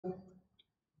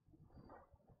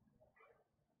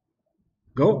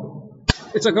Go.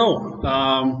 It's a go.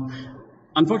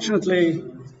 Unfortunately,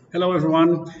 hello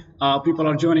everyone. People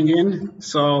are joining in,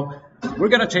 so we're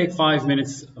gonna take 5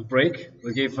 minutes of break.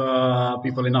 We'll give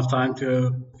people enough time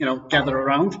to gather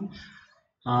around.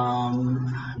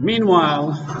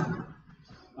 Meanwhile,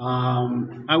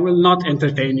 I will not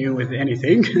entertain you with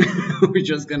anything. We're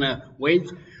just gonna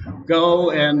wait,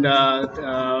 go and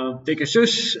take a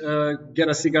shush, get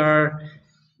a cigar,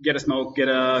 get a smoke, get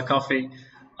a coffee.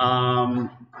 Um,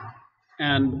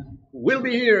 and we'll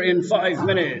be here in 5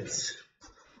 minutes.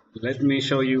 Let me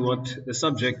show you what the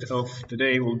subject of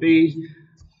today will be.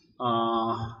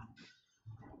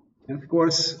 And of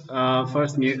course,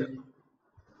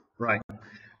 right.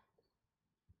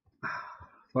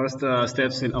 First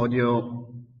steps in audio.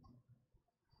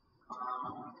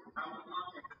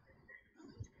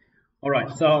 All right,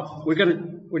 so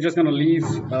we're just gonna leave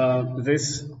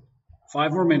this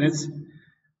 5 more minutes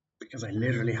because I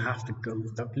literally have to go to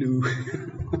the blue.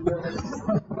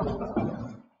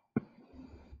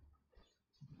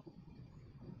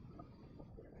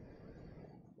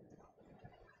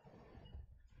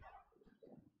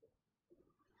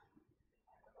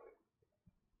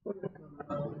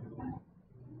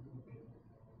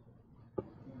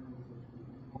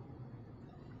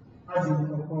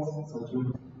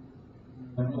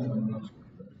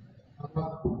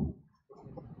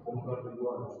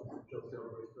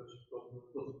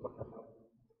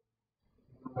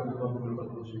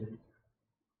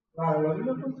 Da, la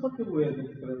mine a fost foarte weird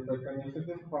experiența, că am ieșit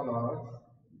din palat,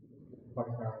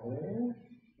 parcare,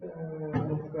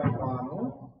 nu putea banul,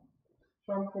 și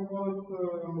am coborât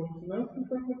mulțumesc și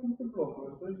s-a făcut în blocul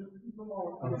ăsta și nu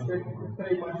m-am întâlnit cu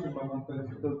 3 mașini m-am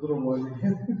întâlnit pe drumul ăla.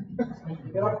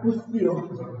 Era pustiu.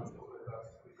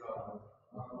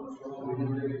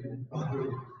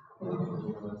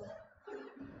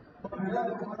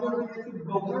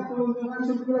 Blocatul undeva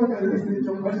ce pula care este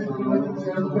nicio mașină nu mai duce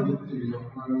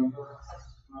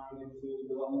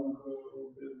de la muncă,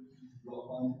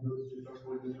 am dus și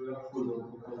apoi de la acolo,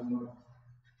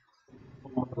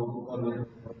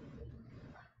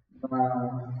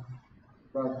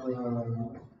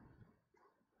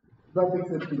 dat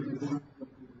exerciții.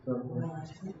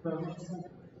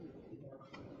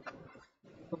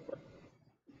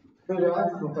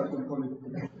 Relax, nu facem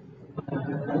politică.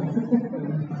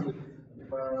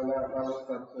 L-a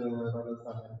lăsat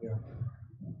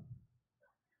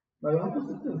Dar eu am fost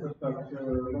surprins așa că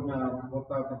lumea a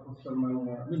votat, a fost cel mai...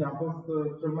 Bine, a fost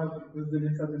cel mai surprins de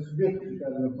lista de subiecte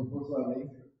care le-a propus la Alex.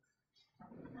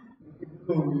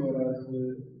 Nu era și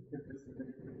câte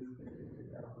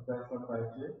ar putea să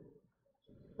face.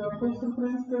 Și am fost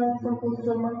surprins că asta a fost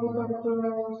cel mai votat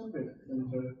subiect,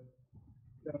 sincer.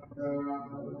 Chiar că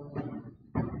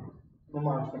nu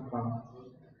mă așteptam.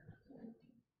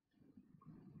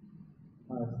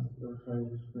 Hai să și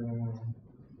aici pe...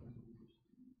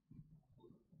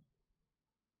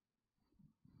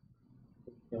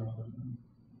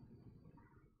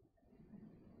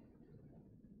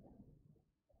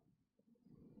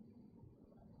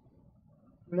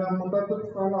 Ne-am mutat în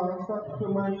sala asta și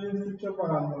mai este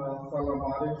ceva în sala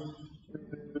mare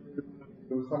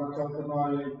și sala cealaltă nu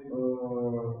are...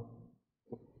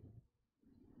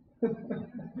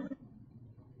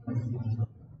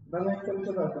 Dar nu este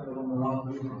niciodată în România,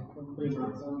 în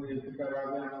primul rând, pe care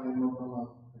aveam în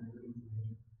România.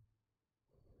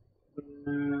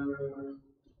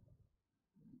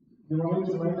 Din moment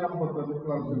ce noi ne-am hotărât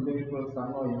la subiectul ăsta,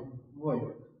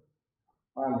 voi,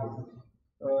 Alex,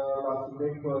 la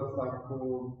subiectul ăsta cu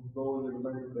 20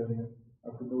 de ani,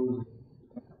 acum 20.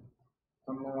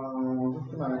 Am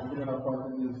zis că mai era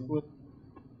foarte discut,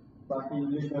 dacă e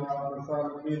liberal în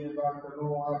sală, bine, dacă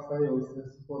nu, asta e, o să te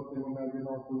suporte lumea din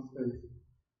open space.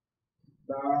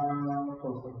 Dar nu a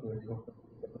fost ok,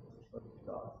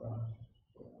 asta.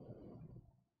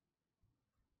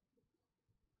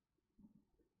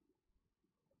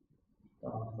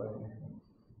 Asta e.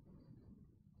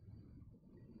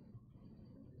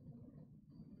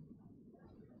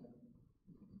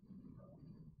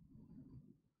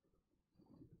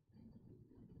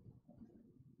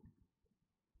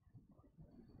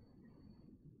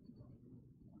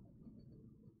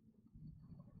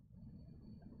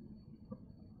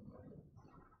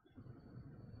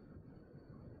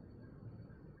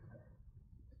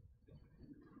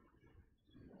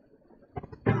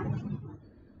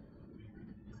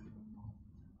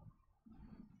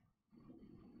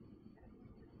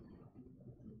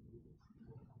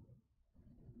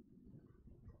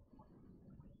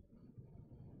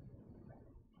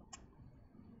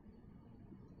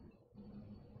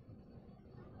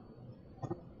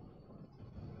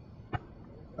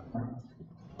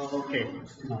 Okay.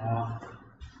 Now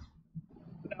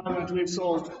that we've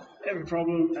solved every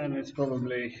problem, and it's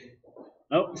probably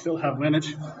we still have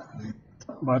minutes,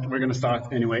 but we're gonna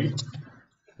start anyway.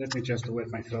 Let me just wet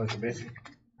my throat a bit.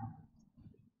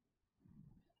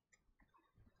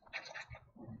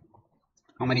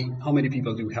 How many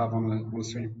people do we have on the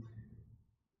stream?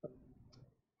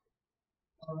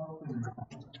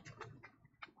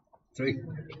 Three.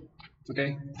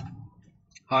 Okay.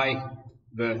 Hi,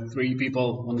 the three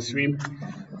people on the stream.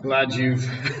 Glad you've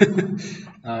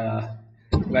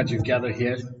glad you've gathered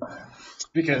here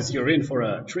because you're in for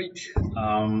a treat.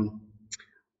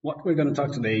 What we're going to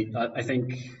talk today, I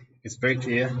think it's very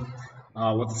clear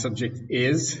what the subject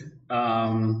is.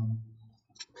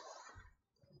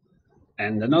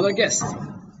 And another guest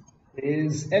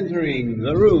is entering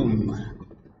the room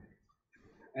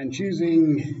and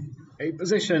choosing a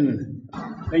position.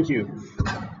 Thank you.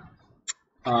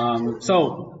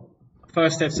 So,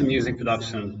 first steps in music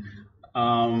production.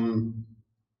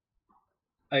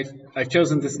 I've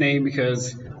chosen this name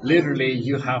because literally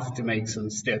you have to make some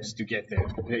steps to get there.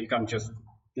 You can't just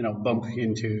bump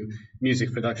into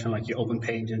music production like you open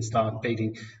Paint and start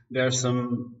painting. There are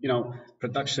some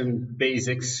production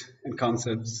basics and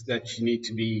concepts that you need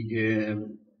to be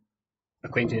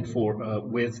acquainted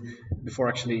with before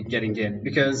actually getting in,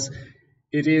 because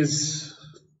it is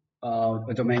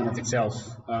a domain of itself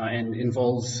and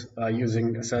involves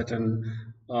using a certain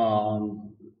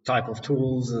type of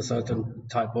tools, a certain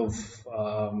type of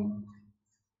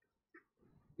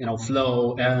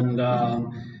flow, and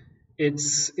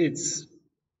its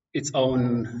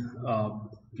own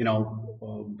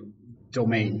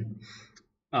domain.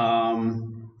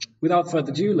 Without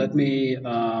further ado, let me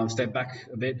step back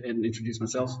a bit and introduce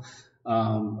myself.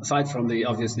 Aside from the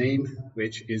obvious name,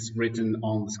 which is written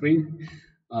on the screen,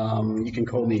 you can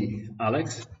call me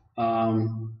Alex.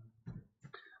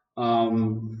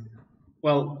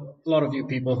 Well, a lot of you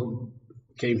people who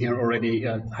came here already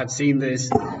have seen this,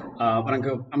 but I'm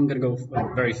going to go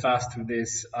very fast through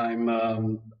this.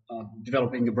 I'm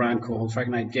developing a brand called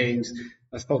Fragnite Games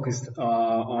that's focused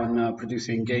on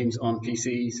producing games on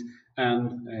PCs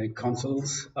and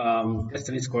consoles.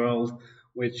 Destiny Squirrel,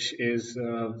 which is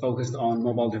focused on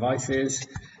mobile devices,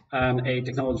 and a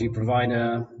technology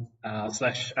provider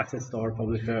slash asset store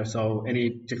publisher. So any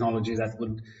technology that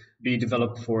would be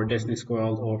developed for Destiny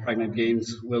Squirrel or Fragnite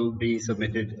Games will be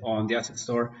submitted on the asset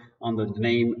store under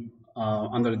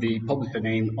the publisher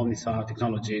name Omnisa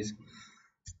Technologies.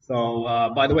 So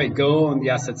by the way, go on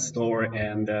the asset store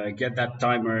and get that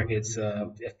timer. It's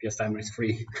the FPS timer is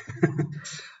free.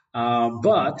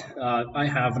 But I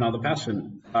have another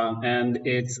passion, and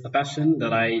it's a passion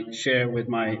that I share with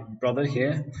my brother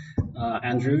here,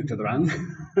 Andrew Tadran.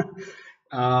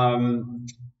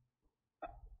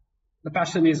 The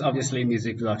passion is obviously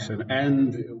music production,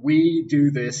 and we do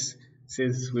this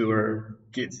since we were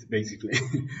kids, basically.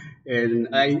 And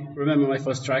I remember my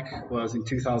first track was in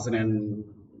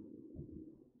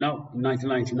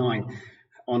 1999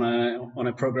 on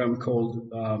a program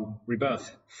called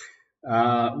Rebirth.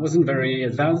 It wasn't very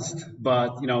advanced,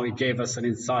 but it gave us an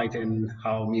insight in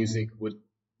how music would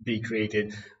be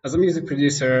created. As a music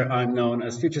producer, I'm known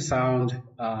as Future Sound,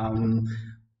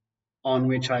 on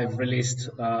which I've released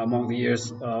among the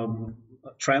years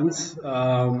trance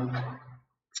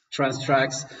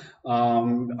tracks.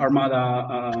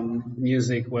 Armada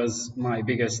Music was my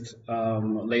biggest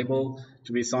label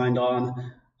to be signed on.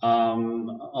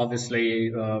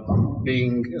 Obviously,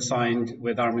 being signed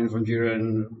with Armin van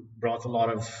Buuren brought a lot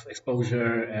of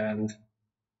exposure, and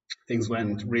things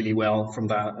went really well from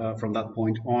that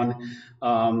point on.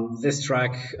 This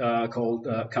track called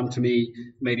 "Come to Me"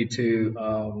 made it to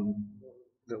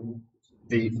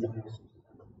the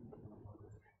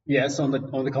yes on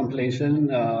the compilation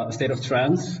 "State of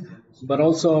Trance," but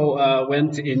also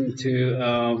went into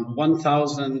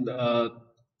 1,000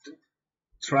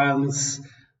 trance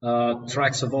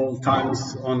tracks of all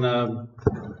times on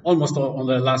almost on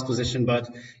the last position. But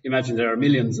imagine there are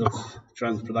millions of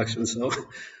trance productions. So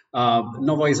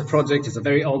Nova is a project. It's a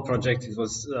very old project. It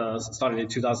was started in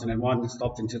 2001,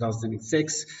 stopped in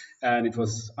 2006, and it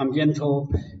was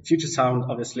ambiental. Future Sound,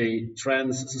 obviously,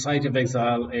 trance. Society of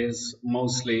Exile is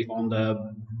mostly on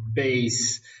the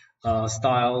bass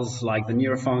styles like the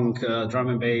neurofunk, drum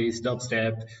and bass,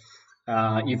 dubstep,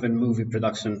 even movie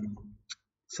production.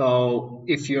 So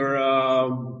if you're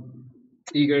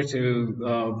eager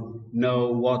to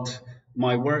know what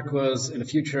my work was in the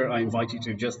future, I invite you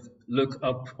to just look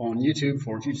up on YouTube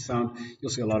for Future Sound.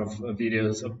 You'll see a lot of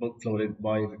videos uploaded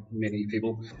by many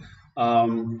people.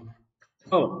 So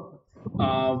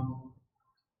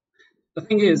the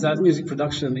thing is that music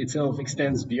production itself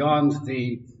extends beyond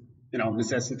the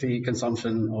necessity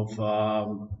consumption of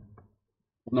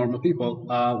normal people.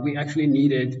 We actually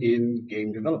need it in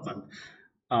game development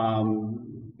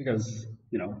because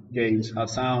games have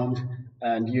sound,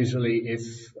 and usually if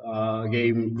a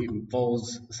game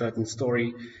involves a certain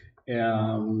story,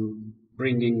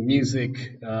 bringing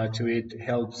music to it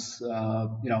helps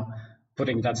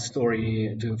putting that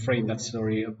story to frame that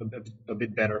story a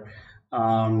bit better.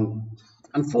 Um,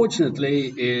 Unfortunately,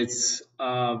 it's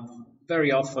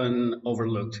very often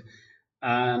overlooked.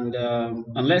 And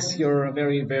unless you're a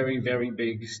very, very, very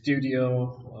big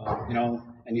studio,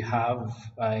 and you have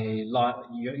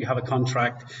you have a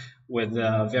contract with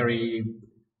a very,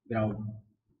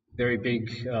 very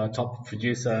big top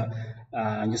producer,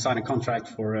 and you sign a contract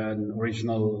for an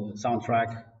original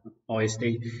soundtrack, OST,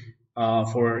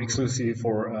 for exclusive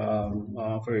for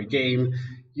your game,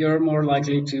 you're more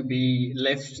likely to be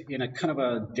left in a kind of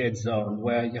a dead zone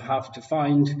where you have to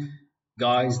find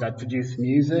guys that produce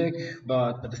music,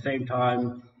 but at the same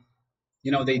time,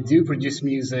 they do produce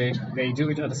music. They do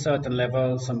it at a certain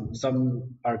level.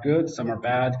 Some are good, some are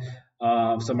bad,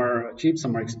 some are cheap,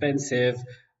 some are expensive.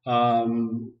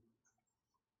 Um,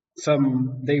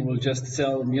 some they will just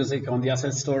sell music on the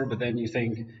asset store, but then you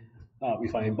think,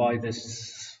 if I buy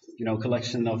this,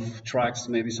 collection of tracks,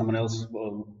 maybe someone else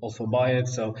will also buy it.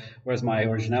 So where's my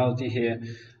originality here?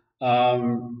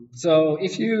 So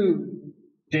if you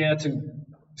dare to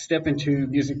step into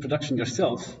music production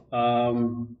yourself,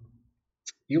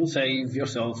 you'll save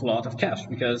yourself a lot of cash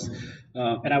because,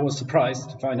 and I was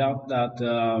surprised to find out that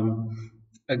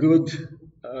a good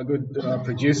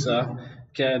producer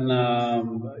can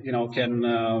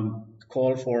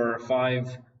call for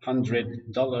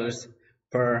 $500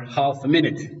 per half a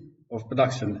minute of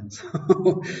production.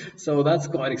 So that's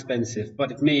quite expensive,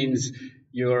 but it means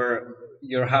you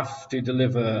have to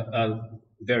deliver a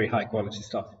very high quality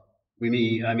stuff. I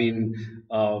mean,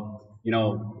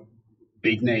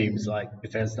 big names like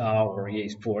Bethesda or EA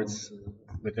Sports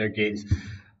with their games.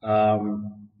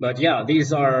 But yeah,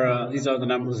 these are the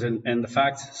numbers and the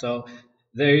facts. So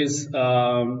there is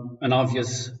an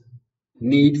obvious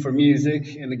need for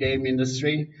music in the game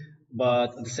industry,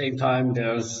 but at the same time,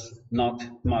 there's not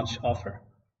much offer,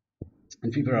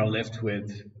 and people are left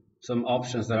with some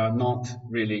options that are not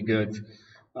really good.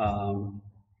 Um,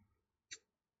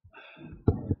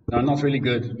 are not really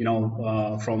good,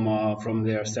 from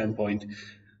their standpoint.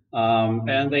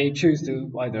 And they choose to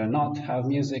either not have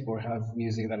music or have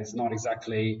music that is not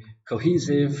exactly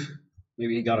cohesive.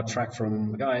 Maybe he got a track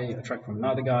from a guy, a track from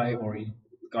another guy, or he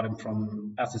got him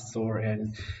from asset store,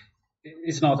 and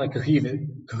it's not a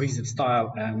cohesive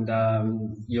style. And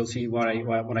you'll see what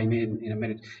I mean in a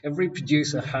minute. Every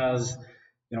producer has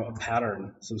a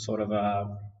pattern, some sort of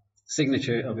a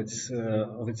signature of its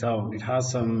own. It has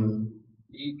some.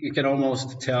 You can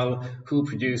almost tell who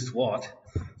produced what.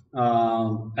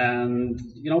 And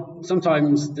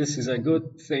sometimes this is a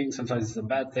good thing, sometimes it's a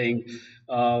bad thing.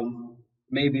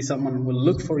 Maybe someone will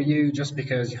look for you just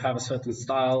because you have a certain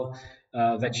style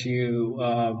that you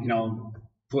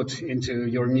put into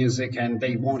your music, and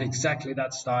they want exactly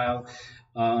that style.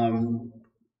 Um,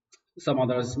 some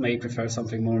others may prefer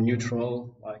something more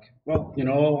neutral, like, well,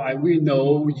 we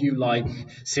know you like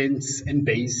synths and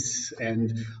bass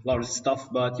and a lot of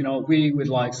stuff, but we would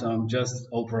like some just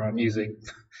opera music,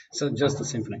 so just a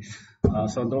symphony.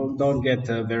 So don't get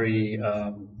very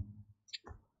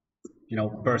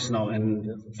personal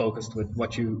and focused with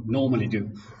what you normally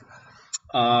do.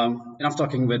 Enough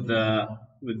talking with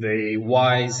the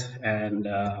whys, and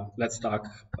let's talk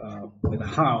with the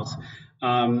hows.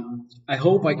 I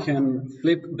hope I can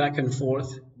flip back and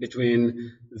forth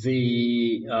between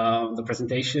the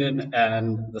presentation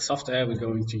and the software we're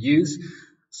going to use,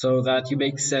 so that you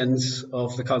make sense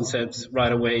of the concepts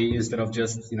right away instead of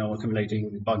just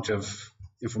accumulating a bunch of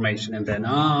information and then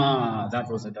that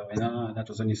was a that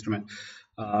was an instrument.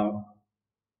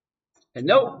 And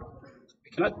no, we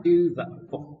cannot do that.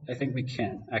 Oh, I think we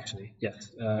can actually.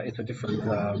 Yes, it's a different.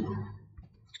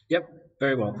 Yep,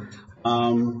 very well.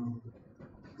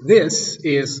 This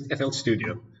is FL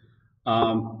Studio.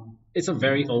 It's a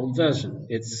very old version.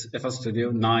 It's FL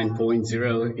Studio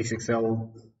 9.0 XXL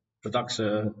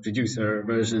producer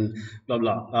version. Blah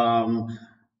blah.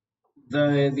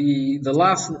 The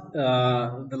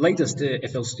latest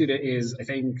FL Studio is, I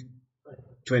think,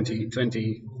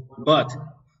 2020, but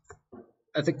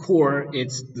at the core,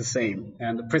 it's the same,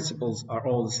 and the principles are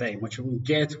all the same. What you will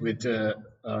get with a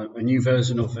new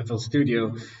version of FL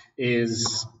Studio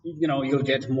is, you'll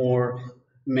get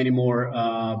many more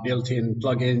built-in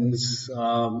plugins,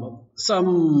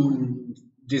 some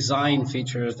design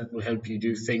features that will help you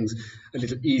do things a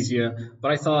little easier.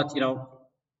 But I thought,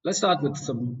 let's start with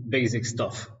some basic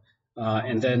stuff.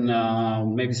 And then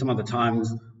maybe some other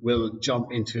times we'll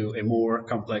jump into a more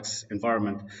complex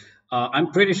environment.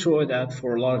 I'm pretty sure that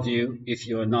for a lot of you, if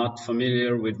you're not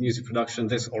familiar with music production,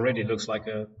 this already looks like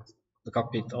the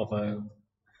cockpit of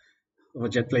a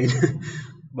jet plane.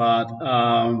 But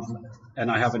and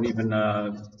I haven't even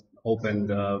opened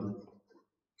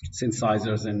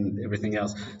synthesizers and everything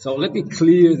else. So let me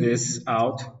clear this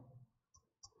out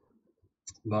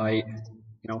by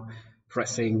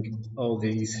pressing all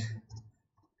these.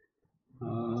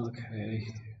 Okay.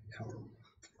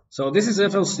 So this is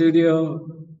FL Studio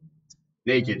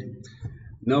naked,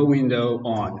 no window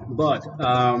on. But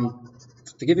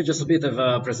to give you just a bit of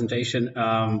a presentation,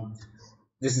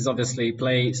 this is obviously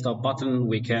play stop button.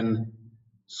 We can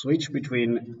switch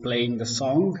between playing the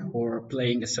song or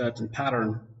playing a certain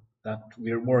pattern that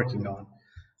we're working on.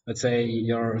 Let's say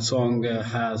your song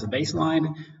has a bass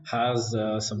line, has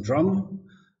some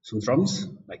drums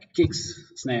like kicks,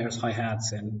 snares,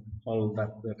 hi-hats, and all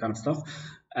that kind of stuff,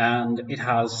 and it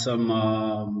has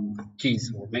some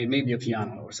keys or maybe a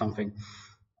piano or something.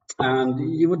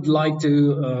 And you would like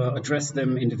to address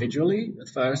them individually at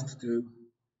first to,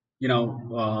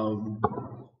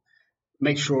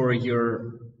 make sure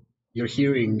you're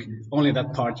hearing only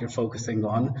that part you're focusing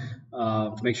on,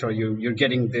 to make sure you're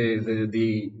getting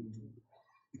the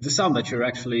sound that you're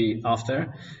actually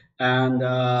after. And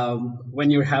when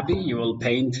you're happy, you'll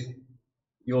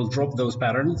drop those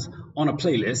patterns on a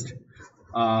playlist,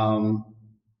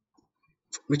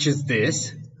 which is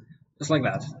this, just like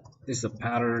that. This is a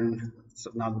pattern, it's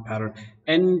another pattern,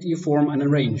 and you form an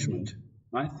arrangement,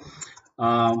 right?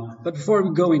 But before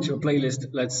we go into a playlist,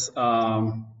 let's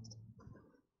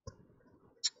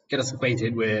get us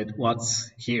acquainted with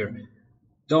what's here.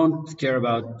 Don't care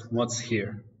about what's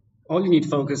here. All you need to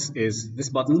focus is this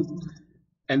button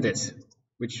and this,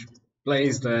 which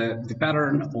plays the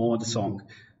pattern or the song.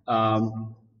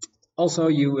 Also,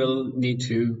 you will need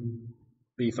to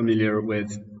be familiar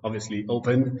with, obviously,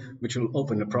 open, which will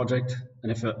open a project,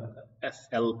 an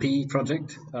FLP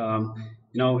project.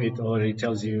 It already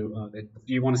tells you that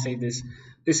you want to say this.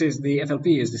 This is the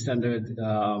FLP is the standard,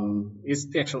 is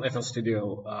the actual FL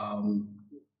Studio,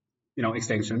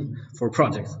 extension for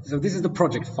projects. So this is the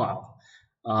project file.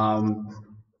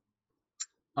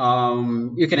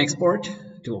 You can export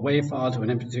to a WAV file, to an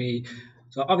MP3.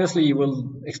 So obviously you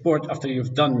will export after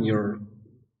you've done your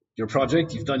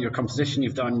project, you've done your composition,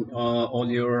 you've done all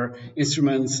your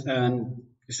instruments, and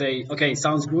you say, okay,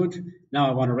 sounds good. Now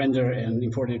I want to render and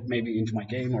import it maybe into my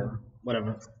game or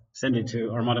whatever. Send it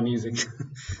to Armada Music.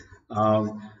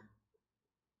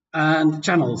 And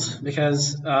channels,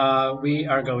 because we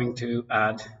are going to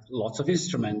add lots of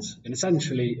instruments, and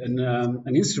essentially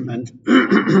an instrument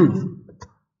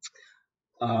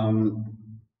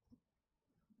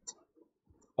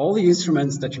all the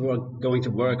instruments that you are going to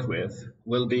work with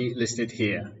will be listed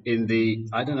here in the,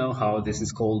 I don't know how this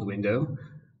is called, window.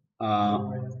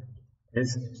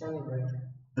 It's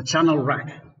the channel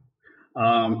rack.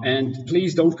 And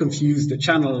please don't confuse the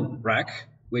channel rack,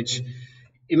 which,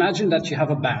 imagine that you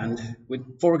have a band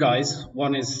with 4 guys.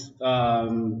 One is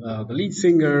the lead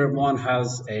singer, one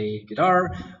has a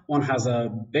guitar, one has a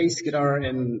bass guitar,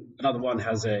 and another one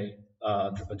has a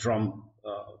drum,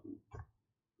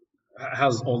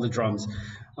 has all the drums.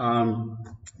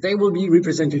 They will be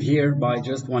represented here by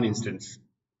just one instance,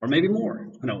 or maybe more,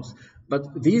 who knows.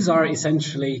 But these are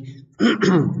essentially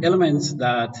elements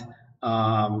that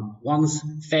once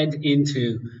fed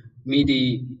into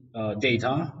MIDI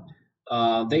data,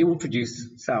 they will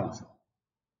produce sounds.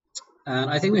 And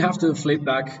I think we have to flip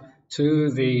back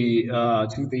to the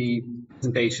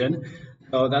presentation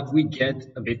so that we get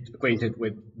a bit acquainted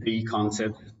with the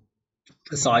concept,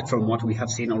 aside from what we have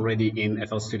seen already in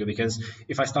FL Studio, because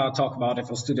if I start talk about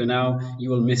FL Studio now, you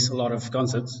will miss a lot of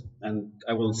concepts, and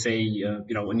I will say,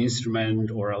 an instrument,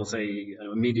 or I'll say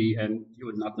a MIDI, and you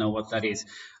would not know what that is.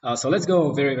 So let's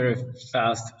go very, very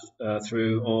fast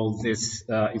through all this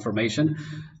information.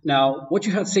 Now, what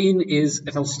you have seen is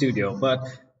FL Studio, but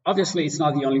obviously it's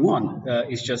not the only one.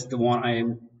 It's just the one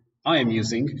I am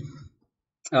using.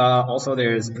 Also,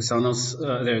 there's Presonus,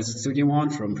 there's Studio One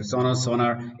from Presonus,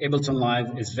 Sonar. Ableton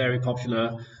Live is very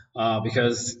popular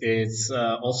because it's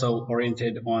also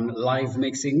oriented on live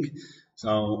mixing.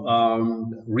 So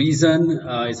Reason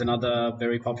is another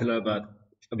very popular but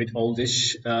a bit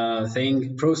oldish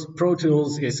thing. Pro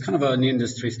Tools is kind of an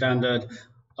industry standard.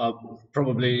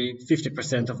 Probably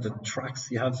 50% of the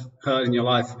tracks you have heard in your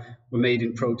life were made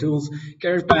in Pro Tools.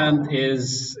 GarageBand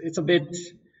it's a bit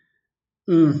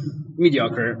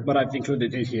Mediocre, but I've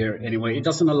included it here anyway. It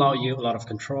doesn't allow you a lot of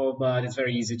control, but it's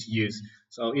very easy to use.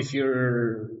 So if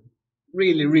you're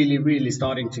really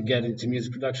starting to get into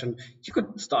music production, you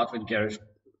could start with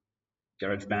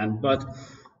GarageBand, but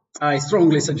I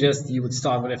strongly suggest you would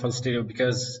start with FL Studio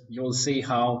because you'll see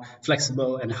how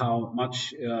flexible and how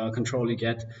much control you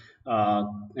get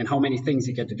and how many things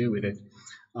you get to do with it.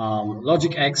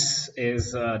 Logic X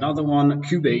is another one.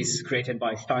 Cubase, created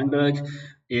by Steinberg,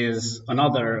 is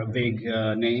another big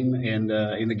name in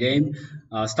the game.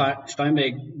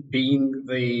 Steinberg being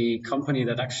the company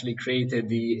that actually created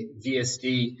the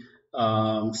VSTi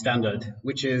standard,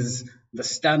 which is the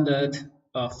standard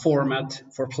format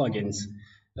for plugins,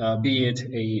 be it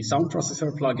a sound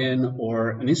processor plugin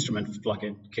or an instrument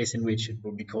plugin, case in which it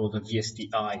will be called a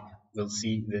VSTi. We'll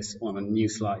see this on a new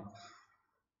slide.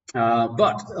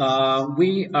 But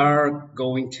we are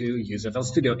going to use FL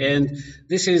Studio, and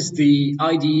this is the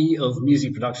IDE of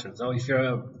music production. So if you're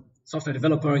a software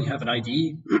developer, you have an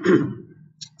IDE.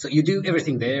 So you do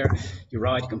everything there. You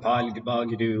write, compile, you debug,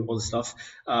 you do all the stuff.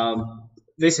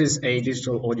 This is a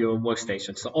digital audio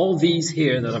workstation. So all these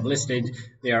here that I've listed,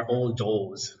 they are all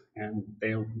DAWs, and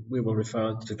we will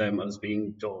refer to them as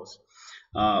being DAWs.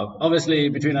 Obviously,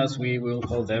 between us, we will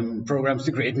call them programs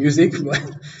to create music, but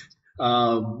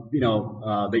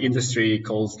the industry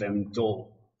calls them DAW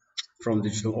from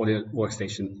Digital Audio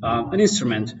Workstation. An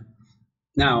instrument.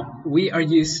 Now, we are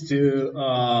used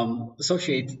to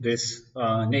associate this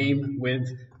name with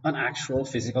an actual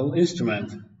physical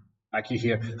instrument. Like you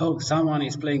hear, oh, someone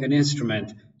is playing an instrument.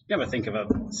 You never think of a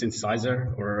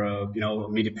synthesizer or a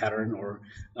MIDI pattern or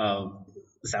a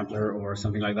sampler or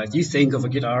something like that. You think of a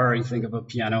guitar, you think of a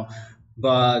piano.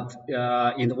 But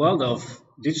in the world of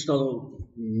digital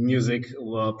music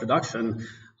production,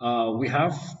 we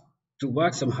have to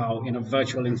work somehow in a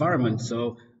virtual environment.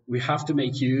 So we have to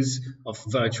make use of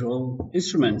virtual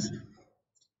instruments.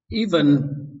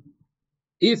 Even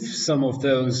if some of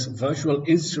those virtual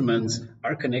instruments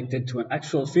are connected to an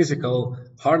actual physical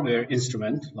hardware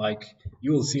instrument, like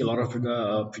you will see a lot of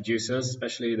producers,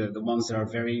 especially the ones that are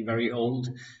very, very old,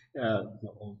 they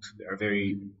are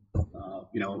very,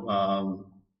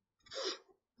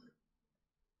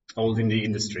 old in the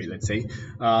industry, let's say.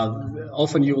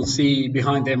 Often you will see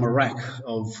behind them a rack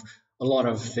of a lot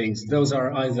of things. Those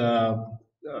are either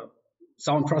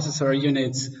sound processor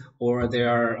units or they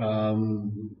are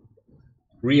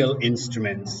real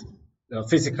instruments,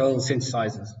 physical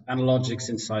synthesizers, analogic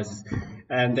synthesizers,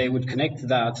 and they would connect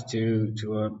that to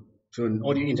an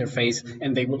audio interface,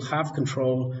 and they will have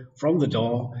control from the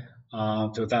DAW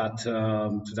to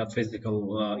that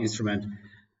physical instrument.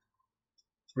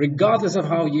 Regardless of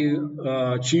how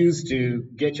you choose to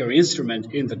get your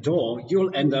instrument in the DAW,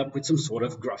 you'll end up with some sort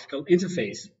of graphical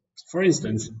interface. For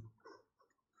instance,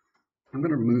 I'm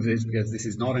going to remove this because this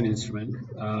is not an instrument.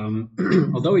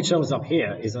 Although it shows up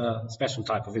here, is a special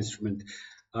type of instrument.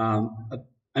 An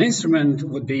instrument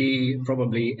would be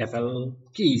probably FL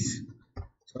keys.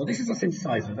 So this is a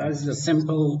synthesizer. That is a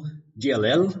simple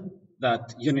DLL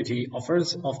that Unity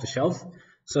offers off the shelf,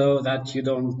 so that you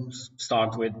don't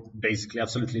start with basically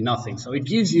absolutely nothing. So it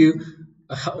gives you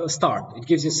a start. It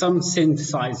gives you some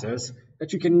synthesizers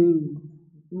that you can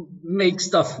make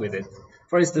stuff with it.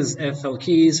 For instance, FL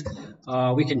keys,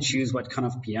 we can choose what kind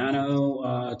of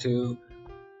piano to,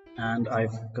 and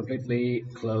I've completely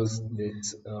closed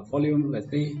this volume. Let's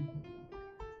see.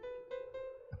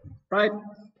 Right,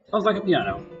 sounds like a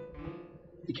piano.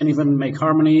 You can even make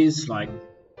harmonies like.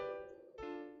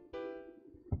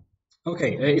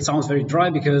 Okay, it sounds very dry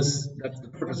because that's the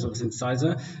purpose of a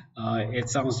synthesizer. It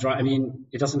sounds dry. I mean,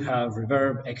 it doesn't have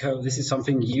reverb, echo. This is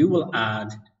something you will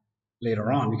add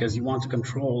later on because you want to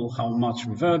control how much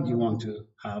reverb you want to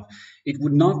have. It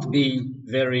would not be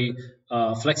very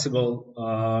flexible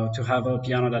to have a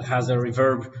piano that has a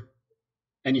reverb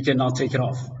and you cannot take it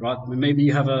off, right? Maybe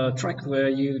you have a track where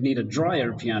you need a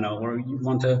drier piano, or you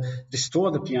want to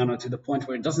distort the piano to the point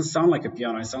where it doesn't sound like a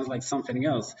piano, it sounds like something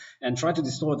else, and try to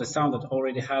distort the sound that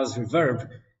already has reverb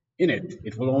in it.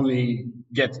 It will only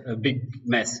get a big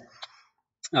mess.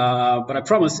 But I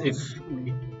promise if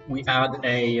we add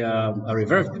a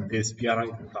reverb to this piano,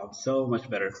 it will sound so much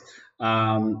better.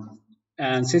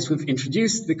 And since we've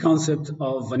introduced the concept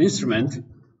of an instrument,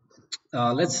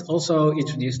 let's also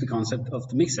introduce the concept of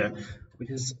the mixer,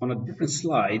 which is on a different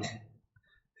slide.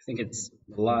 I think it's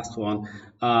the last one.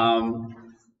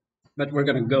 But we're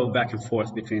going to go back and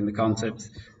forth between the concepts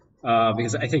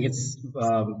because I think it's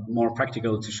more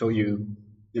practical to show you,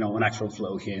 an actual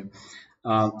flow here.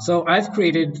 So I've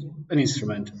created an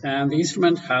instrument, and the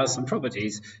instrument has some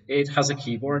properties. It has a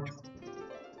keyboard,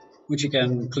 which you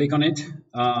can click on it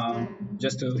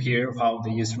just to hear how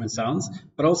the instrument sounds.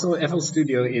 But also FL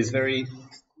Studio is very...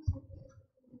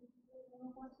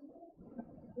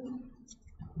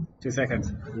 2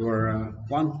 seconds. We're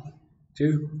 1,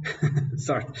 2,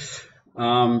 start.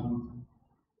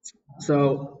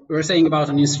 So we were saying about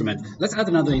an instrument. Let's add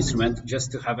another instrument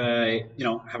just to have a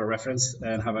reference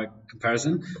and have a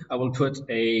comparison. I will put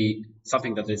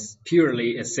something that is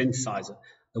purely a synthesizer,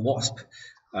 the Wasp.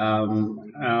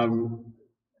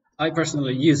 I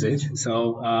personally use it,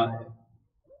 so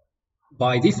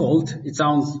by default it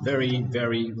sounds very,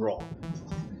 very raw.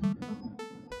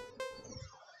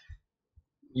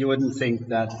 You wouldn't think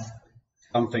that's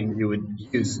something you would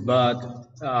use, but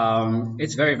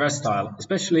it's very versatile,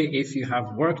 especially if you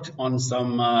have worked on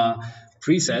some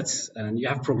presets and you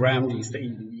have programmed these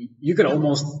things. You could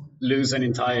almost lose an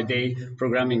entire day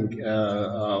programming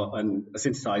a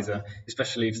synthesizer,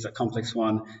 especially if it's a complex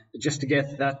one, just to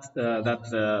get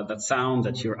that sound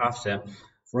that you're after.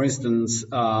 For instance,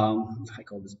 I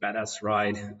call this badass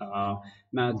ride,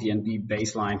 Mad D&D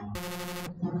bassline.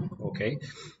 Okay.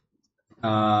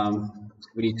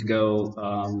 We need to go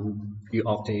a few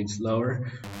octaves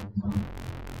lower.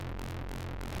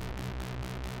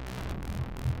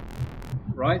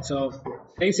 Right, so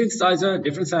same synthesizer,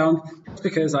 different sound, just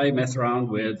because I mess around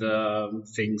with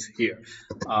things here.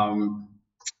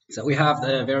 So we have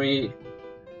the very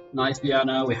nice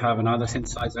piano, we have another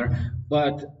synthesizer,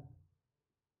 but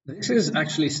this is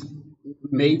actually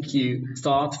make you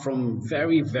start from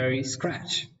very, very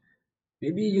scratch.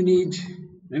 Maybe you need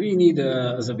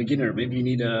as a beginner, maybe you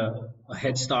need a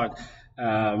head start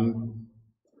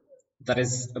that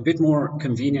is a bit more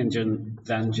convenient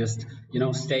than just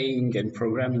staying and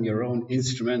programming your own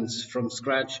instruments from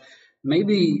scratch.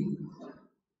 Maybe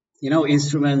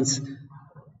instruments,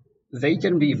 they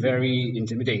can be very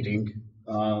intimidating.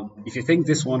 If you think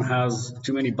this one has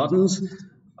too many buttons,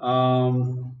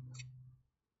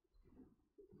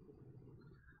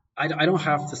 I don't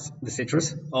have the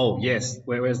citrus. Oh yes,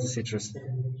 where's the citrus?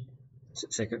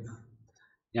 Second,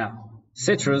 yeah,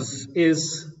 citrus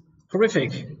is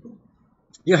horrific.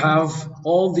 You have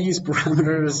all these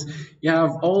parameters, you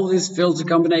have all these filter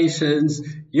combinations,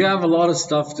 you have a lot of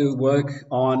stuff to work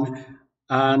on,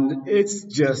 and it's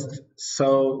just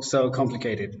so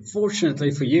complicated.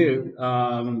 Fortunately for you,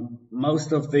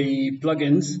 most of the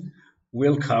plugins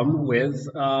will come with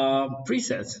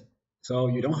presets. So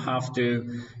you don't have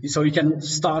to, so you can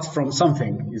start from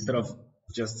something instead of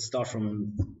just start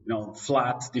from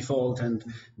flat default and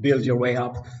build your way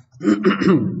up.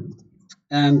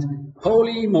 And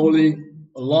holy moly,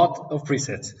 a lot of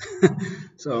presets.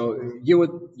 So you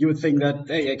would think that,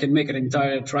 hey, I can make an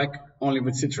entire track only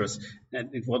with citrus,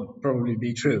 and it would probably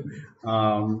be true.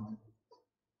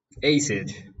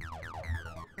 Acid.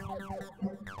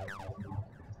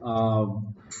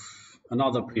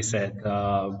 Another preset.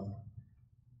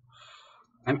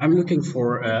 I'm looking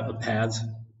for a pad.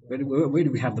 Where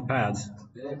do we have the pads?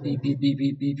 Beep, beep, beep,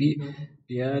 beep, beep, beep.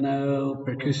 Piano,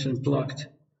 percussion plucked.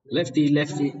 Lefty,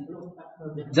 lefty.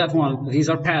 That one. These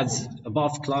are pads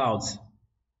above clouds.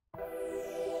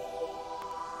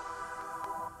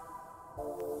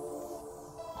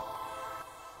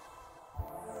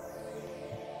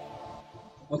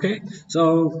 Okay,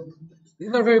 so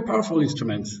these are very powerful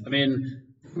instruments. I mean,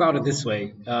 think about it this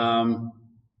way.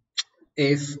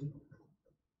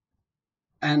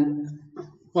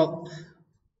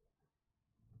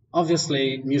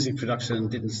 Obviously, music production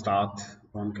didn't start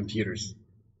on computers.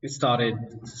 It started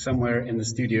somewhere in the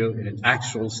studio, in an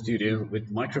actual studio, with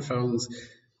microphones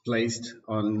placed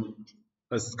on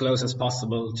as close as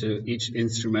possible to each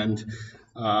instrument.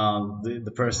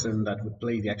 The person that would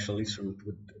play the actual instrument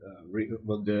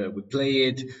would play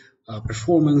it.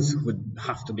 Performance would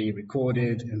have to be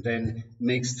recorded and then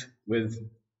mixed with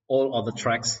all other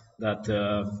tracks that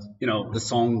the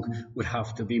song would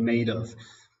have to be made of.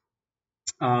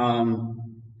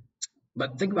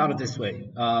 But think about it this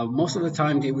way. Most of the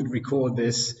time they would record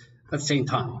this at the same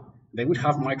time. They would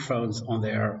have microphones on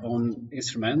their own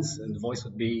instruments and the voice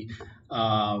would be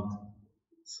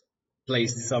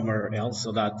placed somewhere else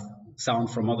so that sound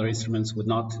from other instruments would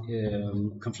not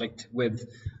conflict with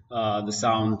the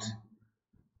sound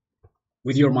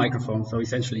with your microphone. So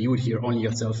essentially you would hear only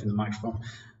yourself in the microphone.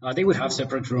 They would have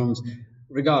separate rooms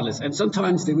regardless. And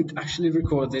sometimes they would actually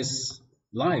record this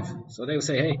live. So they would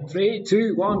say, hey, 3,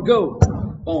 2, 1, go.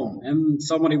 Boom. And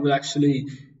somebody would actually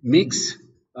mix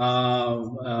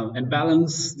and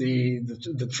balance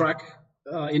the track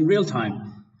in real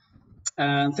time.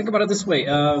 And think about it this way.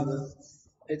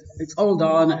 It's all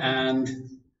done and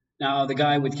now the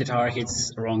guy with guitar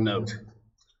hits a wrong note.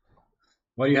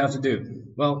 what do you have to do?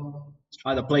 Well,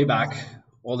 either play back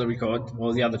all the record,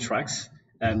 all the other tracks,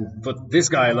 and put this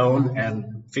guy alone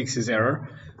and fix his error.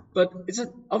 But it's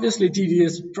obviously a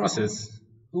tedious process.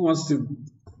 Who wants to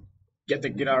get the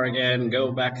guitar again,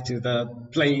 go back to the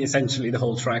play essentially the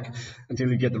whole track until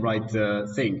you get the right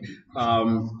thing?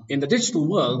 In the digital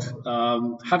world,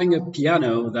 having a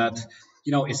piano that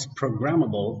is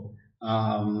programmable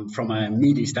from a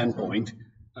MIDI standpoint,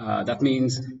 that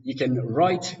means you can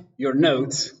write your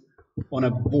notes on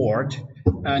a board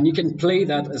and you can play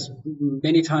that as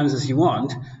many times as you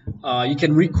want. You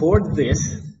can record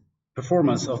this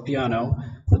performance of piano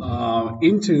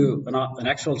into an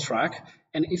actual track,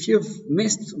 and if you've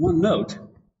missed one note,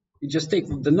 you just take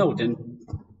the note and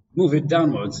move it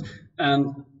downwards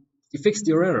and you fixed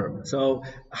your error. So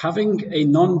having a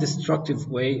non-destructive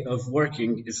way of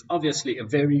working is obviously a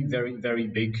very, very, very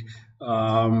big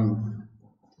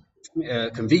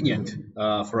convenient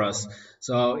for us.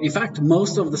 So in fact,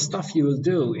 most of the stuff you will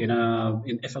do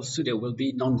in FL Studio will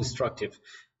be non-destructive.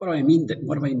 What do I mean?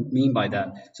 What do I mean by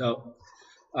that? So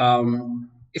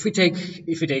if we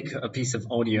take a piece of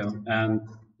audio, and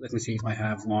let me see if I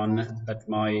have one at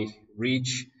my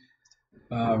reach.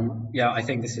 Yeah, I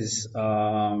think this is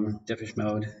Depeche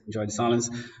Mode, Enjoy the Silence.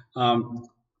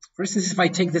 For instance, if I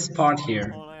take this part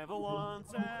here,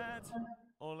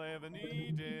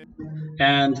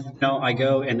 and I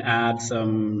go and add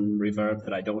some reverb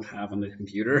that I don't have on the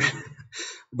computer,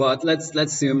 but let's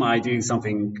assume I do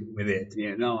something with it.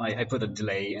 I put a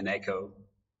delay, an echo,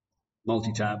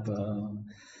 multi-tap,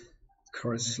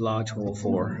 chorus large hole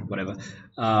 4, whatever.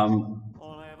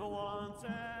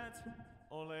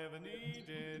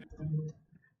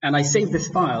 And I save this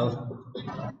file.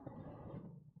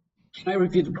 Can I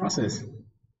repeat the process?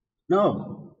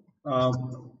 No.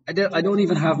 I don't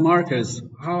even have markers.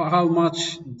 How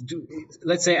much?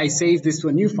 Let's say I save this to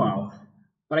a new file,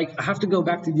 but I have to go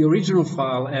back to the original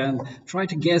file and try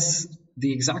to guess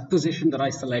the exact position that I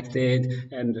selected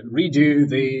and redo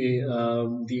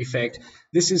the effect.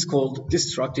 This is called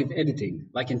destructive editing,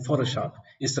 like in Photoshop.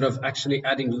 Instead of actually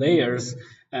adding layers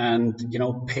and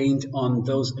paint on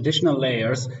those additional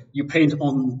layers, you paint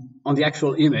on the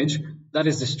actual image. That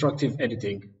is destructive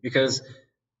editing, because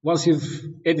once you've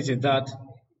edited that,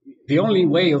 the only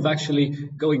way of actually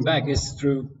going back is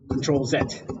through Control Z,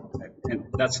 and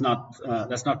that's not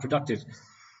productive.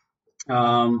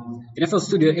 In FL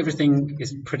Studio, everything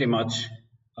is pretty much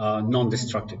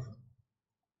non-destructive,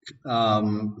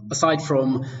 aside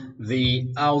from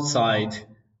the outside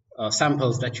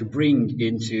samples that you bring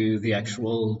into the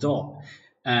actual DAW.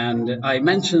 And I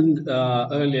mentioned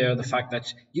earlier the fact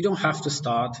that you don't have to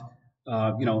start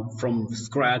from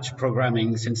scratch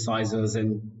programming synthesizers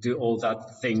and do all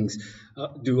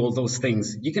those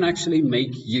things. You can actually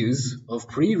make use of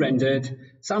pre-rendered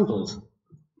samples.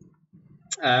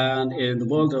 And in the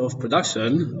world of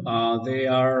production, they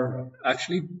are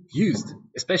actually used,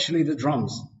 especially the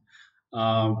drums.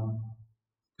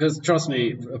 Because trust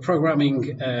me,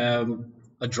 programming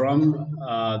a drum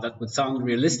that would sound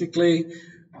realistically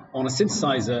on a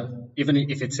synthesizer, even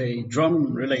if it's a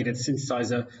drum-related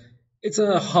synthesizer, it's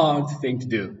a hard thing to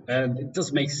do, and it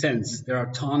does make sense. There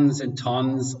are tons and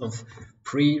tons of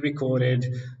pre-recorded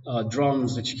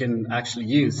drums that you can actually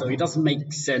use, so it doesn't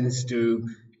make sense to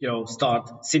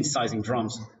start synthesizing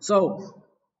drums. So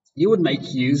you would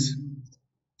make use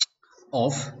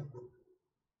of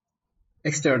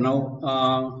external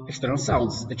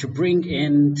sounds that you bring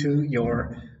into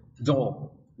your DAW,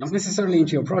 not necessarily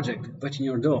into your project, but in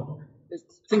your DAW.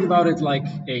 Think about it like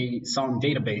a sound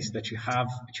database that you have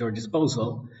at your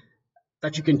disposal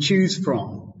that you can choose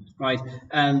from, right?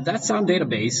 And that sound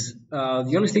database,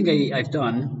 the only thing I've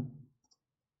done,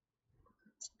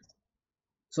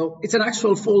 so it's an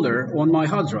actual folder on my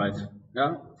hard drive.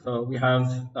 Yeah. So we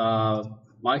have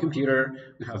my computer,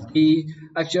 we have D.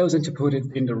 I've chosen to put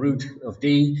it in the root of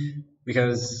D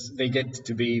because they get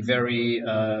to be very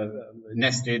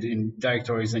nested in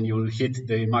directories, and you'll hit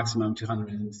the maximum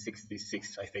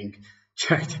 266, I think,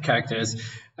 characters.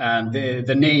 And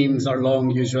the names are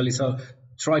long usually, so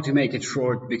try to make it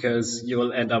short because you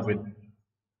will end up with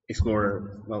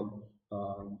Explorer,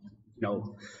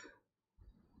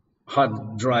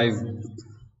 hard drive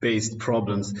based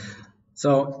problems.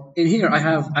 So in here I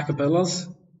have acapellas,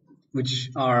 which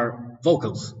are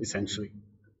vocals essentially.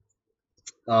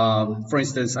 For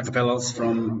instance, acapellas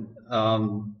from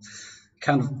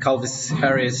Calvis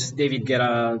Harris, David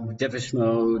Guetta, Depeche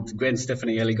Mode, Gwen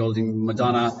Stefani, Ellie Goulding,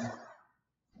 Madonna.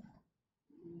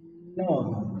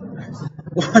 No,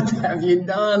 what have you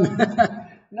done?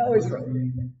 No,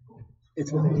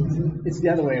 it's the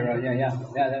other way around. Yeah.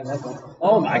 That's one.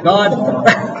 Oh my God!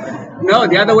 No,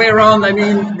 the other way around. I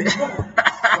mean,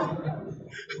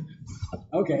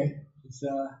 okay.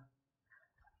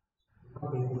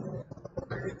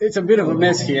 It's a bit of a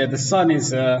mess here. The sun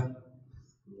is. I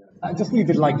just leave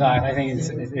it like that. I think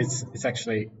it's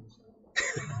actually.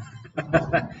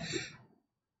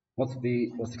 What's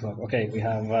the clock? Okay, we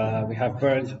have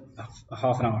burned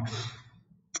half an hour.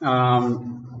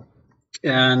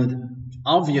 And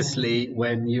obviously,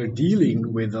 when you're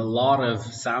dealing with a lot of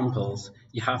samples,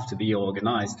 you have to be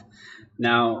organized.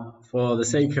 Now, for the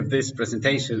sake of this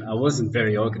presentation, I wasn't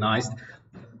very organized.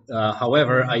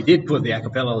 However, I did put the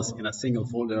acapellas in a single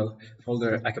folder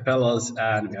acapellas,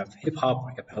 and we have hip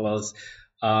hop acapellas,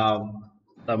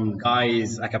 some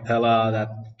guy's acapella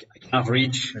that I cannot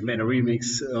reach. I made a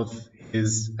remix of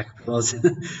his acapellas,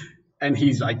 and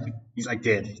he's like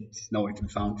dead. He's nowhere to be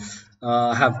found.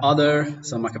 I have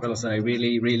some acapellas that I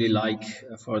really like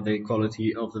for the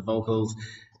quality of the vocals,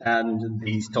 and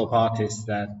these top artists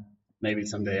that maybe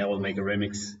someday I will make a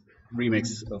remix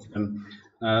of them.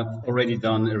 Already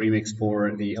done a remix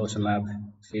for the Ocean Lab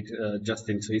feat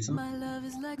Justin Sweetson. My love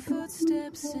is like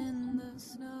footsteps in the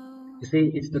snow. You see,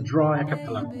 it's the dry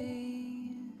acapella.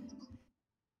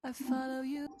 I follow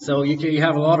you. So you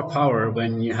have a lot of power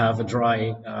when you have a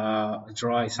dry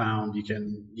sound. You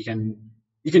can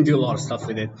do a lot of stuff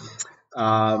with it.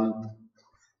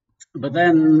 But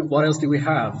then what else do we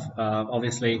have?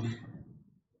 Obviously,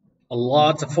 a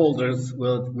lot of folders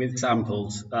with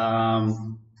samples.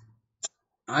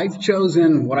 I've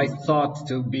chosen what I thought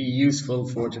to be useful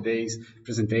for today's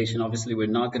presentation. Obviously, we're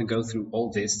not going to go through all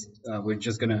this. We're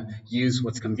just going to use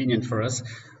what's convenient for us.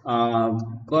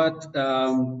 But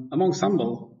among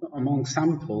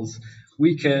samples,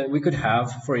 we could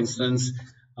have, for instance,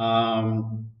 a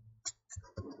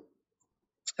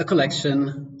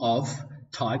collection of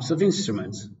types of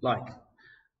instruments like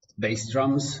bass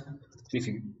drums. If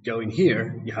you go in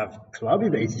here, you have clubby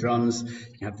bass drums,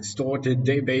 you have distorted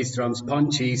bass drums,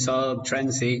 punchy, sub,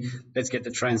 trancy. Let's get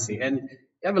the trancy. And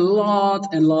you have a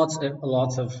lot and lots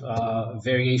of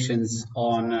variations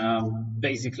on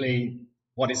basically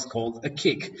what is called a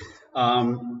kick.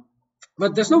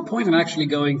 But there's no point in actually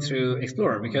going through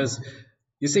Explorer because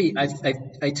you see,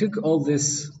 I took all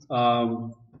this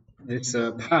path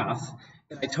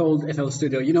and I told FL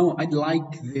Studio, I'd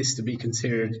like this to be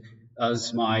considered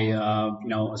as my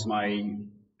as my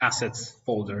assets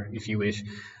folder, if you wish.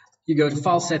 You go to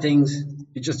file settings,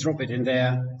 you just drop it in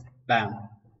there, bam,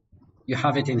 you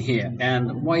have it in here.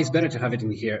 And why is better to have it in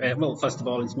here? Well, first of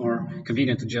all, it's more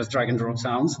convenient to just drag and drop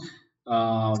sounds,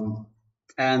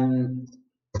 and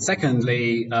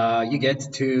secondly, you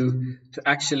get to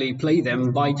actually play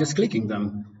them by just clicking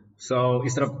them. So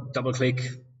instead of double click,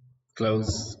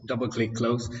 close, double click,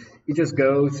 close, you just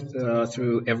go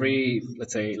through every,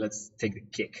 let's take the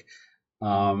kick.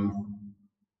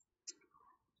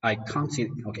 I can't see,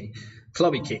 okay,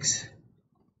 clubby kicks.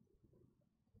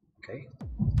 Okay.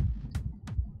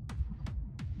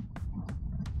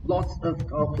 Lots of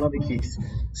clubby kicks.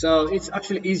 So it's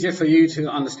actually easier for you to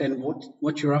understand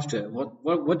what you're after.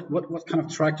 What kind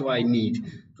of track do I need?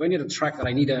 Do I need a track that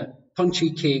I need a punchy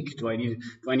kick? Do I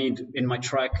need in my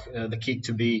track the kick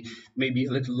to be maybe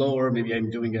a little lower? Maybe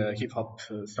I'm doing a hip hop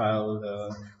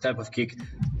style type of kick.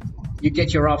 You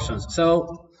get your options.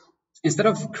 So instead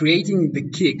of creating the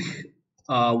kick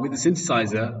with the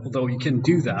synthesizer, although you can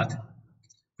do that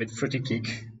with Fruity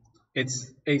Kick,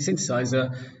 it's a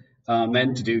synthesizer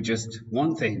meant to do just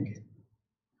one thing.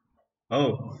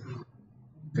 Oh,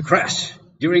 the crash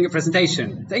during a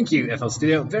presentation. Thank you, FL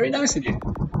Studio. Very nice of you.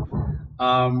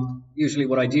 Usually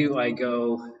what I do, I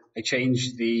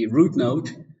change the root note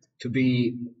to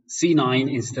be C9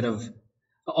 instead of,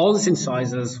 all the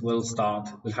synthesizers will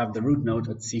have the root note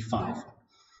at C5.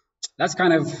 That's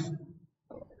kind of,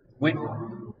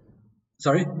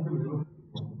 sorry?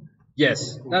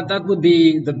 Yes, that would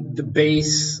be the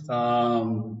bass,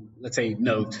 let's say,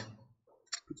 note.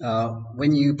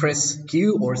 When you press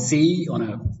Q or C on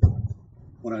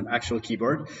an actual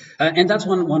keyboard, and that's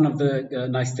one of the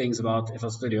nice things about FL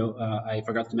Studio. I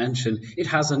forgot to mention it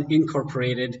has an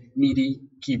incorporated MIDI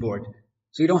keyboard,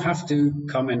 so you don't have to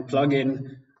come and plug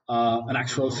in an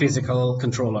actual physical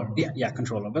controller.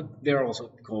 Controller, but they're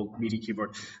also called MIDI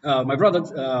keyboard. My brother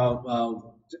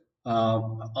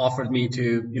offered me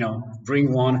to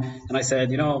bring one, and I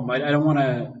said, I don't want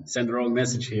to send the wrong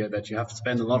message here that you have to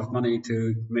spend a lot of money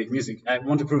to make music. I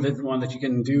want to prove everyone that you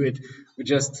can do it with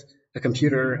just a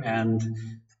computer and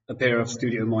a pair of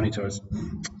studio monitors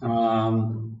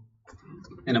and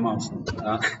a mouse.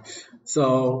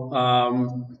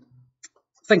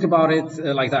 think about it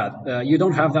like that. You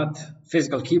don't have that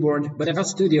physical keyboard, but FL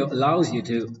Studio allows you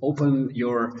to open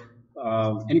your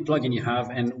any plugin you have,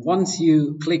 and once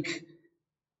you click,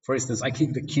 for instance, I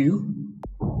click the Q,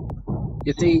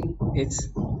 you see it's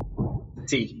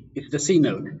C. It's the C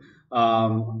note.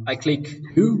 I click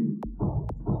Q.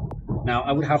 Now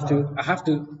I have to.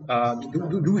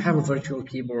 Do we have a virtual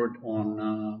keyboard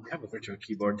on? We have a virtual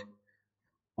keyboard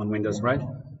on Windows, right?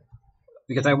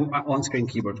 Because I on-screen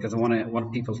keyboard because I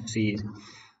want people to see it.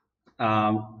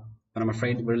 But I'm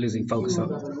afraid we're losing focus.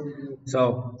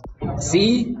 So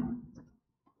C.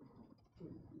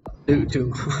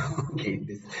 To okay.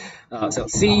 So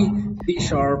C, D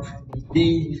sharp,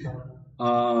 D,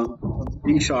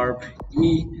 D sharp,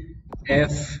 E,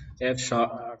 F, F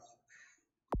sharp,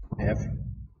 F,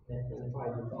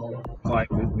 5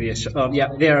 with V sharp. Yeah,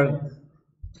 there.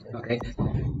 Okay.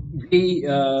 D,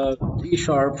 D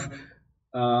sharp,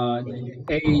 A,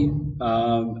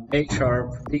 A sharp,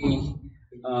 B,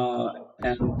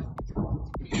 and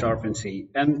E sharp and C.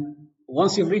 And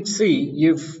once you've reached C,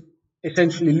 you've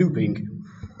essentially looping.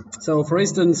 So, for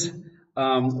instance,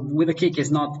 with a kick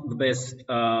is not the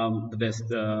best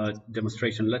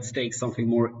demonstration. Let's take something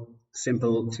more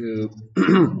simple to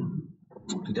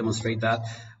to demonstrate that.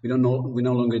 We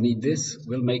no longer need this.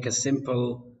 We'll make a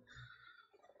simple,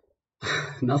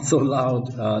 not so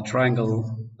loud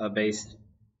triangle based.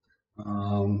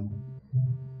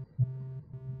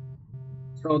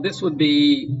 So this would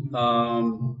be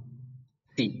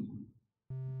C.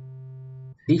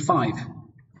 C5.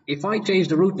 If I change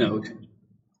the root note,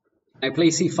 I play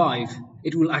C5,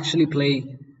 it will actually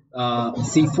play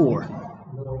C4,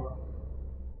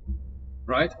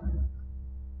 right?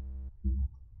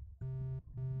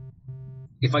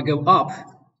 If I go up,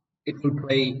 it will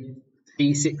play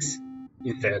C6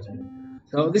 instead.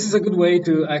 So this is a good way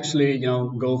to actually,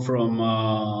 go from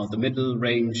the middle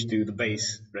range to the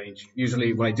bass range.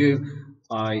 Usually, what I do,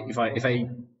 if I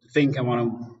think I want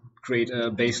to create a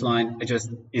bass line, I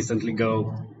just instantly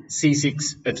go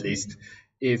C6 at least.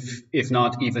 If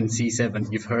not even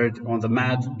C7. You've heard on the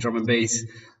Mad drum and bass.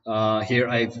 Here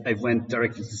I went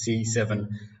directly to C7.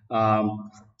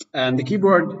 And the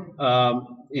keyboard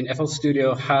in FL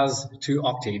Studio has 2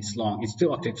 octaves long. It's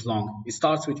 2 octaves long. It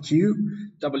starts with Q,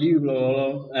 W, blah, blah,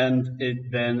 blah, and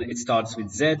then it starts with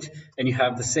Z, and you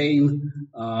have the same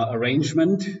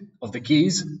arrangement of the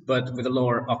keys, but with a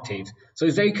lower octave. So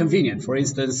it's very convenient. For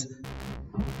instance,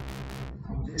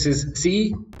 this is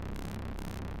C.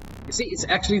 You see, it's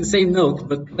actually the same note,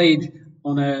 but played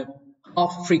on a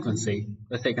half frequency.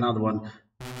 Let's take another one.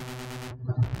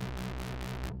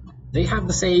 They have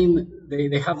the same.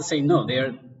 They have the same note.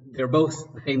 They're both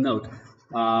the same note.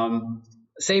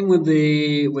 Same with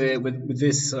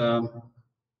this.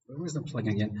 Where's the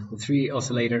plugin again? The 3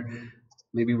 oscillator.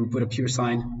 Maybe we put a pure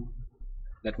sine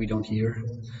that we don't hear.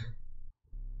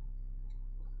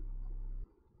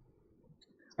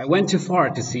 I went too far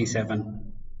to C7.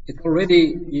 It's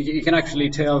already. You can actually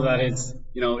tell that it's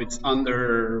it's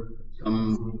under.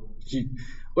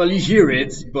 Well, you hear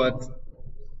it, but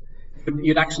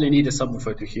you'd actually need a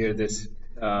subwoofer to hear this.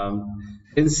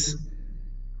 Since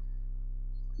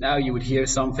now you would hear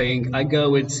something. I go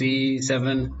with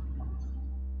C7.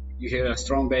 You hear a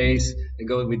strong bass. I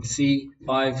go with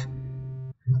C5,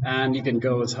 and you can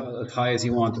go as high as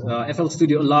you want. FL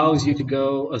Studio allows you to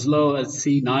go as low as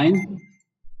C9.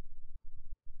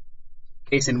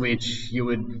 Case in which you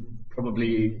would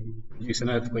probably use an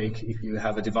earthquake if you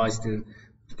have a device to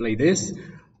play this,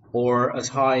 or as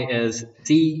high as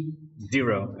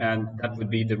C0, and that would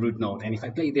be the root note. And if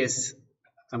I play this,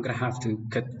 I'm gonna have to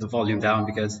cut the volume down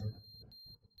because,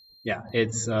 yeah,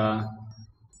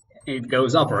 it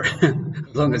goes upper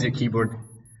as long as your keyboard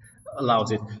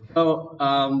allows it. So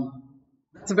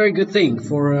that's a very good thing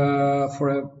for a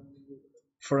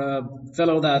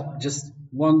fellow that just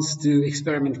wants to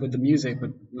experiment with the music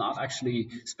but not actually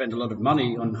spend a lot of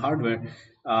money on hardware.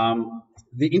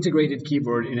 The integrated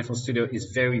keyboard in FL Studio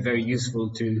is very, very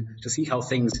useful to see how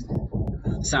things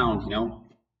sound,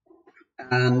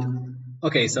 And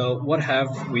okay, so what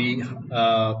have we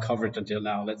covered until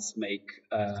now? Let's make.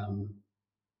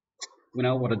 We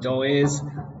know what a DAW is.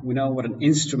 We know what an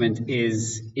instrument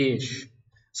is-ish.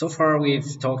 So far,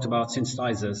 we've talked about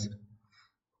synthesizers,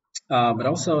 but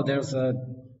also there's a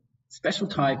special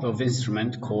type of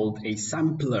instrument called a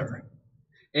sampler,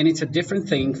 and it's a different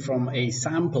thing from a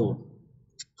sample.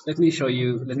 Let me show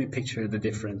you. Let me picture the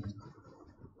difference.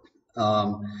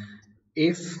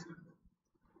 If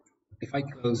I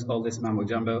close all this mambo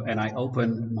jumbo and I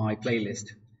open my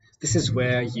playlist, this is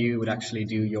where you would actually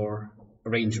do your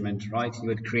arrangement, right? You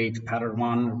would create pattern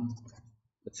 1,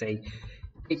 let's say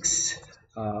X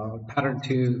pattern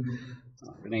to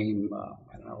name,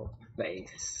 I don't know,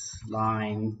 bass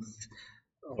lines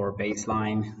or bass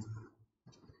line,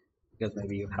 because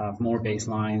maybe you have more bass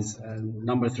lines. And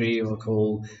number 3 we'll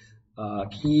call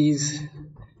keys,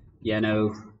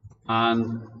 piano,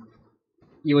 and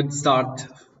you would start,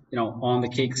 on the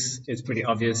kicks. It's pretty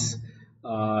obvious.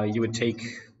 You would take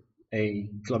a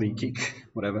clubby kick,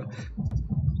 whatever.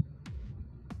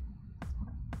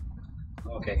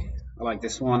 Okay, I like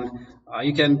this one.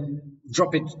 You can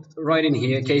drop it right in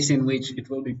here, case in which it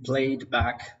will be played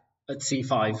back at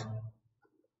C5,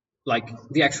 like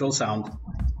the actual sound,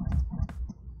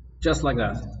 just like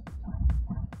that.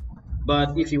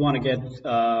 But if you want to get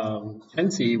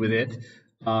fancy with it,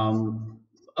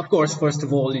 of course, first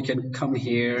of all, you can come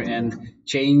here and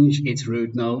change its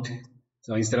root note.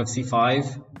 So instead of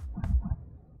C5,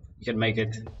 you can make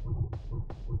it.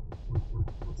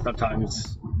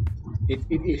 Sometimes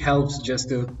it helps just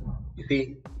to, you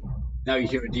see, now you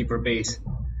hear a deeper bass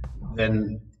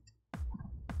than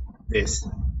this,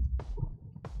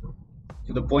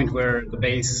 to the point where the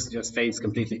bass just fades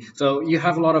completely. So you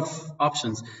have a lot of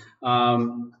options.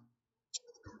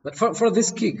 But for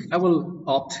this kick, I will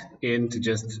opt in to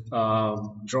just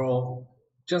draw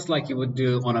just like you would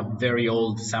do on a very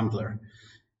old sampler.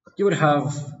 You would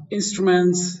have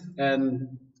instruments,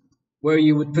 and where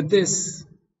you would put this,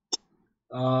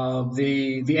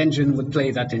 the engine would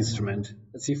play that instrument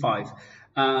at C5.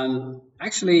 And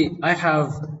actually, I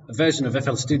have a version of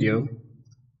FL Studio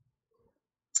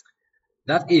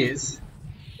that is,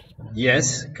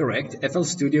 yes, correct, FL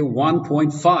Studio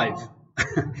 1.5.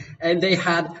 And they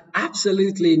had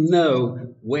absolutely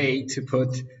no way to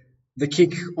put the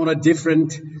kick on a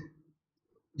different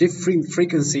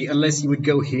frequency unless you would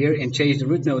go here and change the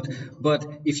root note. But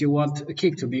if you want a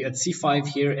kick to be at C5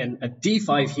 here and at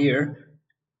D5 here,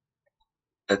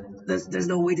 there's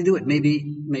no way to do it.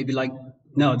 Maybe like,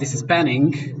 no, this is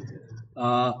panning.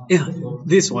 Yeah,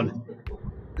 this one.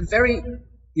 Very,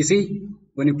 you see,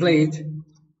 when you play it,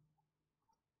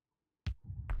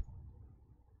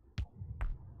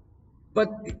 but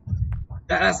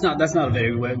that's not a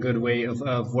very good way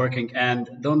of working. And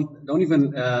don't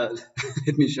even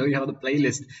let me show you how the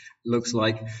playlist looks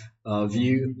like.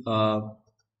 View.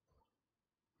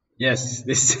 Yes,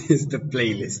 this is the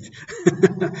playlist,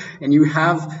 and you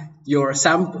have your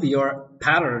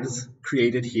patterns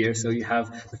created here. So you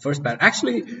have the first pattern.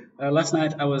 Actually, last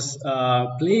night I was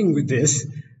playing with this,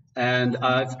 and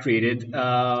I've created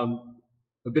a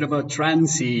bit of a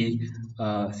trancey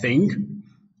thing,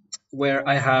 where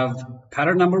I have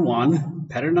pattern number 1,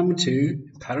 pattern number 2,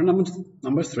 pattern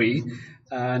number 3,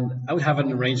 and I would have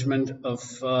an arrangement of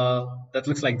that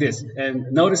looks like this.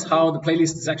 And notice how the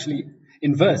playlist is actually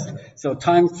inversed, so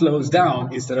time flows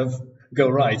down instead of go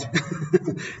right.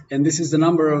 And this is the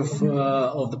number of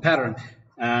the pattern,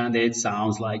 and it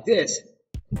sounds like this.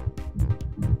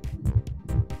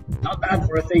 Not bad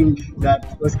for a thing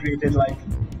that was created like.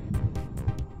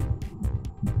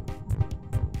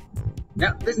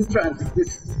 Yeah, this is trance.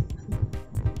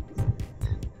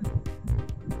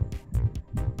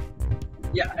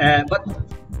 Yeah, but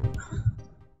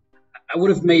I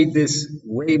would have made this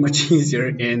way much easier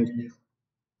in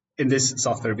this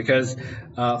software, because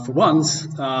for once,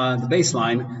 the bass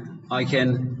line, I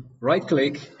can right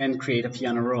click and create a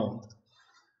piano roll.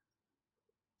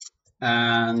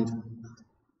 And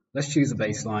let's choose a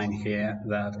bass line here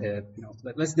that,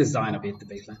 let's design a bit the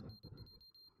bass line,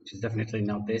 which is definitely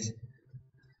not this.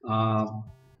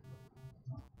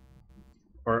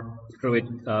 Or screw it,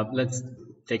 let's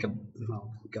take a,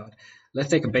 oh God, let's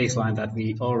take a bass line that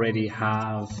we already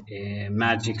have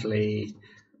magically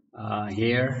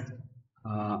here.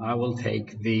 I will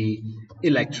take the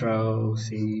Electro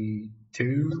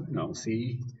C2, no,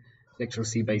 Electro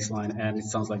C bass line, and it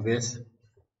sounds like this.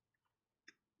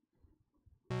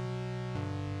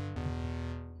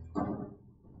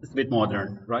 It's a bit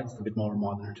modern, right? It's a bit more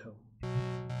modern too.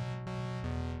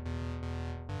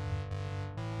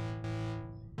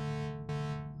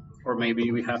 Or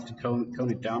maybe we have to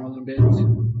tone it down a little bit.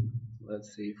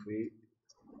 Let's see if we.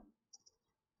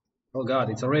 Oh God,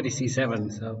 it's already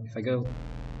C7, so if I go,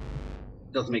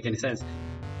 it doesn't make any sense.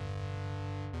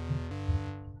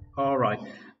 All right,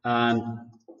 and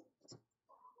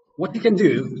what you can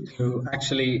do to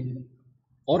actually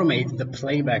automate the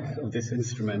playback of this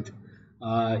instrument,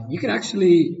 you can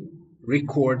actually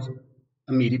record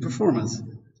a MIDI performance.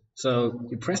 So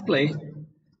you press play,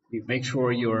 you make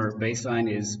sure your bass line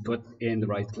is put in the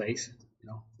right place,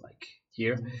 like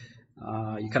here.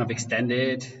 You kind of extend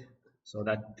it so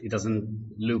that it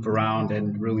doesn't loop around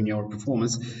and ruin your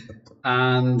performance.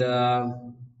 And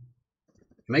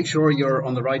make sure you're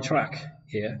on the right track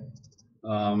here.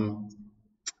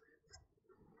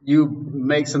 You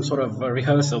make some sort of a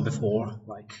rehearsal before,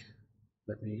 like,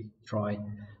 let me try.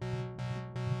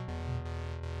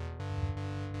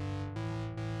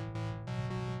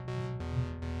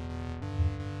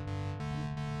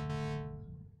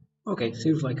 Okay,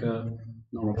 seems like a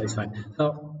normal baseline.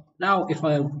 So now if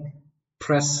I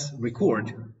press record,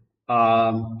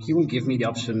 he will give me the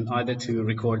option either to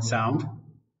record sound,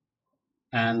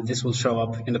 and this will show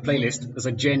up in the playlist as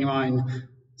a genuine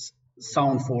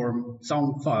sound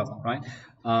file, right?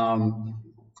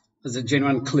 As a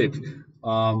genuine clip. Do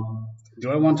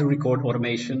I want to record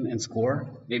automation and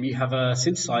score? Maybe you have a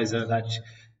synthesizer that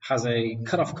has a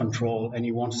cutoff control and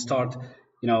you want to start,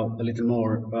 a little more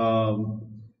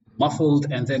muffled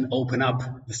and then open up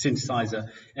the synthesizer,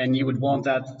 and you would want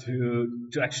that to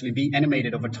actually be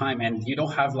animated over time, and you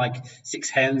don't have like 6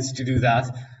 hands to do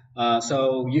that.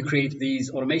 So you create these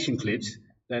automation clips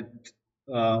that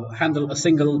handle a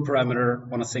single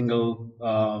parameter on a single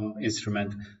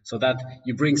instrument, so that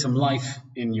you bring some life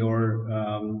in your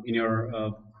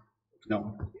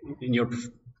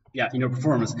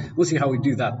performance. We'll see how we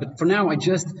do that. But for now, I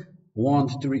just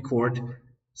want to record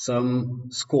some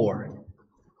score.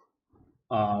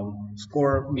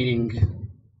 Score meaning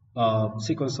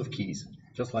sequence of keys,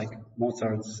 just like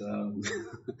Mozart's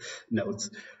notes.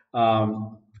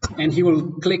 And he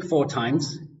will click 4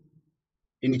 times,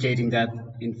 indicating that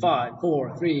in 5,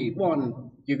 4, 3,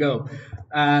 1, you go.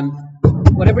 And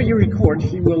whatever you record,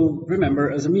 he will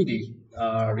remember as a MIDI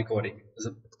recording.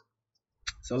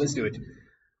 So let's do it.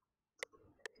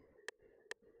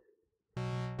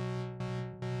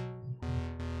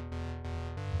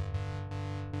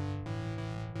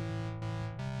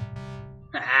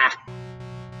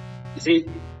 You see?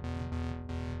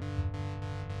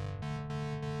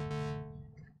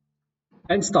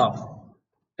 And stop.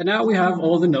 And now we have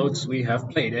all the notes we have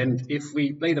played. And if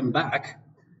we play them back,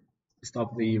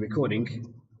 stop the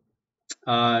recording.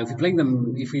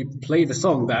 If we play the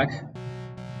song back,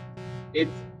 it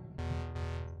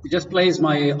just plays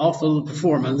my awful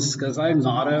performance, because I'm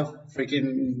not a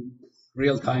freaking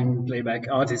real-time playback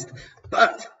artist.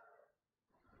 But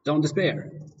don't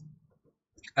despair.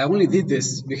 I only did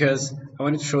this because I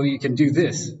wanted to show you can do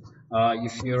this.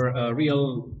 If you're a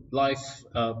real life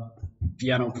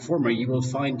piano performer, you will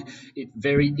find it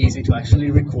very easy to actually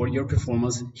record your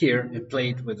performance here and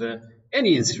play it with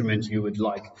any instrument you would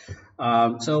like.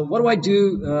 So what do I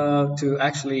do to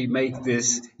actually make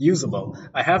this usable?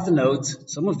 I have the notes.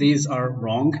 Some of these are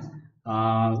wrong.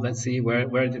 Let's see,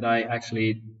 where did I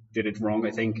actually did it wrong?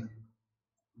 I think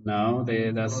no,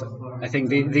 I think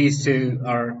these two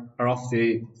are off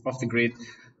the grid.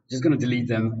 Just gonna delete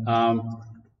them.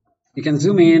 You can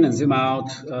zoom in and zoom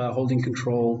out, holding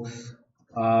control.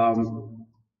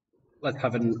 Let's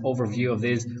have an overview of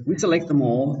this. We select them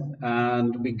all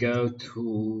and we go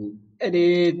to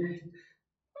edit,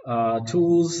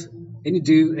 tools, and you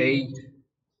do a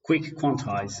quick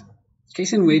quantize,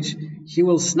 case in which he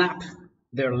will snap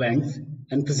their length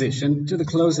and position to the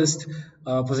closest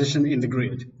position in the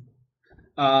grid.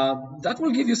 That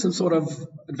will give you some sort of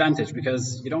advantage,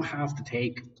 because you don't have to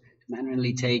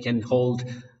manually take and hold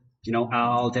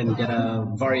Alt and get a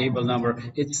variable number.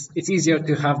 It's easier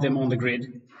to have them on the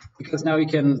grid, because now you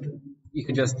can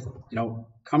just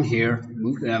come here,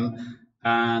 move them,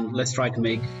 and let's try to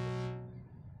make.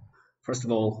 First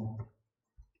of all,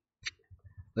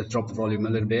 let's drop the volume a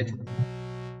little bit.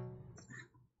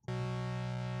 I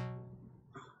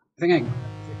think I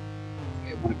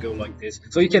want to go like this.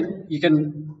 So you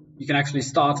can actually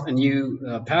start a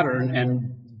new pattern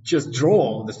and just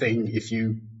draw the thing if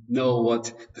you know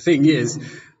what the thing is.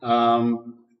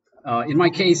 In my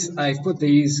case, I've put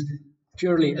these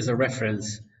purely as a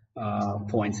reference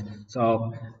point.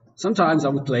 So sometimes I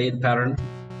would play the pattern,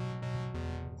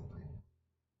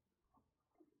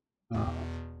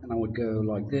 and I would go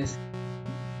like this.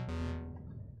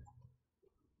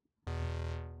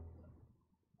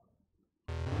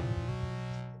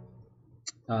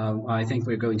 I think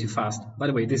we're going too fast. By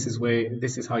the way, this is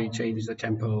how you change the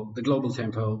tempo, the global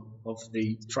tempo of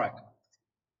the track.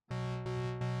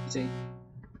 See?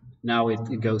 Now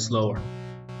it goes slower.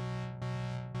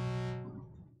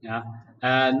 Yeah,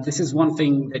 and this is one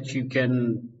thing that you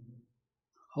can.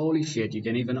 Holy shit! You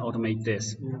can even automate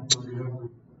this.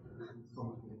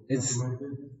 It's.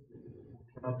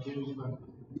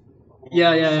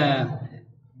 Yeah.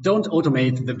 Don't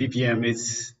automate the BPM.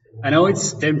 I know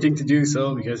it's tempting to do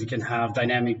so because you can have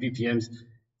dynamic BPMs.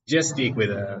 Just stick with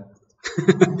a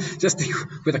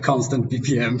constant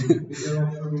BPM.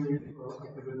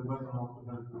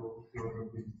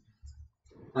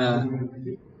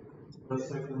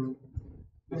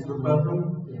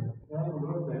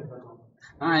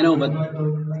 I know, but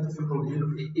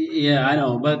yeah, I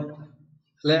know, but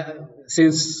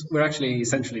since we're actually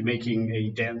essentially making a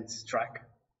dance track,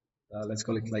 let's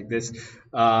call it like this,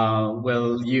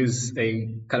 we'll use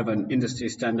a kind of an industry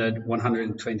standard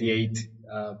 128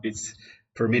 bits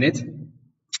per minute.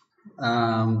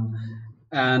 Um,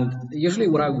 and usually,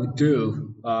 what I would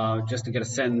do, just to get a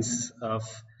sense of,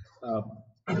 uh,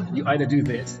 you either do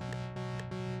this.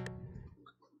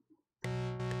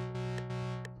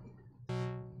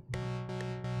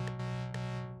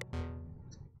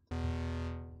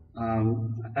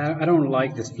 I don't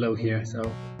like this flow here, so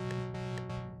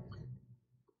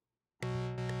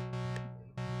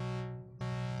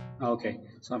okay,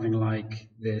 something like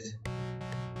this.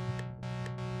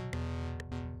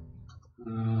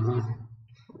 Uh-huh.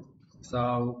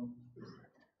 So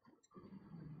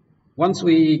once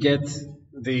we get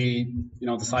the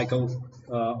the cycle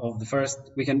of the first,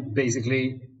 we can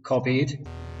basically copy it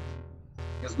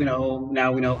because we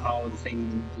know how the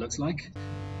thing looks like.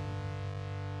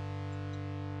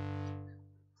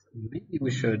 Maybe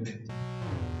we should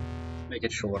make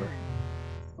it shorter,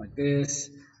 like this,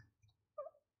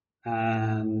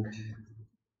 and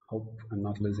hope I'm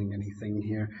not losing anything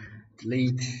here.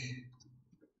 Delete.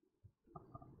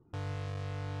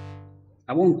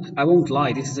 I won't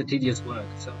lie. This is a tedious work.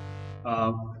 So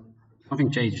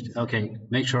nothing changed. Okay,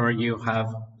 make sure you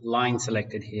have line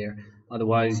selected here.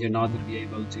 Otherwise, you're not going to be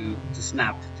able to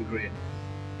snap to grid.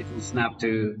 It will snap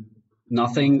to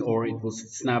nothing, or it will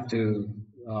snap to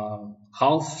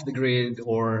half the grid,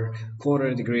 or quarter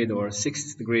of the grid, or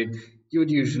sixth the grid. You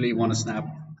would usually want to snap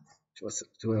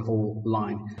to a whole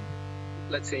line.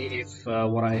 Let's see if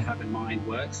what I have in mind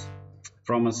works.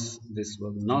 Promise this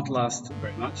will not last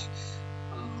very much.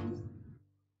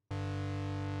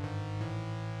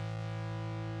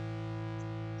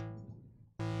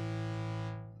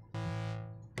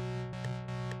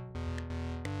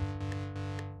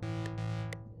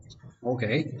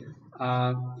 Okay,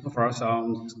 so far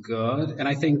sounds good. And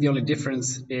I think the only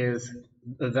difference is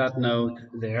that note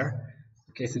there,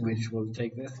 in case in which we'll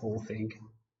take this whole thing.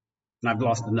 And I've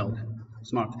lost the note.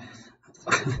 Smart.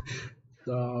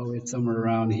 So it's somewhere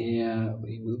around here.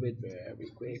 We move it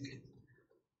very quick.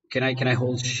 Can I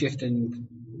hold shift and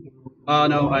oh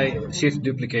no, I shift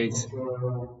duplicates.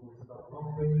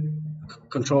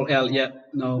 Control L, yeah.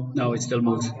 No, it still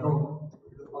moves.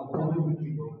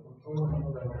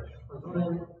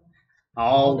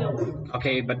 Oh,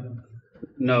 okay, but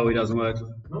no, it doesn't work.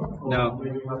 No.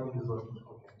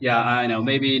 Yeah, I know.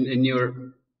 Maybe in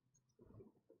your,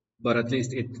 but at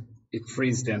least it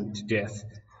frees them to death.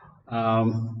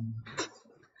 Let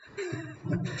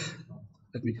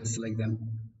me just select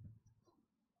them.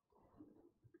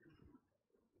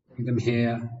 Bring them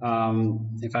here.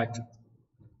 In fact,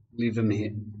 leave them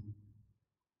here.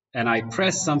 And I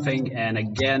pressed something, and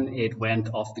again it went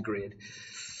off the grid.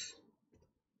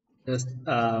 Just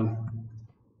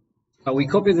we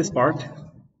copy this part,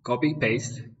 copy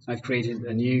paste. I've created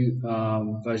a new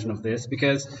version of this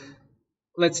because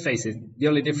let's face it, the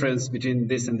only difference between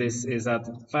this and this is that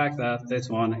the fact that this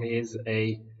one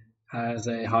has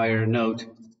a higher note.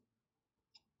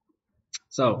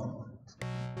 So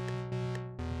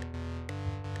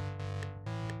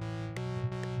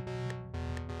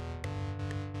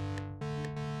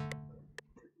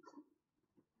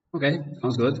okay,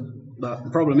 sounds good. But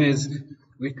the problem is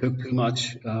we cook too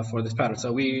much for this pattern,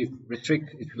 so we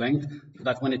restrict its length so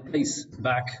that when it plays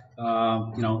back,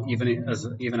 even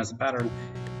as a pattern,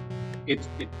 it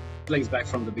plays back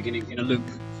from the beginning in a loop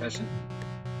fashion.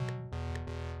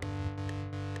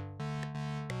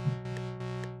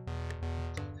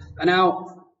 And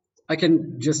now I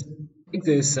can just take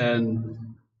this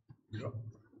and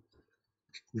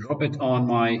drop it on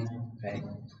my. Okay,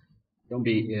 don't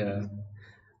be.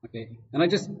 Okay, and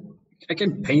I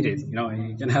can paint it.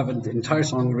 I can have an entire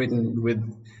song written with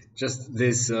just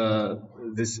this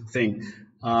this thing.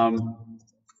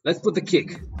 Let's put the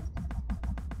kick.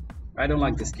 I don't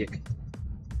like this kick.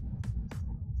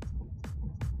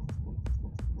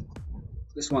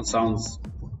 This one sounds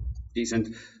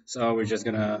decent, so we're just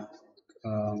gonna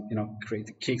create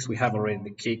the kicks. We have already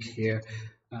the kick here,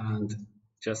 and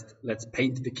just let's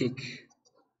paint the kick.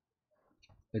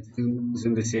 Let's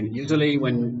zoom this in. Usually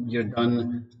when you're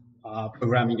done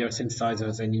programming your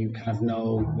synthesizers and you kind of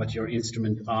know what your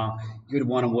instruments are, you would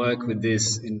want to work with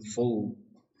this in full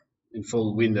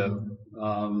window.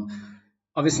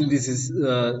 Obviously this is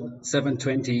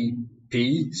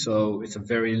 720p, so it's a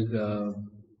very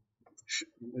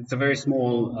it's a very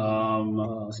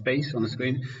small space on the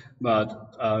screen, but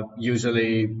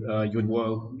usually you would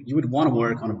want to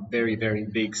work on a very, very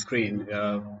big screen,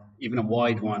 even a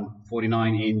wide one,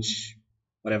 49-inch,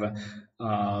 whatever,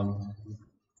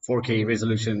 4K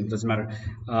resolution, doesn't matter.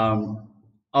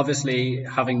 Obviously,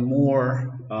 having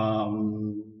more,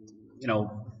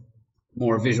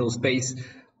 more visual space,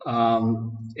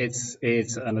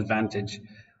 it's an advantage.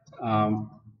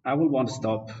 I will want to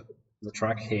stop the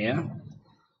track here.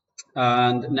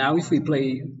 And now if we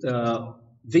play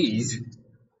these,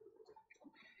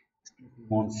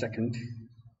 1 second,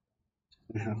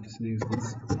 I have to snooze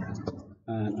this,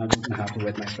 and I'm just gonna have to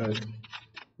wet my throat.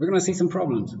 We're gonna see some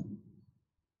problems.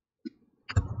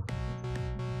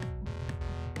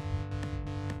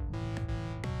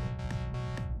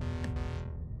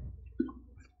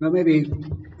 Now maybe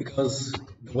because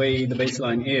the way the bass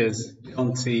line is, we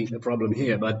don't see a problem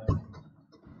here, but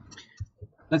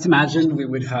let's imagine we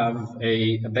would have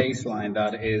a bass line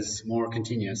that is more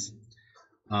continuous.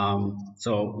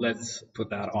 So let's put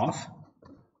that off,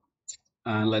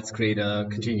 and let's create a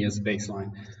continuous bass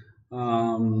line.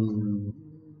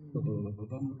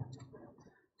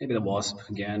 Maybe the wasp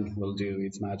again will do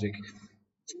its magic.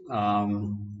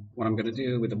 What I'm going to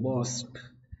do with the wasp,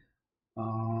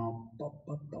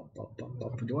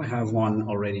 do I have one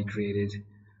already created?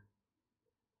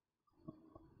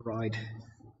 Right.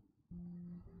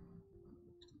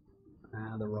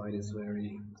 The right is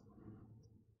very...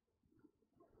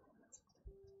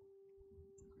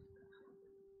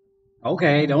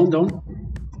 Okay, don't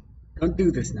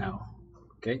do this now.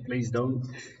 Okay, please don't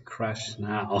crash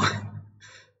now.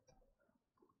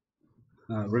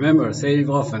 Remember, save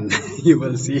often. You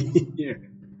will see here.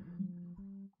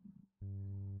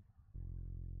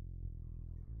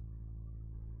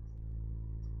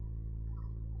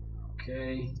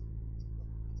 Okay.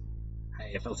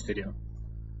 Hey, FL Studio.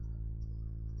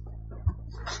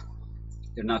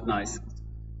 They're not nice.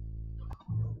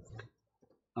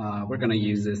 We're gonna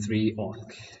use the 3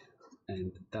 OST,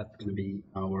 and that's gonna be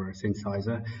our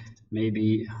synthesizer.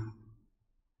 Maybe,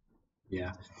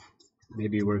 yeah,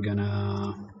 maybe we're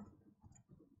gonna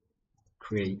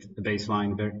create the bass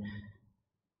line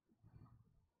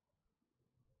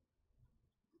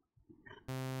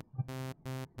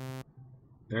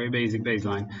very basic bass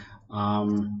line.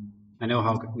 I know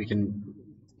how we can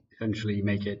essentially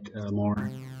make it more.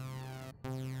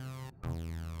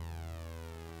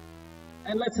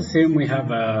 And let's assume we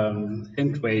have a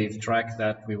synthwave track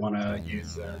that we want to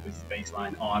use this bass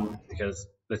line on, because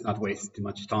let's not waste too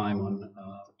much time on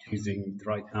choosing the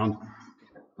right sound.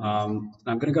 I'm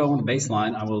going to go on the bass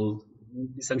line. I will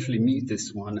essentially mute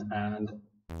this one, and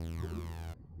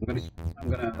I'm going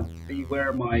to see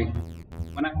where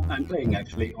when I'm playing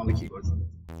actually on the keyboards,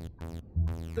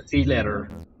 the C letter,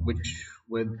 which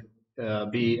would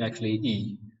be actually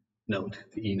E note,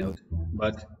 the E note,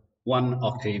 but 1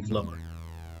 octave lower.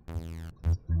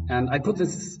 And I put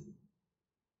this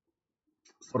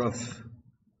sort of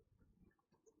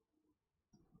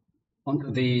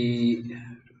onto the,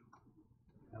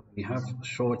 we have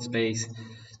short space,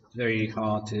 it's very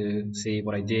hard to see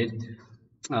what I did.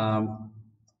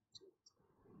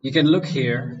 You can look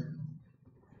here.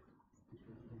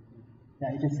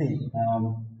 Yeah, you can see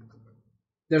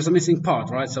there's a missing part,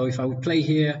 right? So if I would play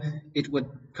here, it would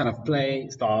kind of play,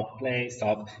 stop,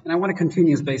 and I want a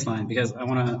continuous bass line because I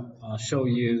want to show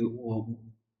you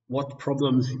what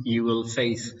problems you will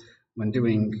face when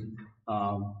doing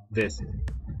this.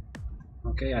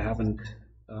 Okay, I haven't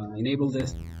enabled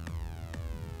this.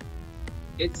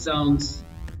 It sounds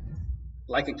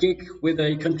like a kick with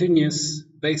a continuous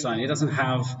bass line. It doesn't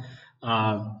have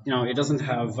it doesn't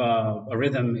have a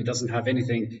rhythm, it doesn't have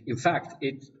anything. In fact,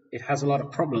 it has a lot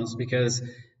of problems because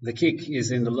the kick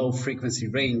is in the low frequency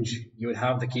range. You would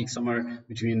have the kick somewhere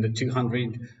between the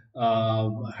 200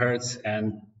 hertz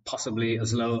and possibly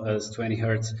as low as 20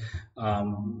 hertz.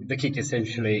 The kick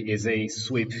essentially is a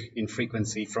sweep in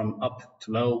frequency from up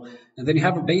to low. And then you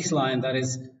have a bass line that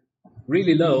is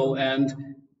really low,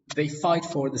 and they fight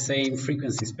for the same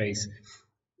frequency space.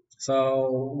 So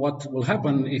what will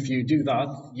happen if you do that?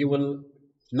 You will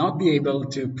not be able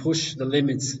to push the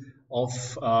limits of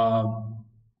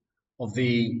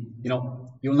the,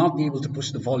 you'll not be able to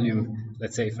push the volume,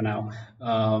 let's say for now,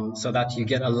 so that you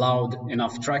get a loud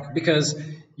enough track, because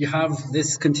you have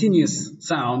this continuous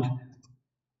sound.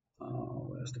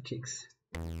 Where's the kicks?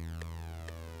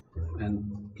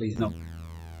 And please note,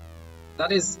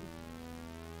 that is,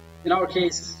 in our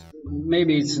case,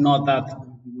 maybe it's not that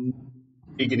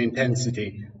big in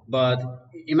intensity, but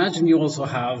imagine you also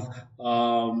have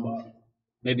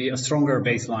maybe a stronger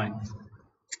bass line.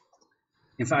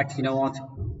 In fact, you know what?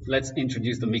 Let's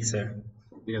introduce the mixer,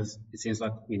 because it seems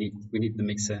like we need the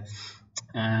mixer,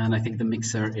 and I think the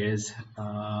mixer is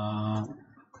no,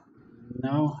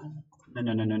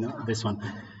 this one.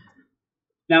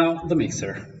 Now the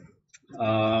mixer.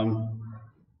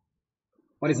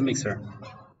 What is a mixer?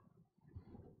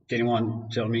 Can anyone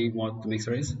tell me what the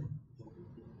mixer is?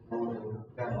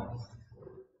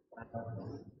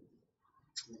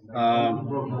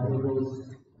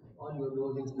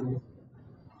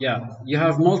 Yeah, you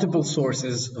have multiple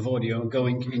sources of audio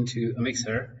going into a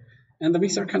mixer, and the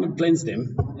mixer kind of blends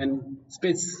them and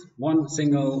spits one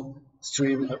single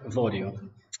stream of audio.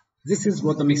 This is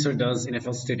what the mixer does in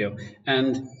FL Studio.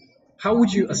 And how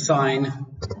would you assign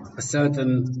a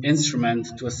certain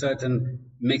instrument to a certain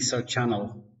mixer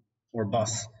channel or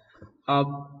bus?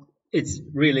 It's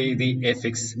really the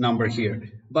FX number here.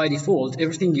 By default,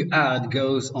 everything you add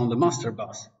goes on the master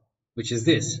bus, which is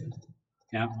this.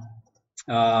 Yeah.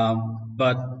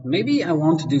 But maybe I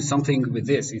want to do something with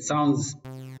this. It sounds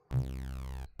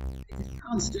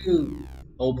too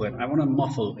open. I want to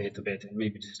muffle it a bit and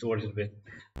maybe distort it a bit.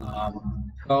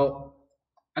 So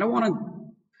I don't want to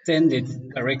send it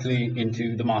directly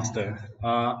into the master.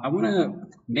 I want to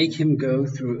make him go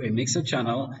through a mixer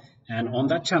channel, and on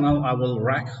that channel I will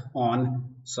rack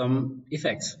on some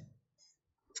effects.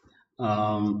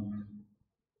 And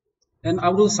I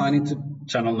will assign it to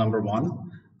channel number 1.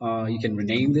 You can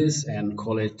rename this and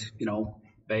call it,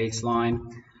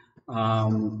 baseline,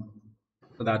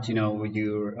 so that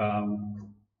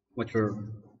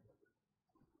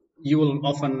you will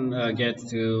often get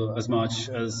to as much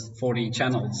as 40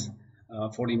 channels,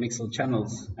 40 mixel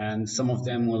channels, and some of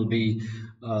them will be,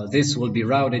 this will be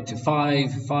routed to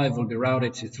 5, 5 will be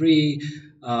routed to 3,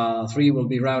 3 will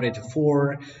be routed to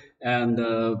 4, and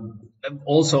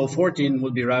also 14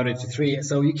 will be routed to 3.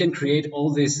 So you can create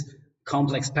all these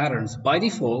complex patterns. By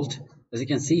default, as you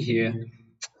can see here,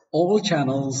 all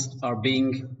channels are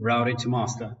being routed to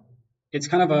master. It's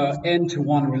kind of a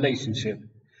n-to-1 relationship,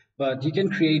 but you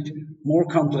can create more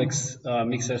complex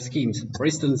mixer schemes. For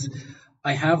instance,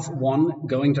 I have one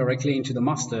going directly into the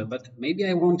master, but maybe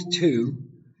I want two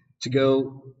to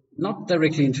go not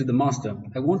directly into the master.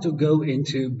 I want to go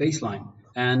into baseline.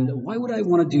 And why would I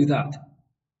want to do that?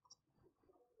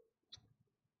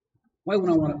 Why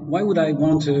would I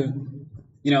want to,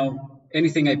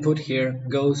 anything I put here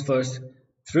goes first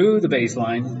through the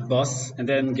baseline bus and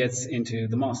then gets into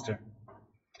the master?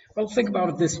 Well, think about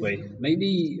it this way.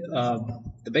 Maybe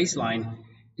the baseline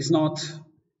is not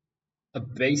a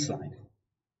baseline.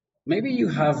 Maybe you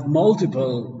have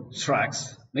multiple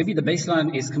tracks. Maybe the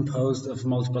baseline is composed of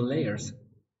multiple layers.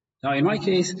 Now, in my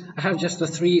case, I have just a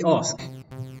 3 OSC.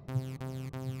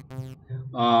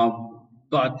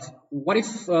 But what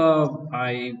if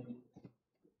I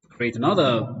create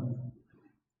another,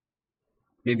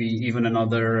 maybe even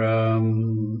another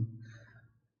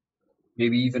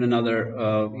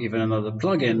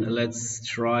plugin? Let's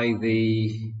try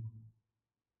the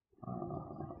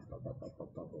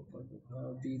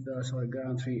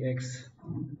ground 3x.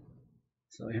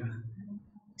 So yeah,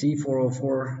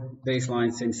 T404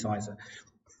 baseline synthesizer.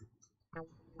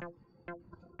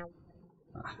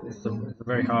 This is a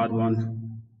very hard one.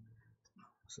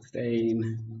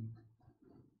 Sustain.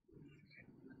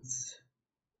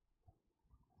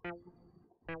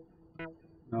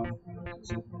 No,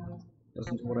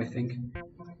 doesn't what I think.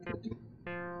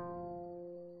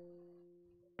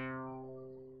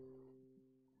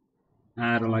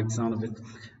 I don't like the sound of it.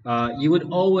 You would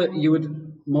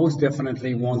most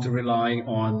definitely want to rely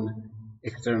on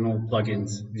external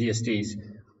plugins, VSTs,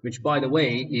 which, by the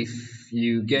way, if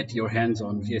you get your hands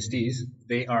on VSTs,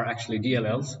 they are actually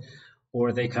DLLs,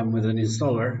 or they come with an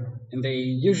installer, and they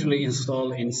usually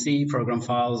install in C program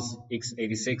files,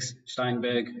 x86,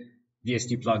 Steinberg,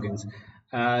 VST plugins.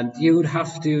 And you would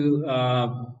have to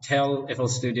tell FL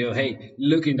Studio, hey,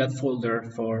 look in that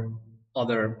folder for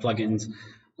other plugins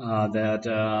that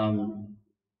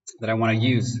I want to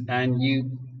use. And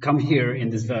you come here in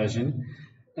this version,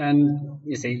 and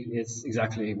you see it's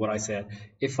exactly what I said.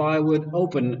 If I would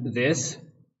open this,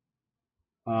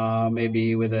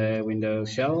 maybe with a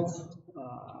Windows shell,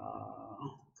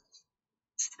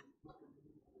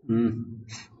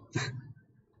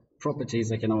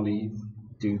 properties, I can only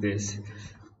do this. If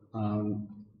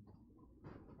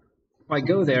I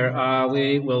go there,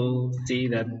 we will see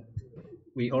that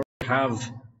we already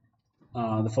have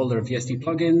the folder of VST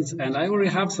plugins, and I already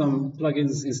have some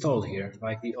plugins installed here,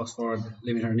 like the Oxford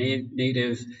Limiter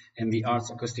Native and the Arts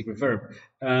Acoustic Reverb.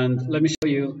 And let me show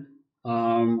you,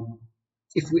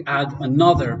 if we add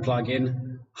another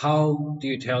plugin, how do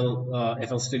you tell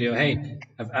FL Studio, hey,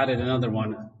 I've added another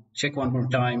one? check one more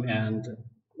time and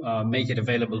make it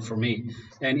available for me.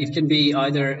 And it can be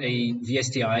either a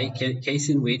VSTi case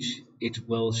in which it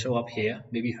will show up here.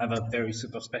 Maybe you have a very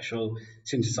super special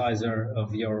synthesizer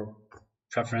of your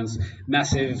preference.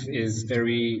 Massive is a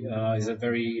very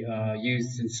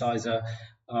used synthesizer.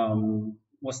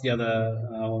 What's the other?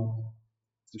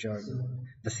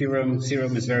 The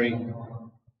Serum is very.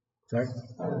 Sorry.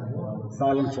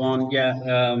 Silent one, yeah.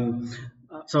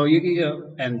 So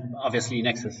and obviously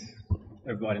Nexus.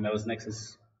 Everybody knows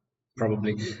Nexus,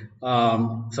 probably.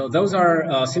 So those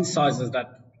are synthesizers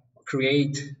that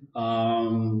create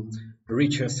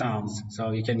richer sounds.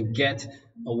 So you can get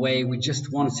away with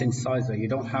just one synthesizer. You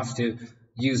don't have to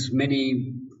use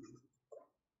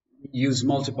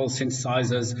multiple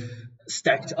synthesizers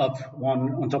stacked up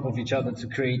one on top of each other to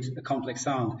create a complex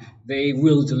sound. They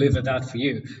will deliver that for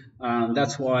you.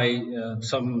 That's why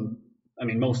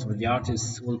most of the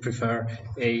artists will prefer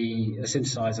a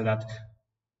synthesizer that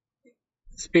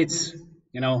spits,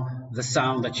 the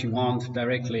sound that you want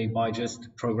directly by just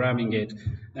programming it,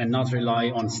 and not rely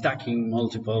on stacking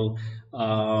multiple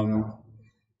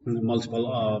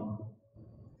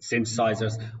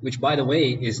synthesizers, which, by the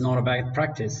way, is not a bad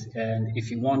practice. And if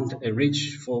you want a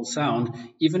rich, full sound,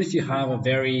 even if you have a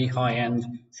very high-end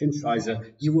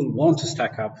synthesizer, you will want to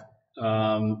stack up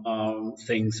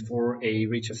things for a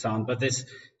richer sound. But this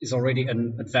is already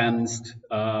an advanced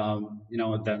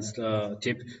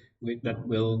tip that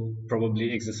we'll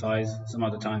probably exercise some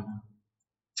other time.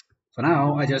 For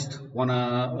now, I just want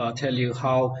to tell you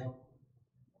how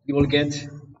you will get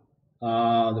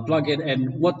the plugin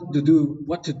and what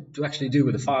to actually do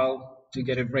with the file to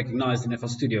get it recognized in FL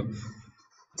Studio.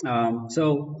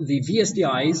 So the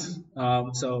VSTi's,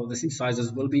 so the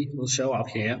synthesizers will show up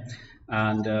here,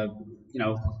 and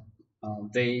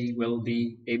they will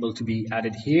be able to be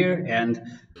added here and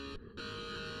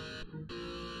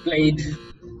played.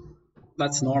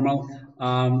 That's normal.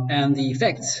 And the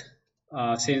effects,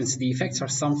 since the effects are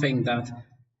something that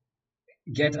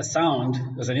get a sound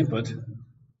as an input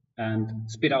and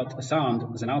spit out a sound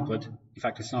as an output. In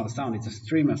fact, it's not a sound, it's a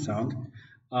stream of sound.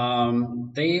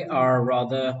 They are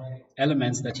rather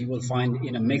elements that you will find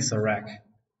in a mixer rack.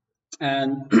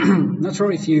 And not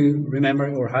sure if you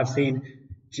remember or have seen,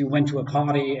 if you went to a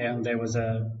party and there was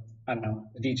a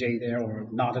DJ there, or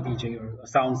not a DJ, or a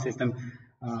sound system.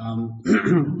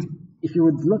 If you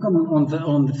would look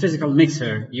on the physical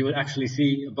mixer, you would actually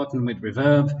see a button with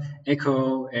reverb,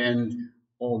 echo, and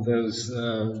all those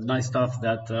nice stuff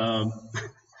that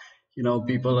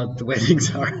people at the weddings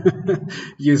are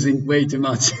using way too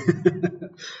much.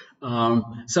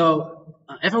 So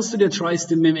FL Studio tries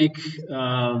to mimic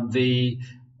the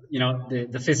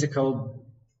physical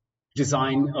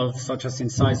design of such a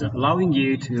synthesizer, allowing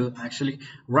you to actually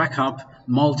rack up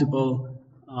multiple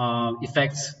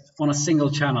effects on a single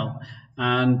channel.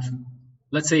 And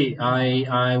let's say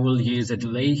I will use a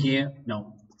delay here.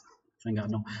 No, thank God,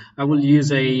 no. I will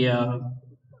use a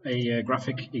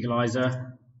graphic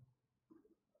equalizer.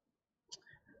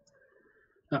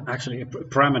 Actually, a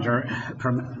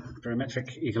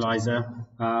parametric equalizer,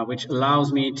 which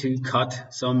allows me to cut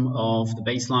some of the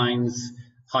bassline's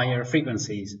higher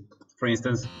frequencies. For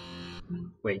instance,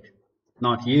 wait,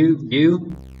 not you.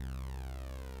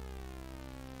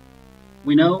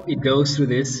 We know it goes through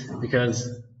this because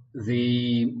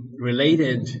the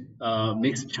related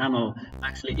mixed channel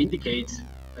actually indicates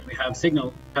that we have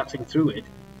signal passing through it.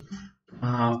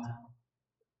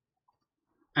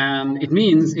 And it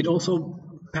means it also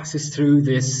passes through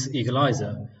this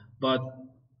equalizer. But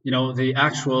the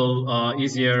actual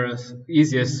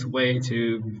easiest way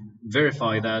to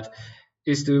verify that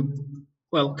is to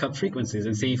cut frequencies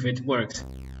and see if it works.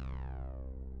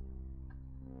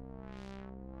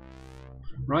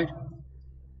 Right?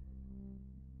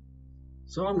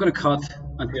 So I'm going to cut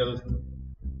until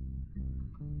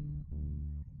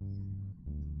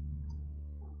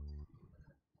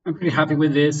I'm pretty happy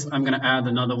with this. I'm going to add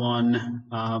another one.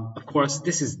 Of course,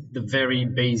 this is the very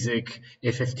basic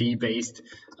FFT based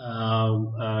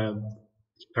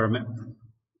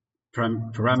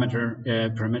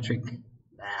parametric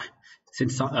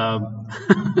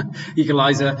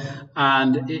equalizer,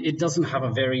 and it doesn't have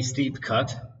a very steep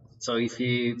cut. So if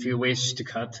you wish to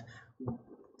cut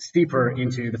steeper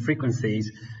into the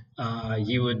frequencies,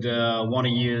 you would want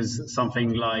to use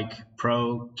something like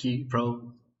Pro.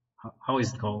 How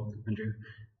is it called, Andrew?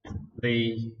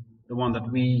 The one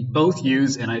that we both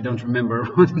use, and I don't remember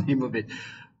what the name of it.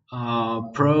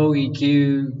 Pro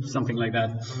EQ, something like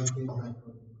that.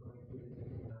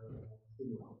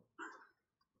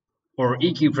 Or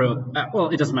EQ Pro. Well,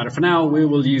 it doesn't matter. For now, we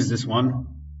will use this one,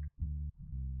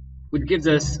 which gives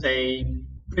us a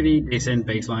pretty decent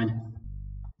baseline.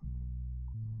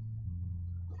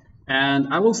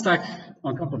 And I will stack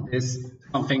on top of this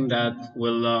something that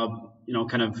will,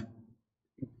 kind of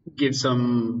give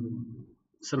some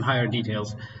higher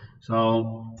details.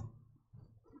 So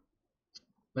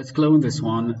let's clone this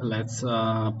one. Let's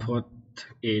put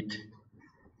it.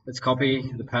 Let's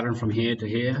copy the pattern from here to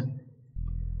here.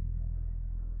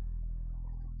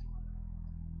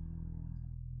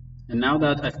 And now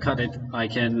that I've cut it, I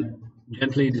can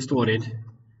gently distort it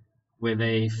with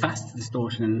a fast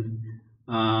distortion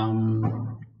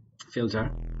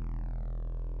filter.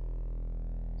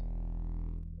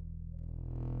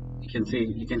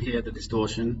 You can hear the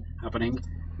distortion happening.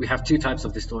 We have two types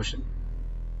of distortion.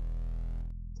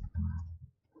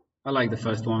 I like the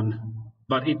first one,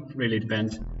 but it really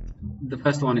depends. The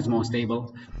first one is more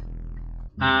stable.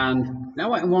 And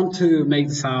now I want to make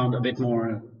the sound a bit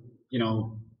more,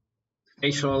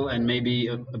 facial and maybe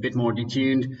a bit more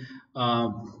detuned.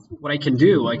 What I can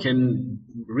do, I can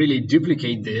really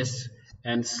duplicate this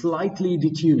and slightly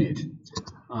detune it.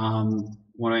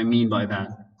 What I mean by that,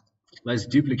 let's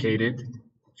duplicate it,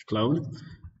 clone,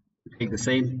 take the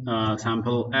same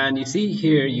sample, and you see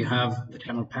here you have the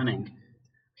channel panning.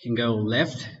 You can go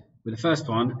left with the first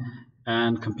one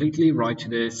and completely right to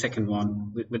the second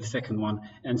one with the second one.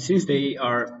 And since they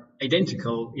are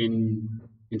identical in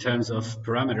terms of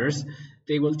parameters,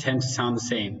 they will tend to sound the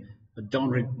same. But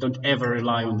don't ever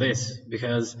rely on this,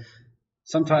 because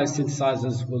sometimes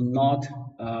synthesizers will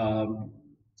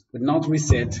not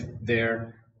reset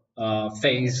their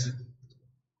phase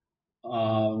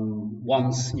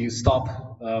once you stop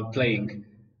playing.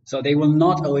 So they will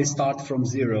not always start from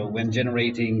zero when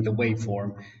generating the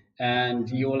waveform, and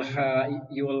you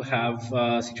will have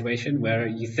a situation where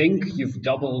you think you've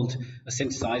doubled a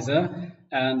synthesizer,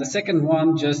 and the second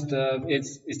one just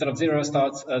it's instead of zero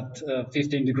starts at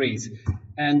 15 degrees,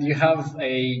 and you have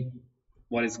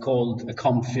what is called a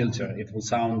comp filter. It will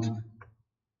sound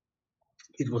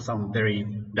very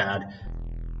bad.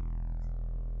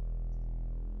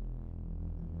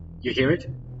 You hear it?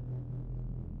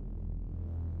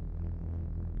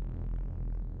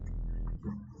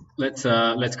 Let's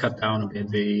cut down a bit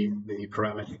the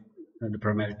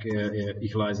parametric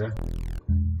equalizer.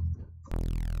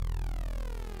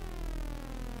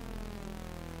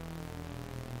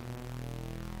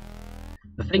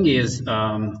 The thing is,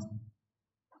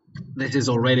 this is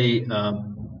already a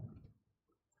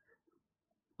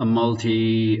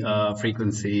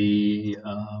multi-frequency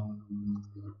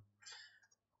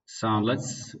sound.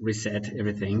 Let's reset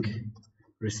everything.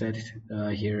 Reset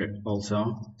here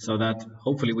also, so that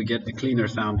hopefully we get a cleaner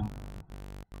sound,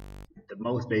 the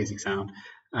most basic sound.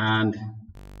 And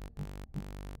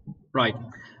right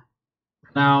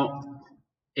now,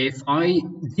 if I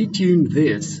detune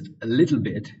this a little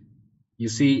bit, you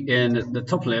see in the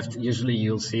top left, usually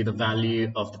you'll see the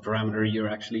value of the parameter you're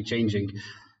actually changing.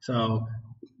 So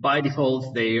by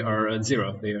default, they are at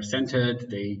 0. They are centered.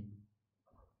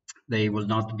 They will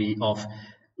not be off.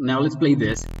 Now let's play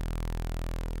this.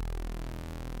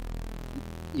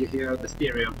 You hear the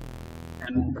stereo,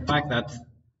 and the fact that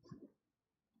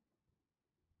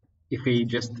if we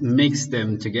just mix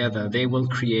them together, they will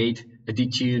create a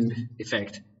detuned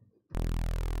effect.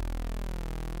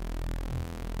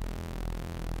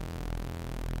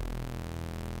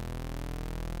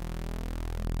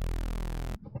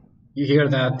 You hear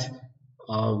that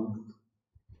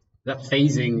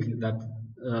phasing that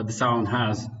the sound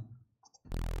has.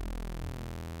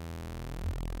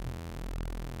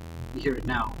 You hear it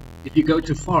now. If you go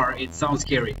too far, it sounds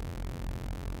scary.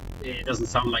 It doesn't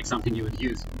sound like something you would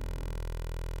use.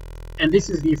 And this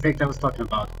is the effect I was talking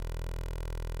about.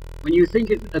 When you think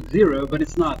it's at 0, but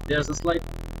it's not. There's a slight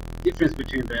difference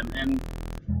between them, and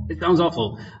it sounds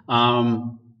awful.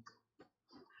 Well,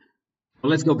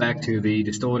 let's go back to the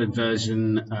distorted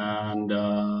version and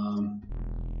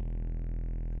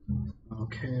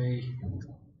okay,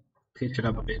 pitch it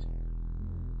up a bit.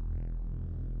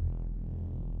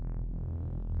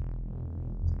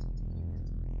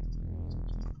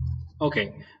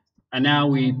 Okay, and now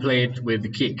we play it with the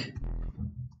kick.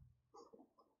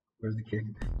 Where's the kick?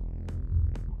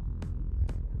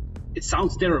 It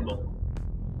sounds terrible.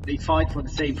 They fight for the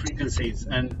same frequencies,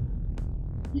 and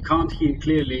you can't hear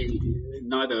clearly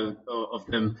neither of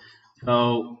them.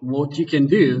 So what you can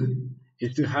do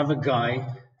is to have a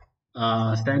guy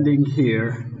standing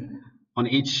here on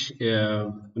each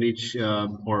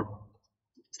or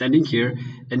standing here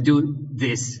and do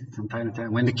this from time to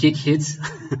time. When the kick hits,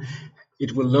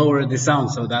 it will lower the sound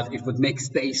so that it would make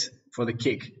space for the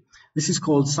kick. This is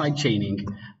called side chaining,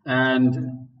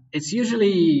 and it's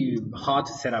usually hard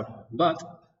to set up, but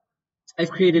I've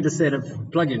created a set of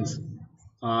plugins.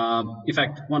 In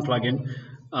fact, one plugin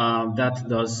that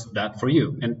does that for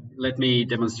you. And let me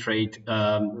demonstrate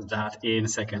that in a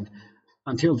second.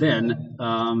 Until then,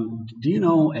 do you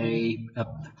know a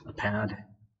pad?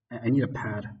 I need a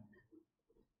pad.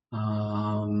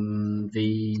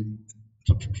 The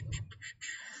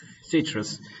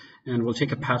Citrus, and we'll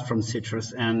take a pad from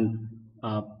Citrus and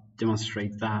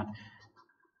demonstrate that.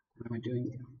 What am I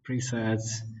doing?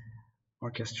 Presets,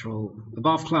 orchestral.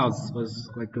 Above Clouds was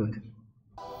quite good.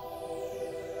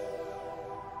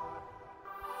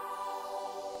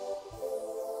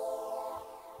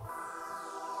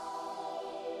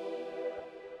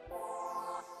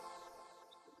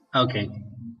 Okay.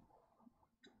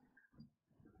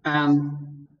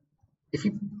 And if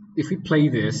we play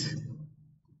this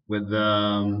with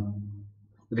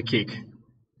the kick,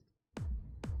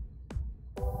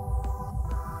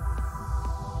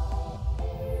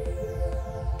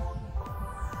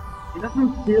 it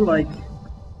doesn't feel like,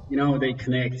 you know, they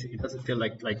connect. It doesn't feel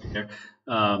like they're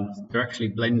actually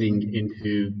blending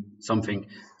into something.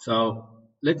 So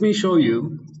let me show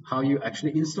you how you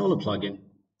actually install a plugin,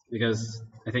 because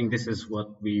I think this is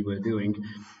what we were doing.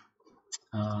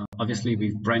 Obviously,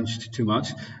 we've branched too much,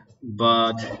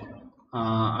 but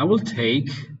I will take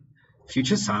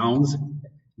Future Sounds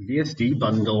VST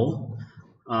bundle,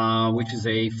 which is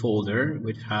a folder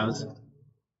which has,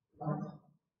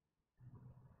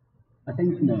 I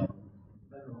think no.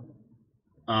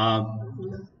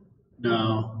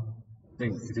 No, I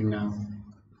think no.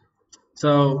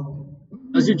 So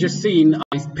as you've just seen,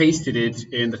 I've pasted it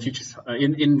in the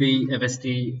in the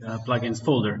VSTi plugins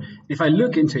folder. If I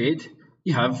look into it,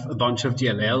 you have a bunch of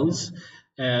DLLs.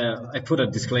 I put a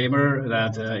disclaimer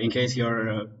that in case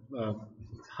your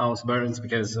house burns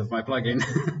because of my plugin,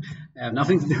 I have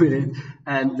nothing to do with it.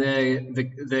 And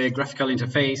the graphical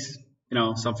interface, you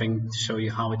know, something to show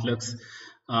you how it looks,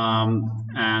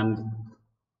 and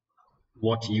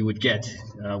what you would get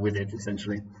with it,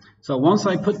 essentially. So once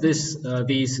I put these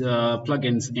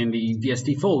plugins in the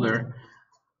VST folder,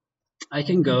 I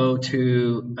can go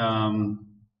to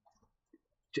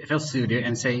FL Studio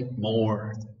and say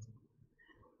more,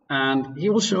 and he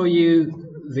will show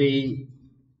you the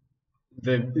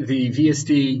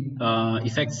VST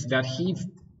effects that he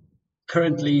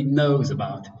currently knows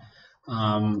about.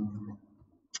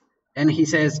 And he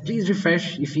says, please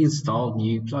refresh if you install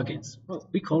new plugins. Well,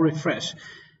 we call refresh.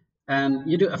 And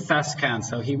you do a fast scan,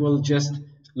 so he will just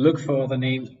look for the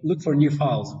name, look for new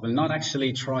files, will not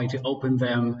actually try to open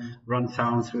them, run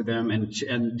sound through them,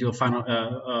 and do a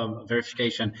final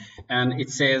verification. And it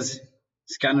says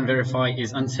scan and verify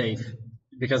is unsafe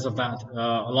because of that.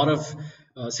 A lot of,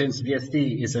 since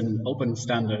VST is an open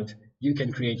standard, you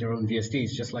can create your own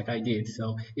VSTs just like I did.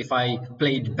 So if I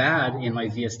played bad in my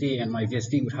VST and my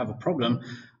VST would have a problem,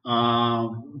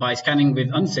 by scanning with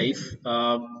unsafe,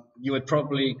 you would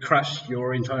probably crash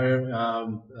your entire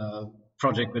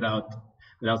project without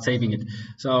saving it.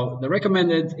 So the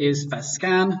recommended is fast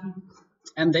scan,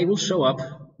 and they will show up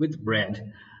with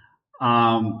red.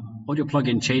 Audio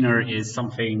plugin chainer is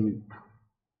something,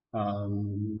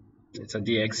 it's a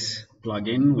DX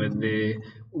plugin with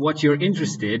what you're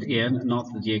interested in, not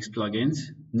the DX plugins,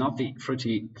 not the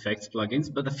Fruity Effects plugins,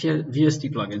 but the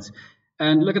VST plugins.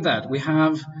 And look at that, we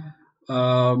have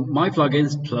my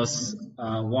plugins plus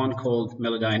one called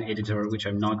Melodyne Editor, which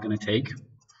I'm not going to take.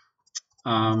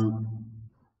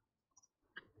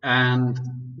 And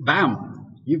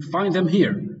bam, you find them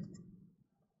here.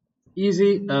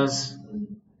 Easy as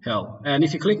hell. And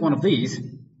if you click one of these,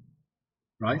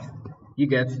 right, you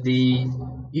get the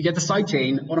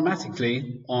sidechain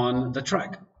automatically on the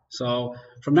track. So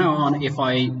from now on, if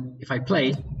I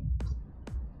play,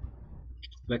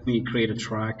 let me create a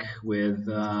track with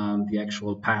the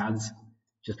actual pads,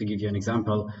 just to give you an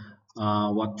example,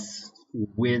 what's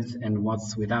with and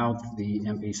what's without the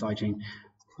MP sidechain.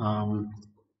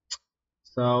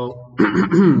 So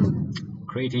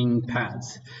creating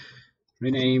pads,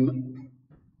 rename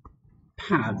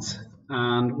pads,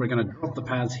 and we're going to drop the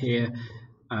pads here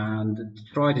and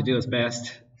try to do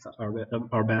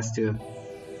our best to.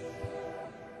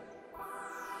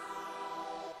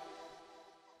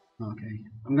 Okay,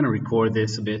 I'm going to record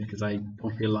this a bit because I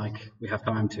don't feel like we have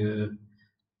time to.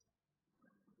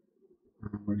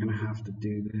 We're going to have to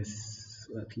do this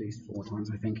at least 4 times,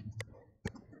 I think.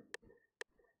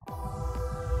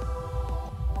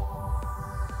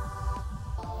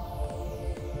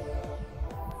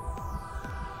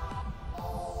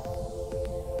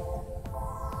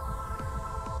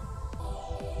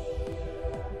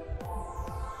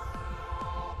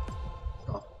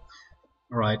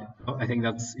 All right, I think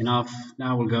that's enough.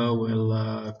 Now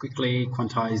we'll quickly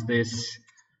quantize this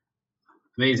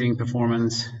amazing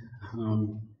performance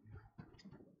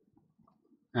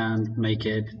and make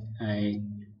it a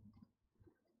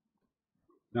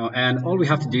and all we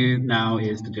have to do now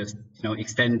is to just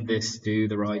extend this to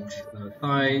the right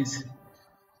size,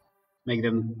 make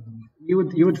them.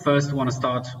 You would first want to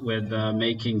start with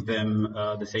making them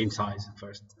the same size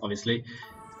first, obviously,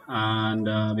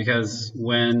 and because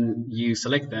when you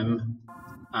select them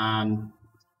and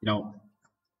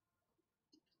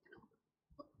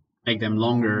make them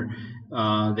longer,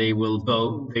 they will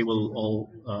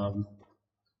all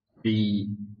be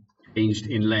changed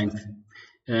in length,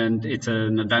 and it's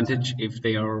an advantage if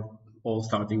they are all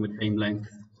starting with same length,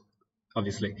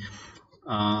 obviously.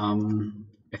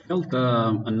 I felt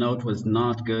a note was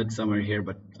not good somewhere here,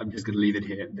 but I'm just going to leave it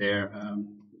here.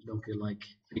 Don't feel like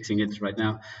fixing it right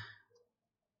now.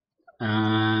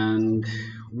 And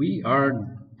we are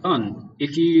done.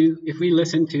 If we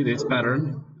listen to this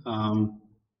pattern,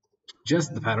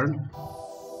 just the pattern.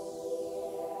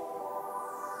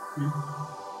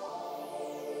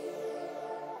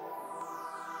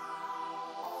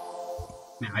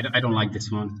 I don't like this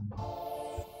one.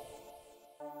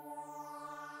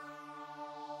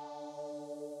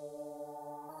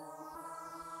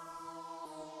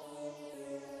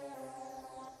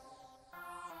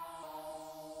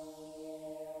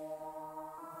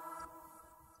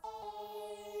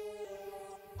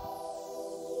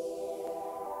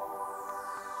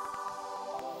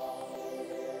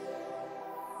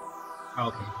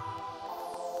 Okay.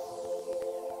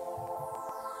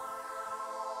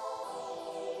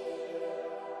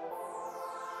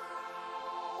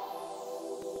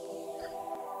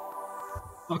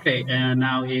 Okay, and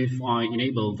now if I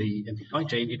enable the empty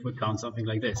sidechain, it would sound something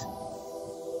like this.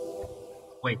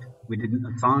 Wait, we didn't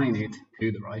assign it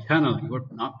to the right channel. You were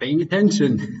not paying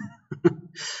attention.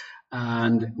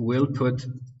 And we'll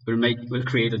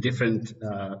create a different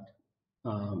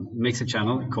mixer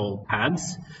channel called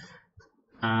pads,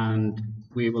 and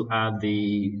we will add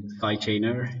the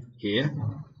sidechainer here.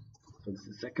 So it's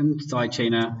the second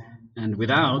sidechainer, and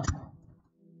without.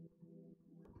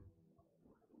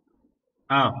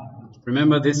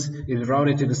 Remember this is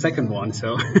routed to the second one,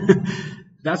 so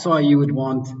that's why you would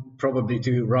want probably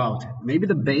to route. Maybe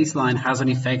the baseline has an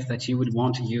effect that you would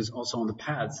want to use also on the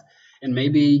pads, and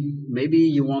maybe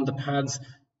you want the pads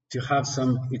to have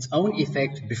its own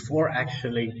effect before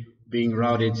actually being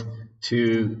routed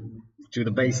to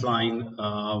the baseline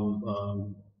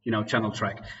channel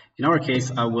track. In our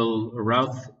case, I will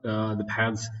route the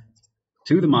pads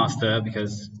to the master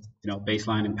because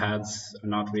baseline and pads are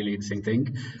not really the same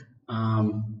thing.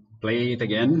 Play it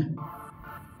again.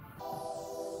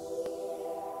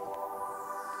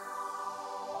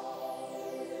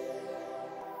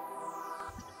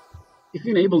 If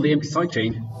you enable the empty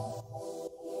sidechain,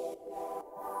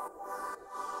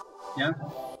 yeah,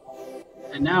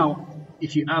 and now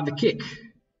if you add the kick,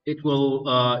 it will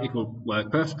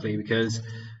work perfectly because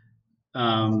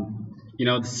the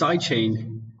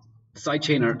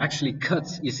sidechainer actually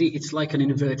cuts. You see, it's like an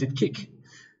inverted kick,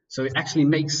 so it actually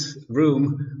makes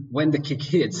room when the kick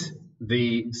hits.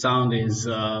 The sound is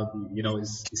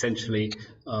is essentially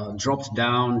dropped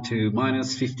down to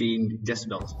minus 15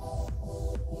 decibels.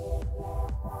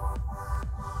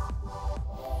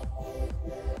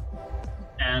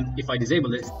 And if I disable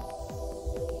this,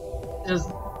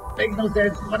 just make no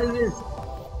sense. What is this?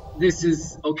 This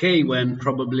is okay when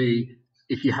probably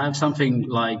if you have something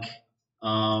like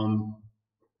I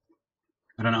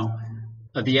don't know,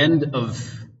 at the end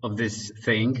of this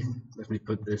thing. Let me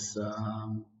put this,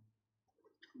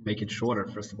 make it shorter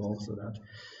first of all, so that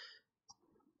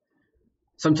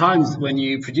sometimes when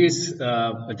you produce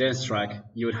a dance track,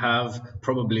 you would have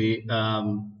probably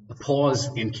a pause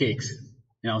in kicks.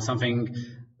 Something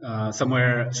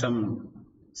somewhere,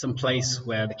 some place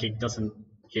where the kick doesn't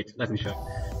hit. Let me show you.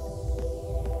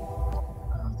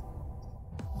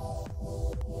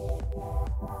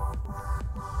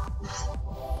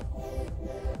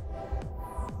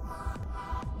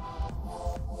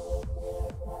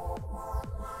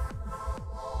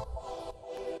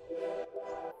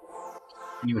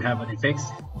 You have an effect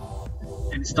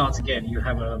and it starts again. You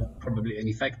have probably an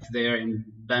effect there and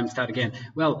bam, start again.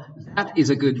 Well, that is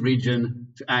a good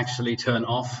region to actually turn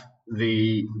off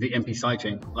the MP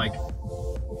sidechain. Like,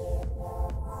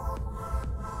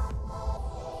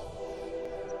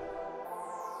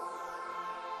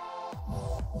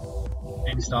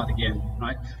 and start again,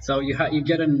 right? So you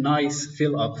get a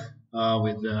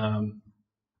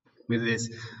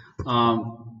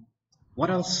one what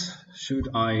else should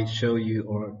I show you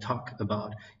or talk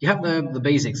about? You have the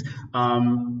basics.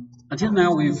 Until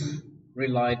now, we've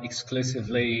relied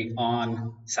exclusively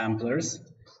on samplers,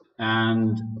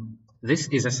 and this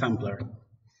is a sampler.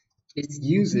 It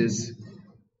uses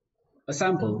a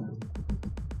sample,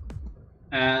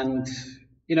 and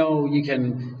you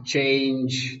can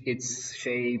change its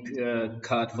shape,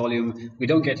 cut, volume. We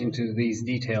don't get into these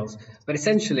details, but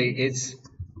essentially it's,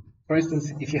 for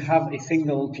instance, if you have a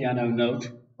single piano note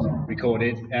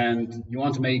recorded and you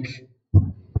want to make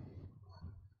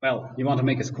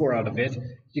a score out of it,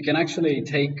 you can actually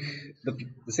take the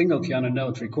single piano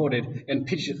note recorded and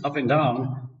pitch it up and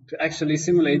down to actually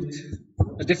simulate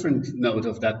a different note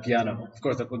of that piano. Of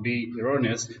course, that would be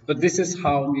erroneous, but this is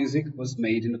how music was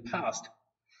made in the past.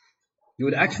 You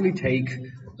would actually take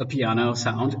a piano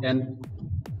sound and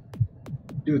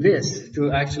do this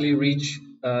to actually reach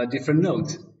different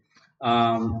notes.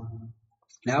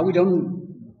 Now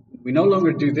we no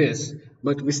longer do this,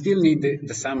 but we still need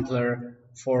the sampler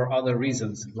for other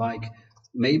reasons. Like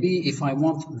maybe if I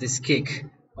want this kick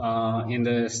in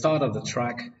the start of the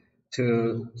track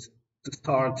to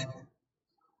start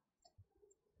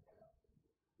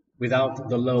without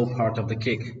the low part of the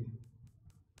kick,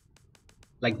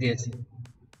 like this.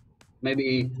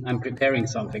 Maybe I'm preparing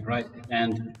something, right?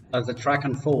 And as the track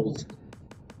unfolds,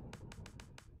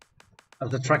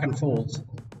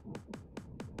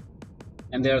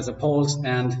 and there's a pause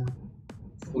and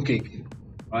full kick,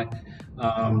 right?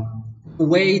 A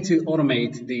way to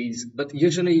automate these, but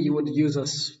usually you would use a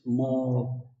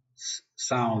small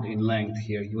sound in length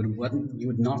here. You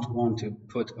would not want to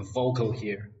put a vocal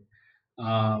here.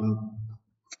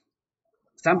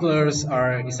 Samplers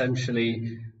are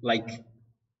essentially like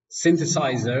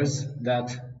synthesizers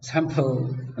that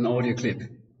sample an audio clip.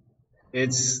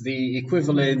 It's the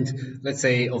equivalent, let's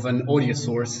say, of an audio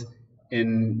source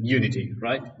in Unity,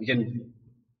 right? You can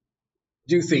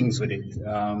do things with it.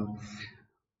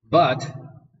 But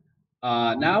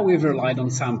now we've relied on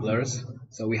samplers.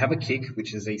 So we have a kick,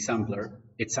 which is a sampler.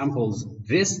 It samples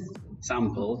this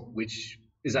sample, which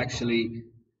is actually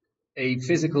a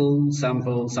physical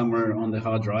sample somewhere on the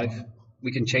hard drive.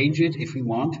 We can change it if we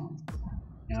want,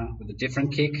 with a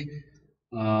different kick,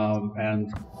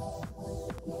 and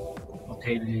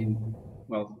obtaining,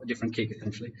 a different kick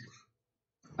essentially.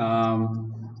 Now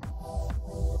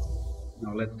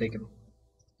let's take a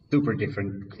super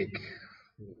different kick.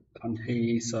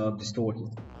 Country sub distorted.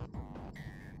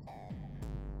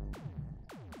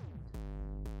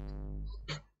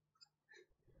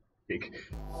 Kick.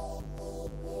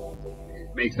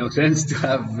 Makes no sense to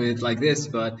have it like this,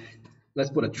 but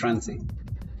let's put a transy.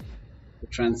 The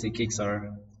transy kicks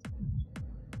are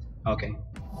okay.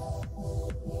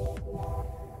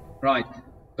 Right,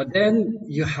 but then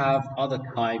you have other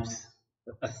types,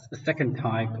 a second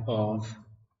type of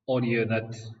audio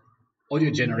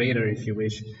generator, if you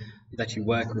wish, that you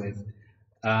work with,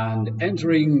 and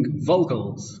entering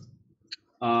vocals.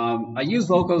 I use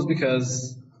vocals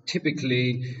because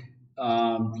typically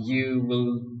you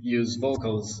will use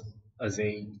vocals as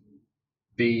a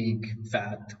big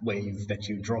fat wave that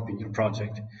you drop in your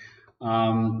project.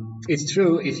 It's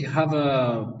true if you have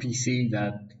a PC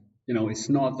that it's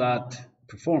not that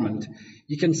performant,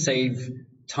 you can save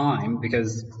time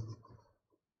because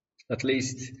at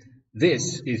least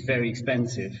this is very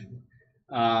expensive.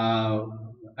 I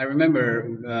remember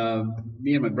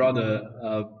me and my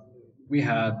brother, we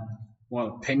had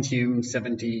Pentium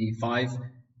 75,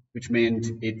 which meant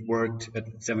it worked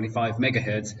at 75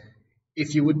 megahertz.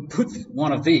 If you would put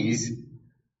one of these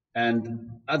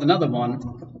and add another one,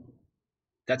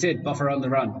 that's it, buffer on the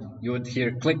run. You would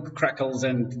hear click, crackles,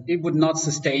 and it would not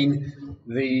sustain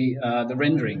the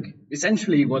rendering.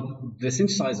 Essentially, what the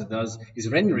synthesizer does is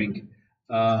rendering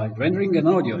an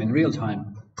audio in real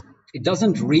time. It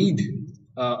doesn't read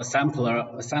a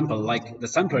sample like the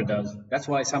sampler does. That's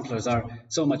why samplers are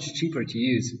so much cheaper to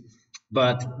use,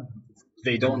 but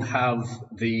they don't have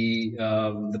the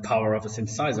power of a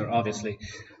synthesizer, obviously.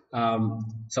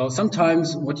 So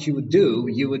sometimes what you would do,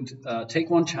 you would take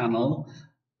one channel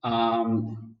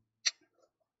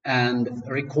and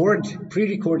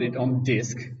pre-record it on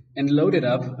disk and load it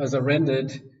up as a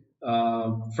rendered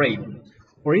frame.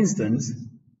 For instance,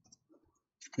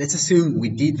 let's assume we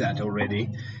did that already,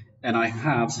 and I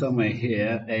have somewhere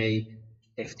here a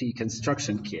FT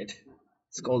construction kit.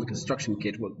 It's called a construction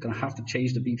kit. We're going to have to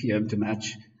change the BPM to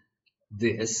match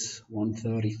this,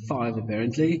 135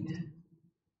 apparently.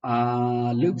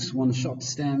 Loops, one-shot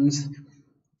stems.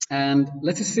 And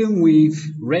let's assume we've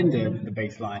rendered the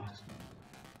bass line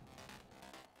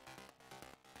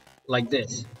like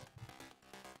this.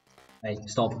 Hey,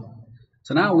 stop.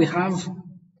 So now we have,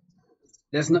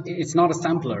 it's not a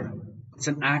sampler, it's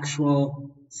an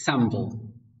actual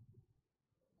sample.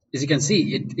 As you can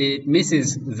see, it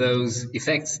misses those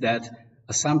effects that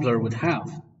a sampler would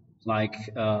have, like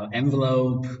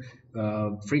envelope,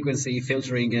 frequency,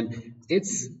 filtering, and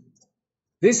this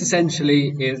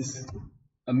essentially is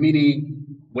a mini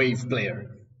wave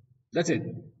player. That's it.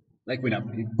 Like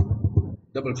Winamp, you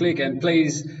double click and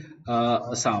plays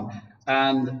a sound.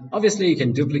 And obviously you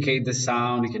can duplicate the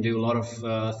sound, you can do a lot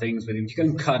of things with it. You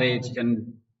can cut it, you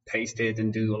can paste it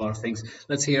and do a lot of things.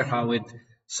 Let's hear how it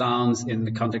sounds in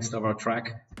the context of our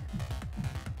track.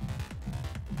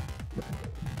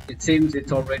 It seems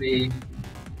it's already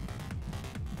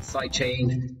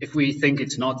sidechained. If we think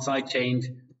it's not sidechained,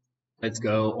 let's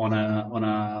go on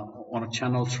a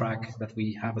channel track that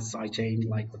we have a sidechain,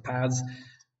 like the pads.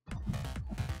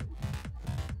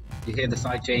 You hear the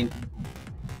sidechain.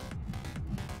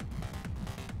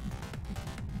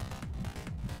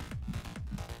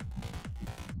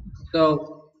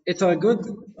 So it's a good,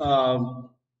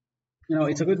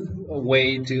 it's a good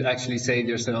way to actually save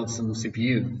yourself some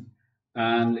CPU.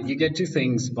 And you get two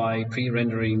things by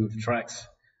pre-rendering tracks.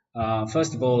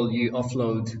 First of all, you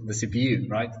offload the CPU,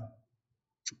 right?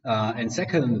 And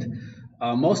second,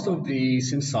 most of the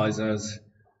synthesizers,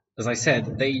 as I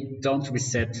said, they don't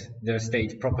reset their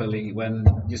state properly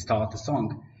when you start the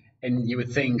song. And you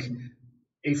would think,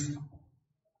 if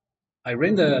I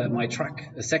render my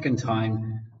track a second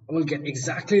time, I will get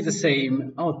exactly the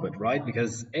same output, right?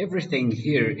 Because everything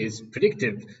here is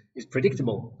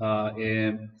predictable.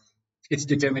 It's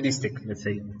deterministic, let's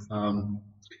say.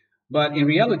 But in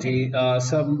reality,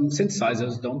 some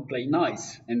synthesizers don't play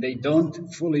nice, and they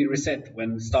don't fully reset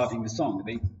when starting the song.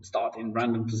 They start in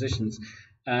random positions.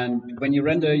 And when you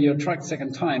render your track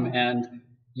second time and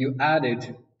you add it,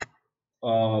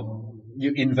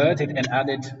 you invert it and add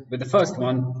it with the first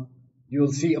one,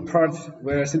 you'll see a part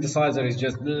where a synthesizer is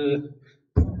just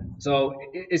so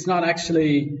it's not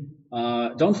actually,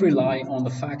 don't rely on the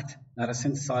fact that a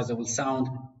synthesizer will sound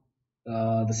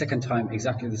the second time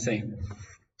exactly the same.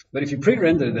 But if you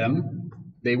pre-render them,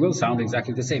 they will sound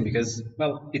exactly the same because,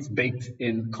 well, it's baked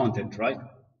in content, right?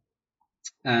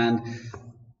 And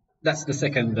that's the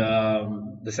second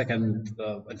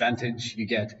advantage you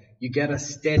get. You get a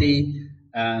steady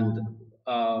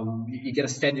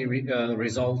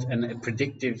result and a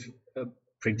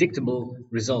predictable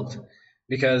result,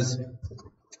 because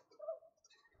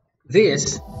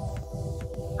this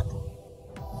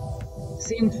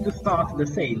seems to start the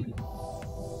same.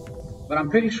 But I'm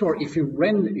pretty sure if we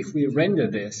render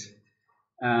this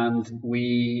and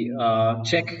we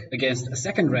check against a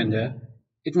second render,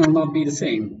 it will not be the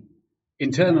same.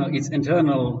 Its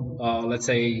internal, let's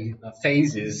say,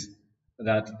 phases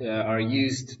that are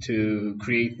used to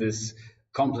create this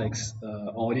complex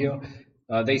audio,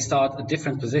 they start at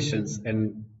different positions,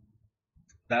 and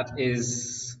that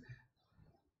is,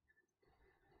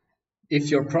 if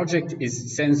your project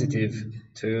is sensitive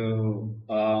to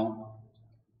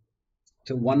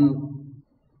one,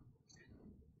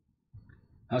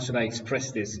 how should I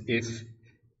express this? If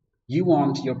you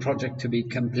want your project to be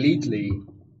completely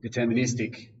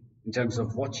deterministic in terms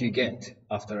of what you get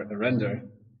after a render,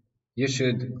 you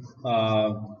should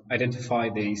identify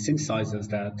the synthesizers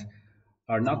that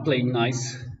are not playing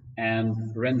nice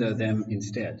and render them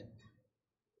instead.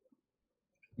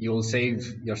 You'll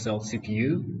save yourself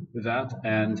CPU with that,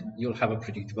 and you'll have a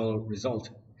predictable result.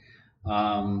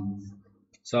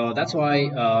 So that's why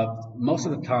most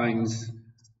of the times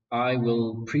I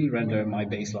will pre-render my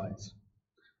baselines.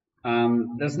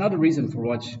 There's another reason for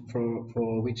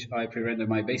which I pre-render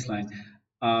my baseline.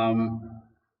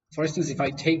 For instance, if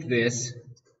I take this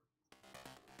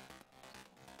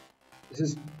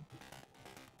is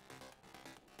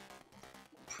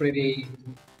pretty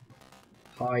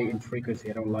high in frequency.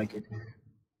 I don't like it.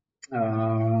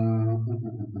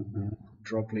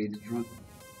 Drop lead.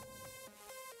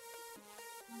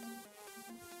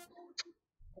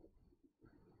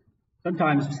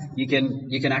 Sometimes you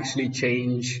can actually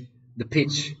change the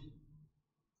pitch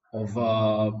of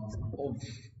a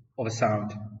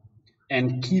sound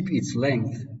and keep its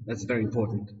length. That's very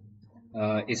important.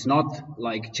 It's not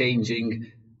like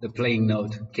changing the playing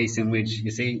note, case in which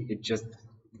you see it just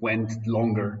went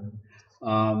longer.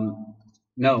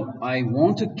 No, I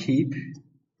want to keep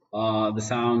the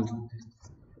sound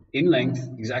in length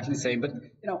exactly the same, but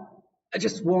I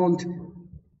just want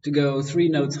to go 3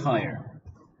 notes higher.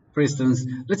 For instance,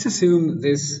 let's assume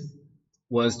this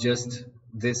was just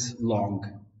this long.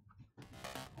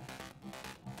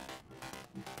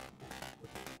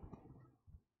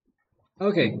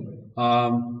 Okay,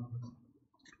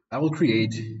 I will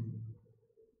create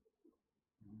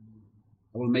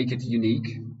I will make it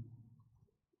unique.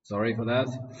 Sorry for that.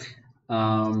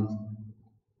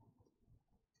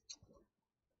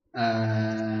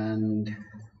 And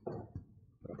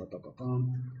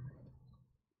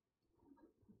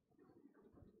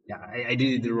yeah, I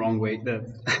did it the wrong way.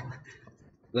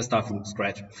 Let's start from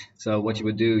scratch. So what you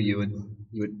would do, you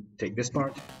would take this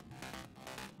part,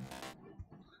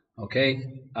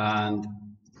 okay, and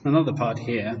another part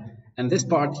here, and this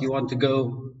part you want to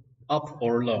go up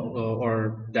or low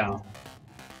or down.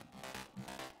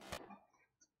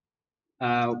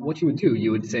 What you would do,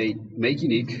 you would say make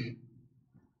unique,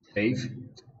 save,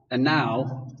 and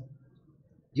now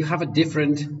you have a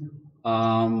different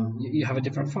you have a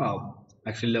different file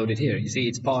actually loaded here. You see,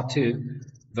 it's part 2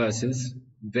 versus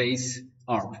base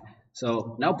ARP.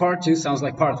 So now part 2 sounds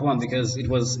like part 1 because it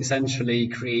was essentially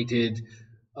created.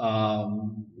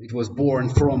 It was born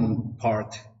from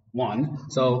part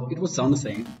 1, so it would sound the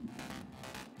same.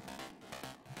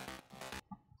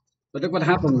 But look what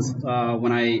happens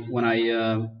when I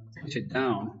pitch it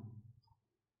down.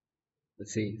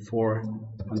 Let's see,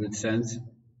 400 cents.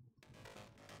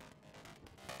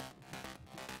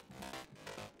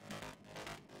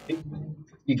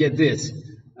 You get this,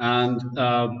 and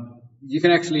you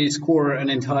can actually score an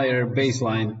entire bass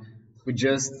line with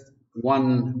just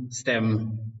one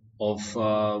stem of,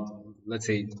 let's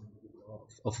say,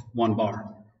 of 1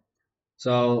 bar.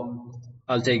 So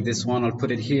I'll take this one, I'll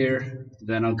put it here,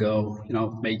 then I'll go,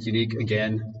 make unique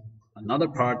again. Another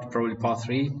part, probably part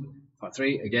 3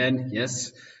 again,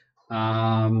 yes.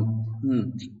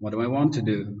 What do I want to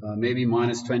do? Maybe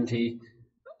minus 20,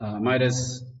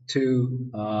 minus 2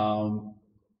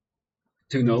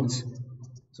 notes.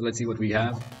 So let's see what we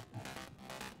have.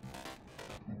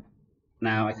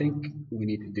 Now I think we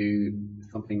need to do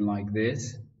something like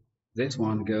this. This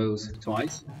one goes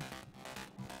twice.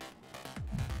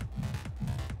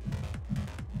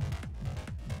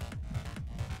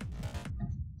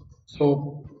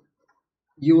 So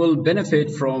you will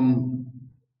benefit from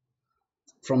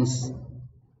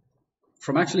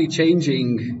actually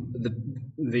changing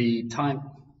the time,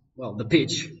 well, the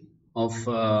pitch of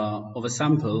a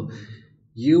sample.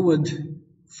 You would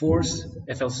force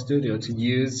FL Studio to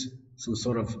use some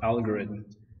sort of algorithm.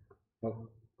 Well,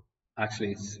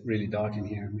 actually, it's really dark in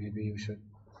here. Maybe you should,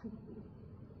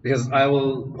 because I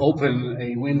will open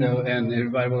a window and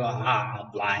everybody will go,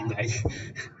 blind, like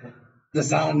the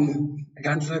sun. I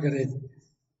can't look at it.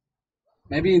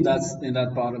 Maybe in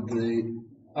that part of the.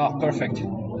 Oh, perfect.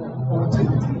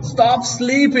 Stop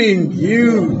sleeping,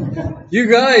 you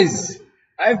guys.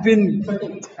 I've been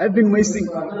wasting.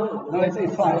 No,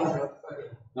 it's fine.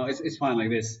 No, it's fine like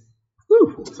this.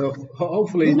 Woo. So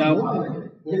hopefully now.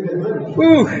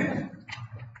 Woo.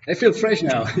 I feel fresh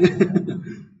now.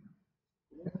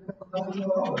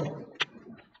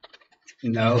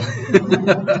 No,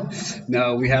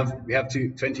 no. We have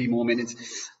 20 more minutes.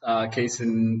 Case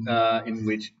in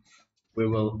which we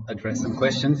will address some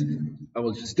questions. I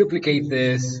will just duplicate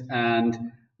this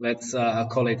and let's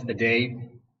call it a day.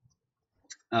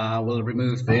 We'll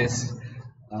remove this.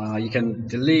 You can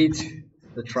delete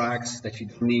the tracks that you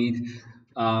don't need.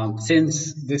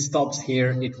 Since this stops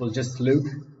here, it will just loop.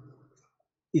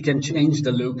 You can change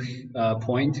the loop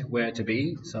point where to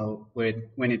be. So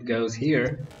when it goes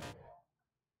here,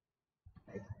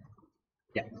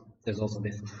 yeah, there's also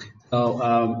this. So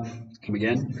come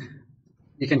again.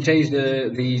 You can change the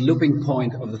looping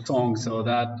point of the song so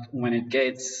that when it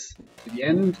gets to the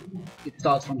end, it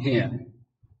starts from here.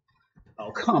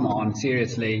 Oh, come on,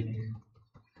 seriously.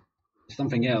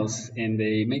 Something else in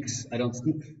the mix, I don't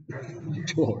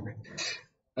sure.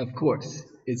 Of course,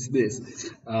 it's this.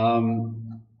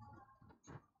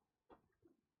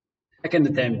 Second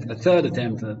attempt, a third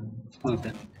attempt, a fourth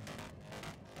attempt.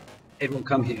 It will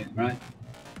come here, right?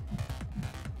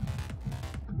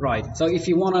 Right. So if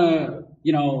you want to,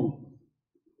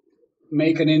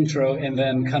 make an intro and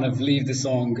then kind of leave the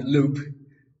song loop,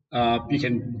 you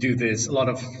can do this. A lot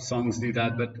of songs do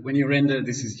that, but when you render,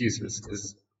 this is useless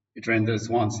because it renders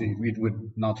once. It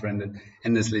would not render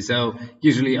endlessly. So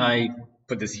usually I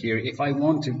put this here. If I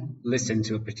want to listen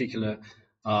to a particular,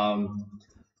 to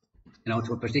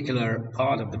a particular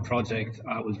part of the project,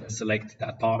 I will just select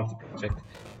that part of the project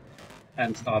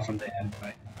and start from there.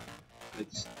 Right?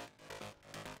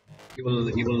 He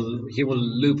will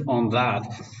loop on that.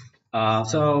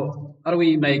 So how do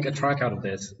we make a track out of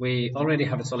this? We already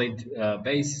have a solid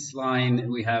bass line.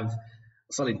 We have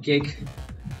a solid kick.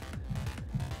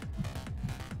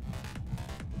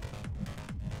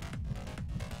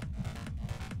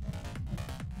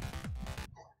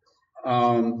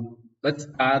 Let's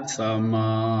add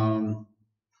some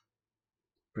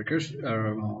percussion.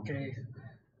 Okay,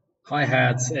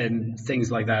 hi-hats and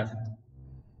things like that.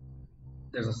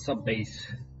 There's a sub bass,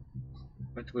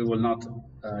 but we will not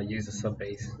use a sub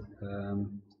bass.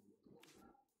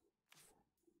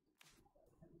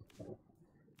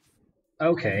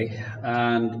 Okay,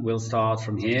 and we'll start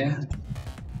from here.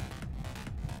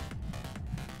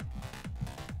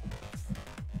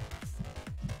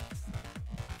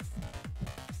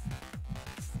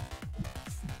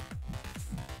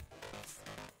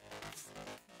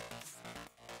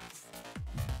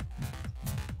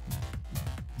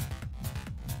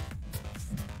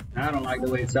 I don't like the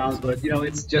way it sounds, but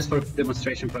it's just for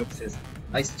demonstration purposes.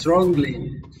 I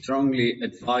strongly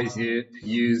advise you to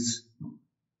use,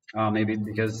 maybe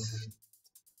because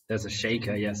there's a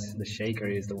shaker. Yes, the shaker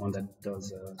is the one that does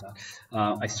that.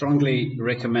 I strongly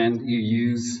recommend you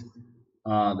use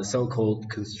the so-called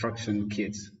construction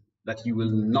kits that you will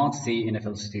not see in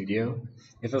FL Studio.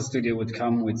 FL Studio would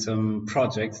come with some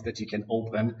projects that you can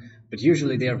open, but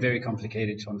usually they are very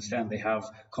complicated to understand. They have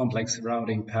complex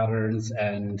routing patterns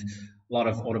and a lot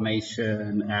of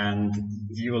automation, and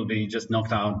you will be just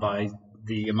knocked out by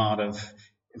the amount of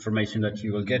information that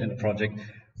you will get in the project.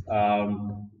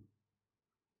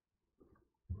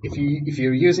 If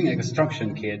you're using a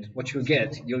construction kit, what you'll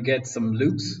get some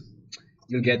loops,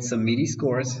 you'll get some MIDI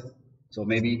scores. So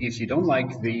maybe if you don't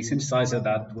like the synthesizer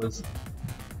that was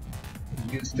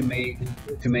used to make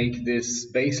this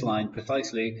bass line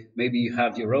precisely, maybe you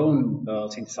have your own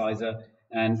synthesizer,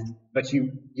 but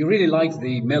you really like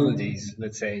the melodies.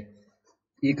 Let's say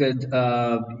you could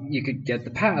get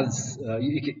the pads.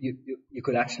 You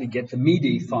could actually get the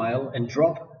MIDI file and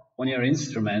drop on your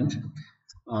instrument.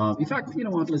 In fact, you know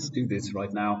what? Let's do this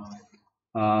right now.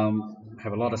 I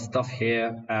have a lot of stuff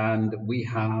here, and we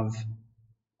have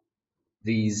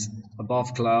these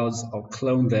above clouds. I'll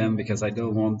clone them because I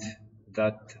don't want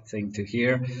that thing to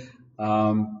hear.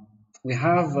 We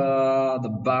have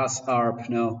the bass arp,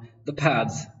 no, the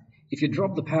pads. If you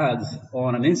drop the pads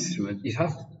on an instrument,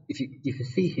 if you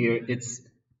see here, it's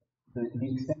the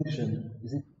extension.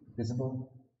 Is it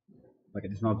visible? Okay,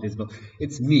 it's not visible.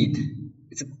 It's MID.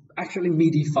 It's actually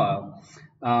MIDI file.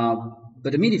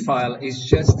 But the MIDI file is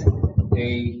just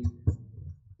a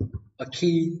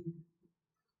key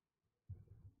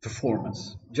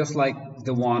performance, just like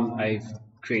the one I've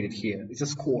created here. It's a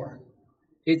score.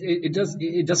 It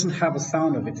doesn't have a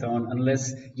sound of its own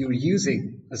unless you're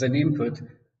using as an input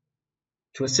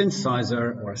to a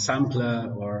synthesizer or a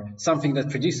sampler or something that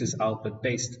produces output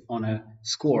based on a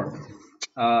score.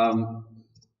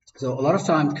 So a lot of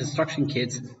time construction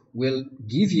kits will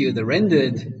give you the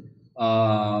rendered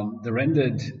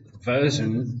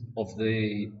version of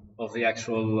the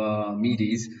actual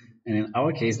MIDIs, and in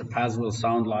our case, the pads will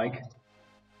sound like.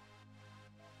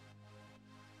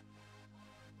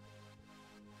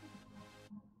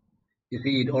 You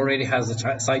see, it already has a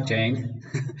sidechain.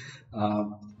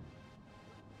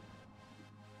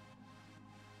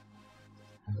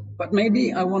 But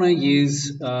maybe I want to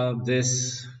use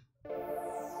this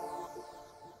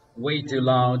way too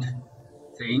loud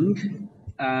thing,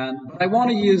 and I want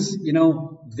to use,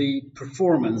 the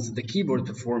performance, the keyboard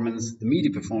performance, the MIDI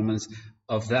performance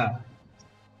of that.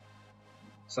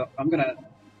 So I'm gonna.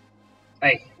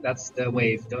 Hey, that's the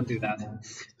wave. Don't do that.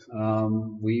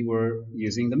 We were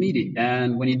using the MIDI,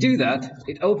 and when you do that,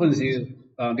 it opens you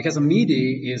because a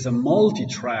MIDI is a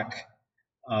multi-track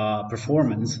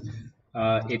performance.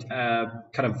 It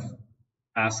kind of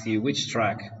asks you which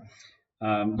track.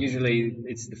 Usually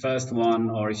it's the first one,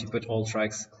 or if you put all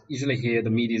tracks, usually here the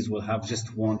MIDIs will have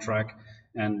just one track,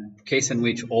 and case in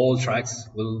which all tracks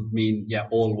will mean, yeah,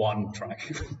 all one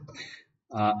track.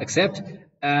 Except,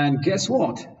 and guess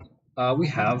what? We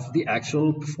have the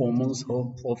actual performance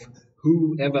of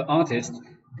whoever artist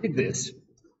did this.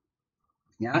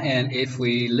 Yeah, and if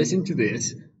we listen to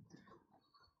this,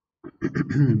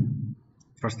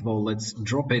 first of all, let's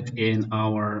drop it in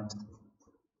our.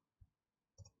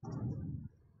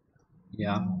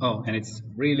 Yeah. Oh, and it's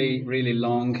really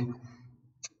long,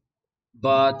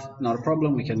 but not a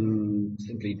problem. We can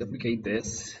simply duplicate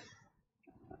this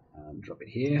and drop it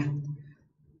here.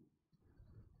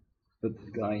 Put this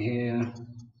guy here.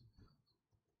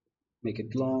 Make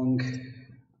it long,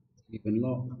 even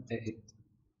long.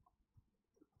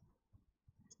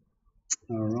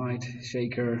 All right,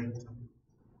 shaker.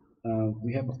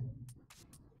 We have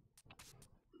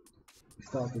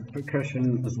started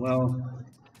percussion as well.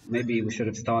 Maybe we should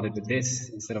have started with this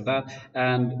instead of that.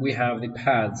 And we have the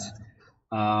pads,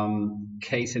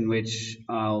 case in which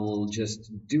I'll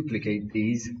just duplicate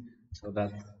these so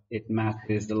that it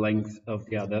matches the length of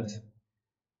the others.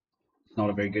 It's not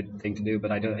a very good thing to do,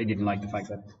 but I didn't like the fact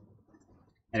that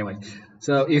Anyway,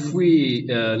 so if we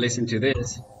listen to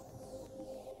this,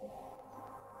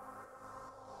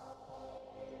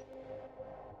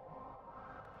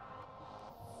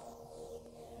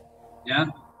 yeah,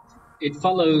 it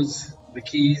follows the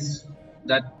keys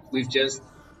that we've just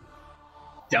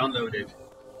downloaded,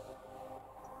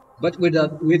 but with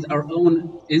our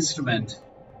own instrument.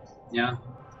 Yeah.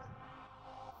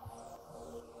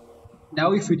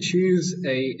 Now, if we choose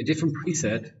a different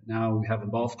preset, now we have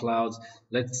above clouds.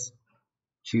 Let's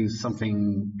choose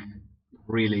something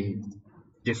really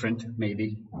different,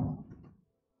 maybe.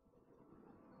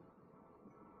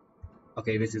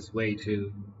 Okay, this is way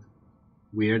too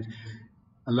weird.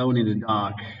 Alone in the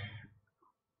dark,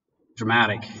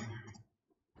 dramatic.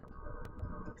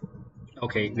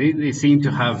 Okay, they seem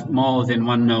to have more than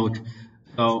one note,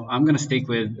 so I'm gonna stick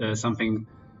with something.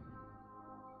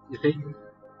 You see,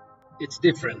 it's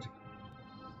different,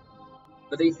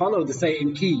 but they follow the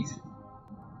same keys.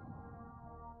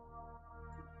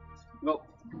 Well,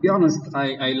 to be honest,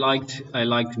 I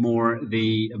liked more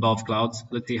the above clouds.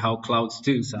 Let's see how clouds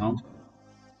 2 sound.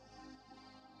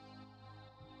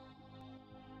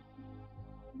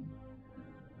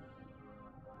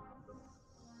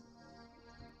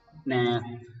 Nah,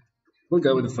 we'll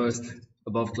go with the first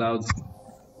above clouds.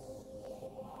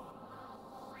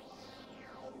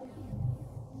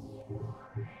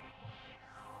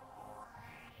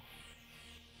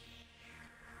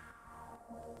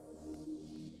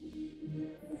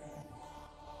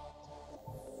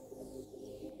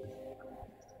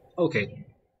 Okay,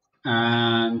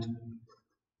 and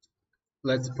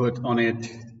let's put on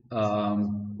it.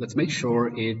 Let's make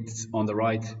sure it's on the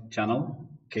right channel.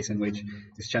 Case in which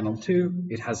it's channel 2.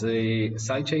 It has a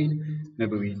sidechain.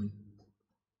 Maybe we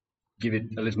give it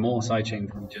a little more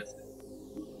sidechain than just.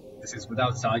 This is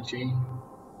without sidechain.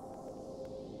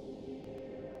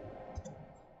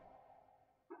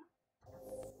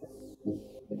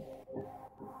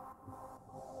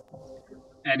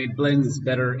 And it blends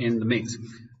better in the mix.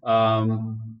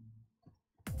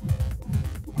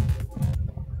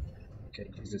 Okay,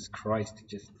 Jesus Christ,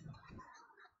 just.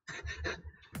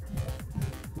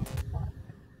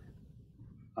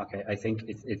 Okay, I think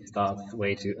it starts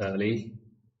way too early,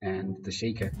 and the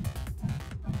shaker.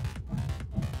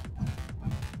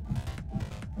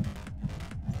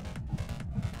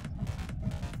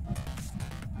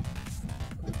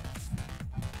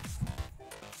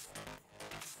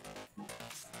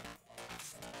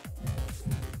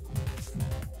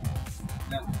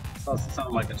 Yeah, starts to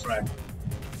sound like a track.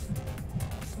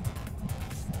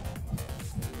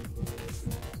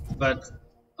 But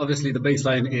obviously the bass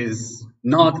line is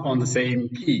not on the same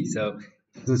key, so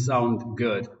it doesn't sound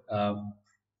good.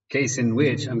 Case in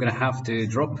which I'm going to have to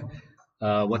drop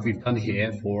what we've done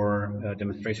here for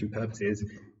demonstration purposes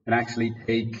and actually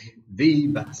take the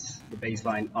bass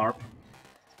line ARP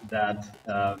that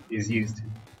is used.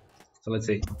 So let's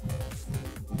see.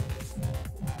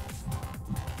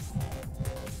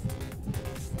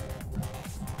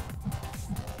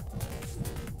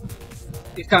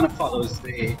 It kind of follows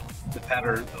the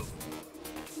pattern of.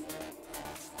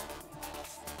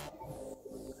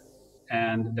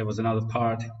 And there was another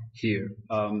part here.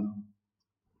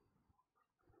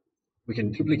 We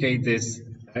can duplicate this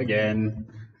again,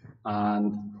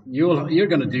 and you're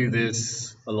going to do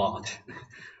this a lot.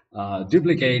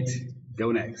 Duplicate,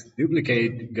 go next.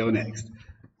 Duplicate, go next.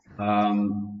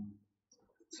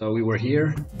 So we were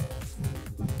here.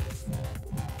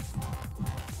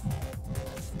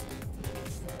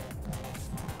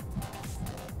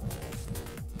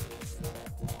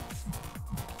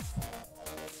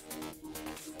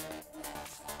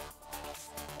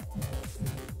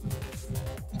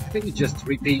 I think it just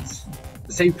repeats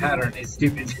the same pattern. It's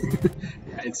stupid.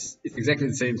 it's exactly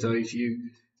the same. So if you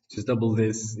just double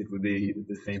this, it would be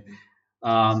the same.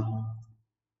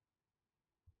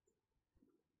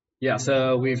 Yeah,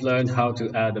 so we've learned how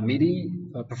to add a MIDI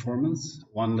performance,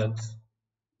 one that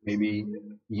maybe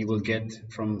you will get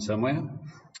from somewhere.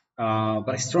 But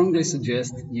I strongly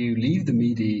suggest you leave the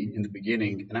MIDI in the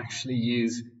beginning and actually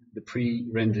use the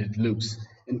pre-rendered loops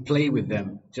and play with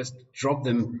them. Just drop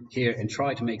them here and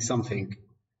try to make something.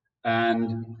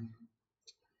 And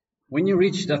when you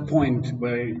reach that point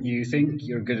where you think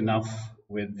you're good enough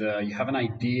with, you have an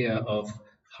idea of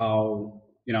how,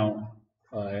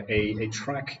 a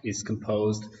track is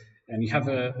composed, and you have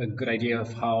a good idea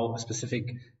of how a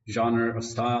specific genre or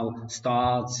style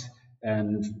starts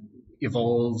and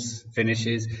evolves,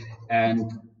 finishes, and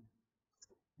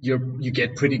you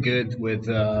get pretty good with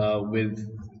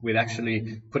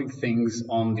actually putting things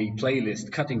on the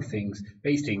playlist, cutting things,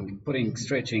 pasting, putting,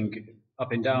 stretching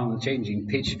up and down, changing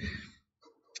pitch.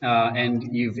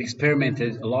 and you've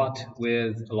experimented a lot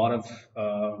with a lot of,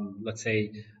 let's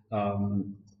say,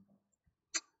 um,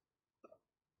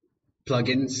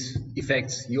 plugins,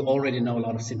 effects. You already know a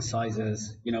lot of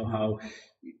synthesizers. You know how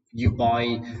you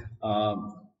buy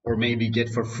or maybe get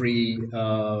for free,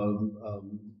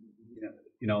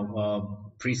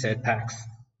 preset packs.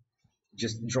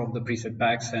 Just drop the preset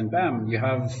packs, and bam, you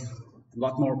have a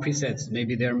lot more presets.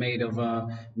 Maybe they're made of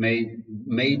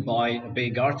made by a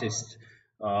big artist.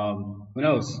 Who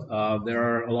knows? There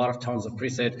are a lot of tons of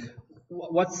preset.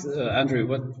 What's Andrew?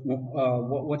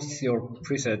 What is your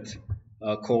preset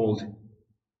called?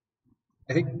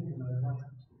 I think.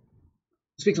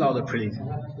 Speak louder, please.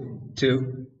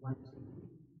 Two.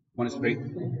 One is free.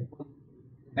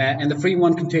 And the free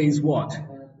one contains what?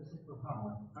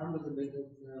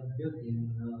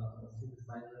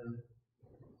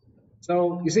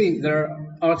 So you see, there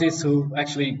are artists who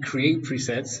actually create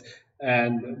presets,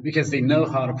 and because they know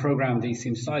how to program these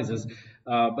synthesizers,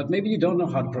 but maybe you don't know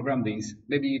how to program these.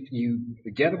 Maybe you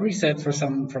get a preset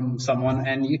from someone,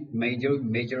 and you made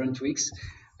your own tweaks,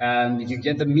 and you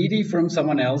get the MIDI from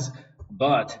someone else,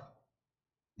 but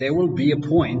there will be a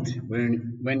point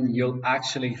when you'll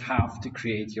actually have to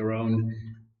create your own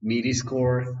MIDI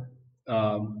score.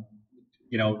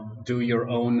 Do your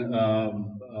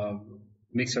own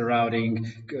mixer routing,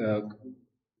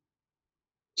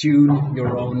 tune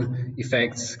your own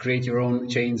effects, create your own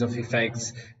chains of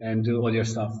effects, and do all your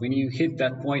stuff. When you hit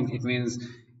that point, it means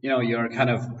you're kind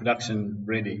of production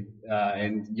ready,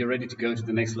 and you're ready to go to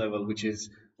the next level, which is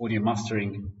audio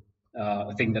mastering.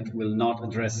 A thing that we'll not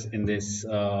address in this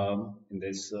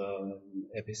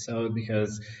episode,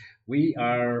 because we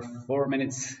are 4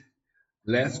 minutes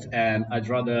left, and I'd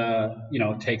rather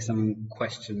take some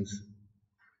questions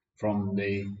from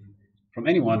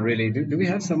anyone really. Do we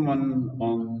have someone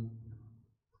on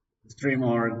stream,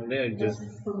 or they're just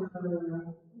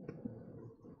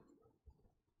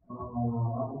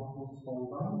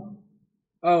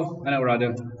oh, I know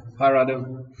Radu. Hi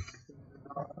Radu.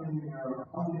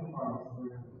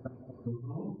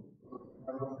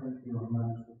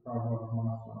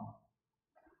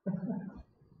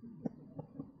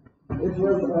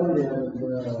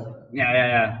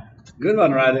 Yeah. Good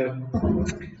one, Radu.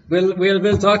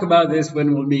 We'll talk about this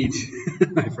when we'll meet,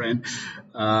 my friend.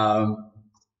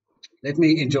 Let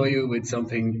me enjoy you with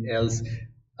something else,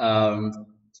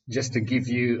 just to give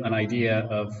you an idea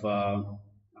of. Oh,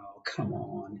 come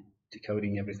on,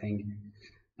 decoding everything.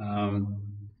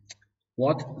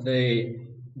 What the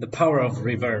power of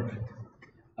reverb.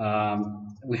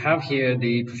 We have here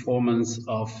the performance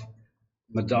of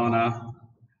Madonna,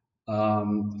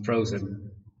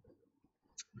 Frozen,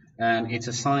 and it's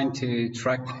assigned to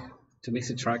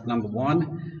mixer track number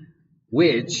 1,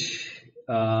 which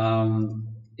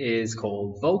is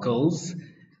called vocals,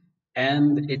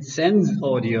 and it sends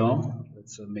audio.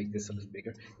 Let's make this a little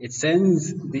bigger. It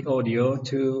sends the audio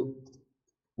to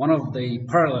one of the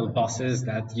parallel buses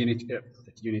that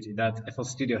FL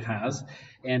Studio has,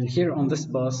 and here on this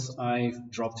bus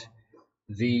I've dropped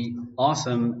the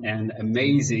awesome and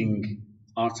amazing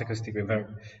Arts Acoustic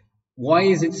Reverb. Why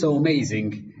is it so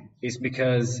amazing? It's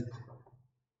because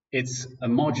it's a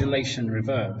modulation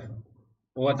reverb.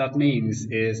 What that means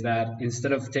is that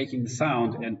instead of taking the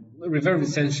sound, and reverb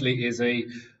essentially is a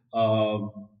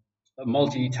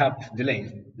multi-tap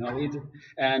delay,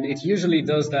 and it usually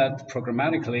does that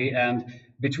programmatically, and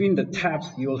between the taps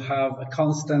you'll have a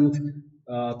constant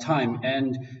time,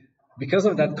 and because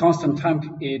of that constant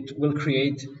time it will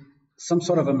create some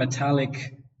sort of a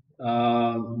metallic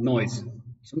noise,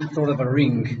 some sort of a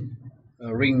ring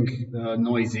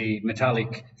noisy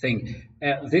metallic thing.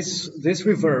 This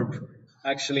reverb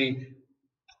actually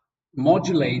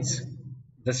modulates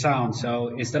the sound, so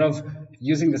instead of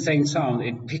using the same sound,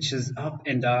 it pitches up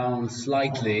and down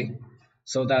slightly,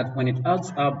 so that when it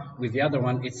adds up with the other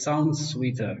one, it sounds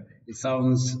sweeter.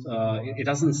 It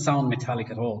doesn't sound metallic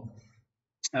at all.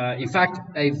 In fact,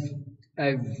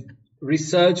 I've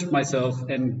researched myself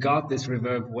and got this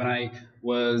reverb when I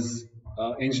was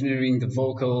engineering the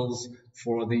vocals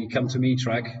for the Come To Me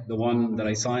track, the one that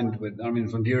I signed with Armin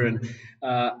van Buren.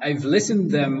 I've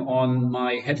listened them on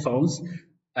my headphones,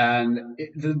 and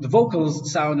the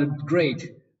vocals sounded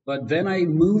great, but then I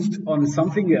moved on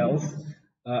something else.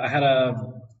 I had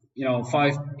a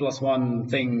 5+1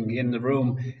 thing in the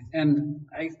room, and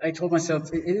I told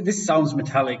myself, this sounds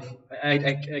metallic.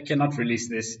 I cannot release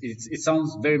this. It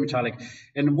sounds very metallic.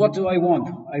 And what do I want?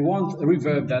 I want a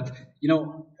reverb that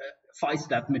fights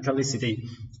that metallicity.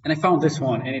 And I found this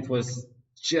one, and it was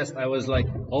just, I was like,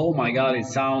 oh my god, it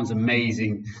sounds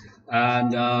amazing.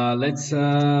 And let's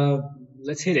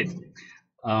hit it.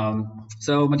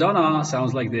 So Madonna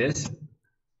sounds like this.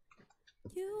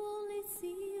 You only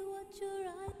see what your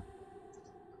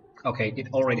eyes. Okay, it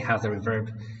already has a reverb.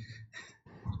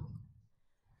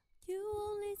 You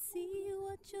only see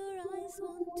what your eyes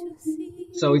want to see.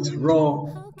 So it's raw.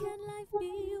 How can life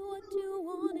be what you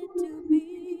want it to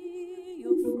be?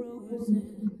 You're frozen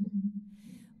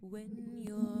when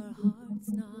your heart's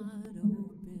not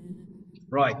open.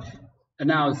 Right. And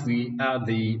now if we add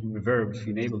the reverb, if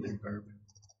we enable the reverb,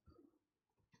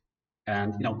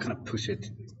 and kind of push it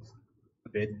a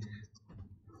bit.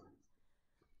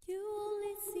 You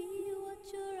only see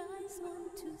what your eyes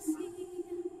want to see.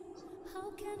 How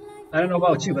can life I don't know be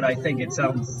about you, but I what think you it want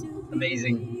sounds to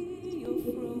amazing. be? You're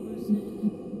frozen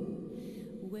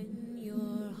when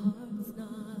your heart's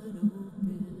not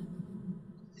open.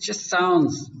 It just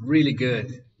sounds really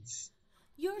good.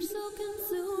 You're so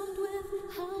consumed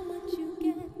with how much you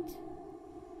get.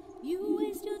 You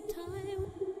waste your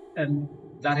time. And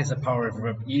that is a power of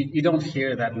reverb. You don't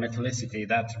hear that metallicity,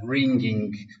 that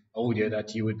ringing audio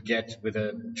that you would get with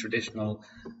a traditional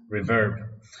reverb.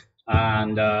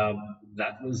 And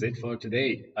that was it for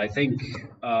today. I think,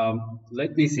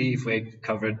 let me see if we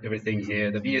covered everything here.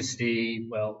 The VST,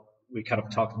 well, we kind of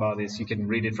talked about this. You can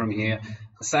read it from here.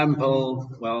 A sample,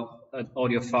 well, an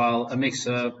audio file, a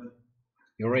mixer.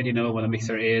 You already know what a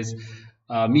mixer is.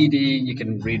 MIDI, you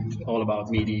can read all about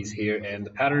MIDIs here and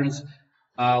the patterns.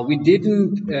 We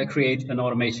didn't create an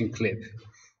automation clip.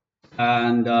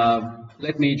 And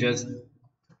let me just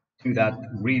do that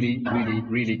really, really,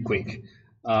 really quick.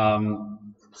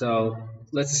 So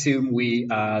let's assume we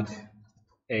add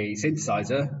a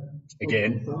synthesizer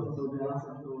again.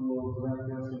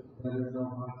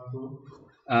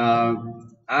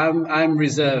 I'm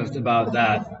reserved about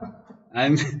that.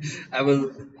 I'm I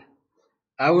will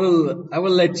I will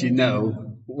let you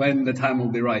know when the time will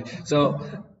be right. So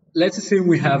let's assume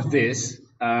we have this,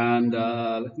 and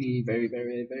let me very,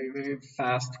 very, very, very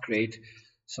fast create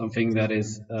something that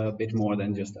is a bit more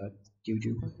than just a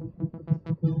doo-doo.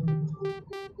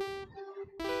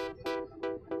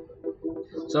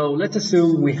 So let's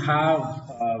assume we have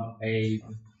a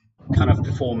kind of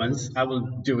performance. I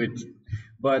will do it,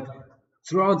 but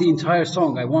throughout the entire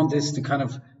song, I want this to kind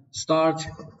of start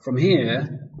from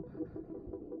here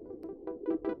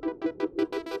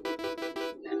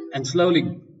and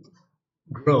slowly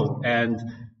grow. And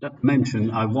not to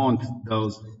mention, I want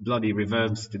those bloody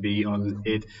reverbs to be on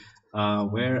it.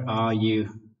 Where are you?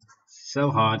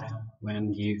 So hard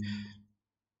when you.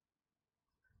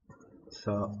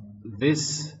 So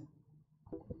this.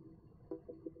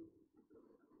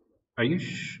 Are you?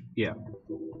 Yeah.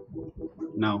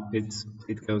 No,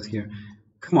 it goes here.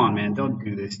 Come on, man! Don't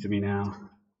do this to me now.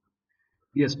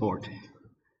 Be a sport.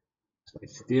 So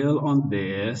it's still on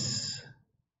this.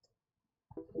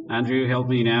 Andrew, help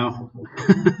me now.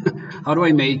 How do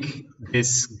I make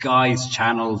this guy's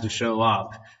channel to show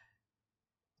up?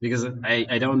 Because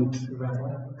I don't.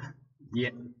 Yeah.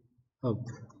 Oh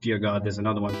dear God, there's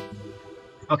another one.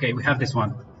 Okay, we have this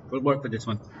one. We'll work with this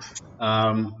one.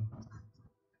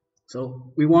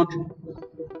 So we want.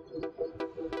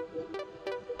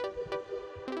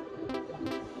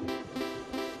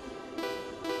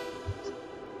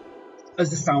 As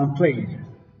the sound plays,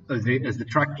 as the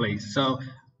track plays. So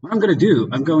what I'm going to do,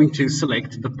 I'm going to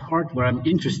select the part where I'm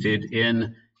interested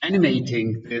in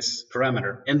animating this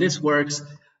parameter. And this works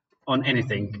on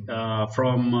anything,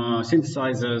 from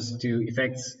synthesizers to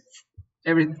effects.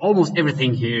 Almost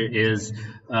everything here is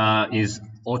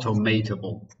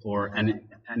automatable or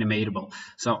animatable.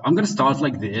 So I'm going to start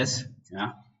like this.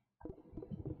 Yeah.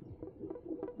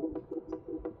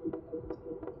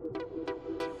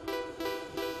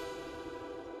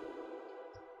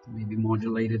 Maybe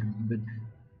modulate it a bit.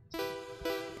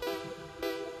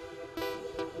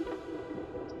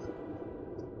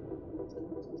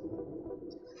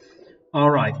 All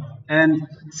right, and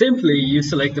simply you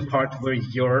select the part where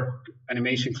your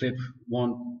animation clip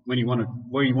where you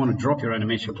want to drop your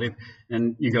animation clip,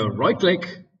 and you go right click,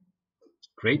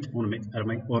 create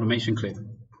automation clip,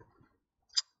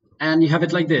 and you have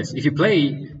it like this. If you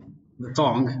play the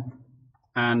song,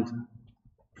 and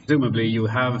presumably you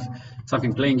have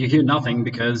something playing, you hear nothing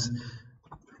because,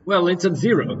 well, it's at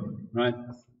 0, right?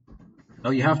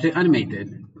 So you have to animate it,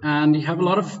 and you have a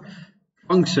lot of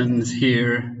functions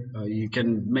here. You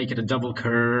can make it a double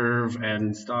curve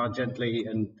and start gently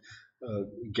and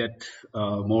get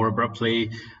more abruptly.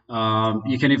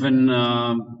 You can even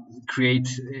create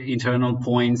internal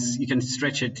points. You can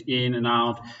stretch it in and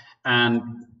out and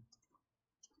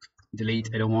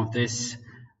delete. I don't want this.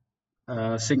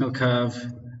 Single curve,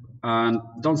 and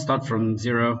don't start from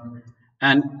 0.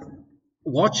 And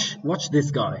watch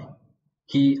this guy.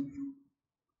 He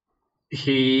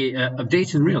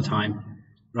updates in real time,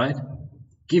 right?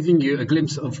 Giving you a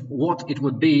glimpse of what it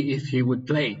would be if he would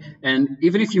play. And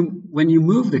even if when you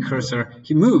move the cursor,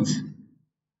 he moves.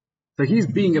 So he's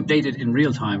being updated in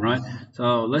real time, right?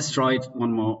 So let's try it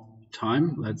one more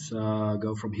time. Let's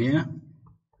go from here.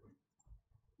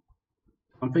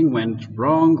 Something went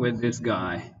wrong with this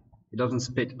guy. He doesn't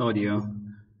spit audio.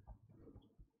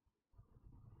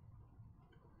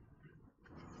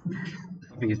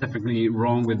 Something is definitely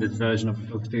wrong with this version of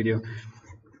FL Studio.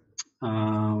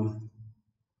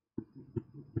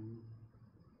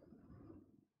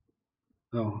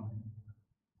 Oh,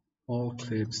 all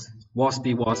clips.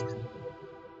 Waspy wasp.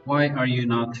 Why are you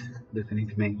not listening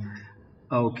to me?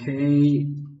 Okay.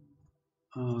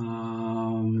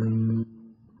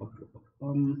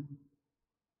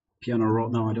 Piano roll.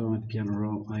 No, I don't want the piano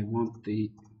roll. I want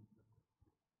the.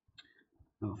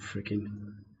 Oh,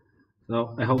 freaking.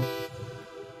 So I hope.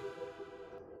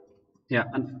 Yeah.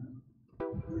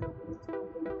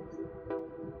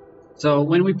 So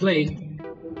when we play.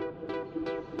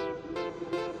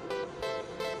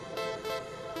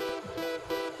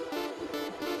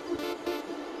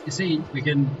 You see, we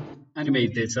can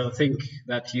animate this. So think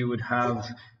that you would have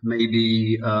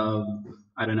maybe,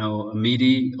 I don't know, a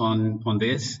MIDI on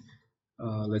this.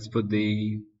 Let's put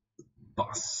the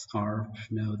bass,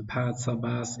 the pad, sub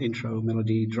bass, intro,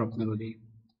 melody, drop melody,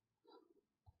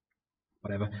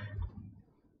 whatever.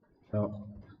 So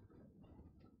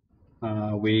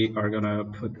we are gonna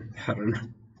put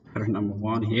pattern number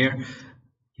 1 here.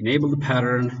 Enable the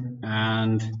pattern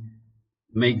and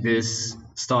make this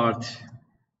start.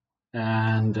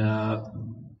 And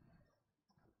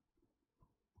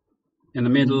in the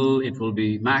middle it will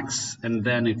be max, and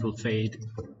then it will fade.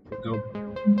 Go.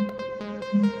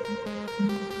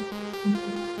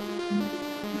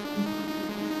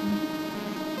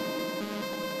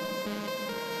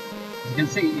 As you can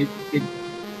see, it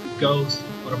goes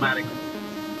automatically.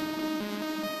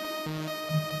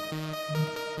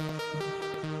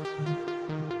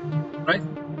 Right?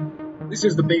 This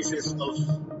is the basic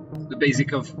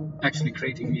of actually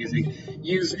creating music.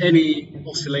 Use any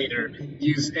oscillator,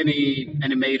 use any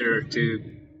animator to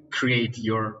create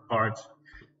your art.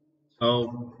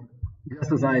 So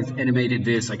just as I've animated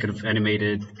this, I could have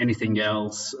animated anything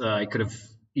else. I could have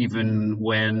even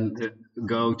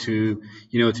go to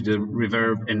to the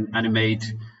reverb and animate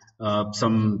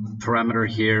some parameter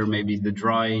here, maybe the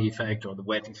dry effect or the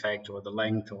wet effect or the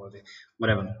length or the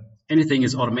whatever. Anything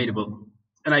is automatable.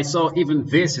 And I saw even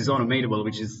this is automatable,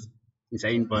 which is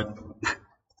insane, but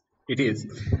it is.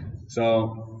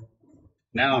 So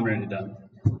now I'm really done.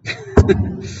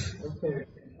 Okay.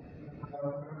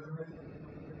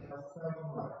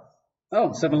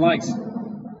 Oh, 7 likes.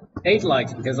 8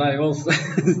 likes, because I also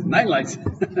 9 likes.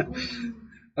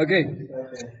 Okay.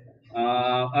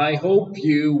 I hope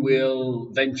you will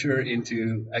venture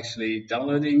into actually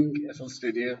downloading FL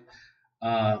Studio.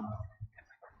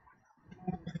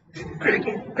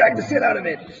 Crack the shit out of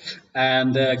it.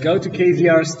 And go to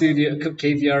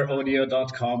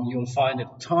kvraudio.com. You'll find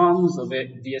tons of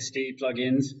VSTi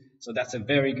plugins. So that's a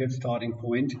very good starting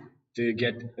point to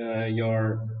get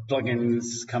your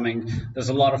plugins coming. There's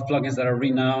a lot of plugins that are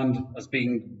renowned as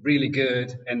being really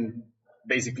good and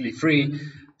basically free.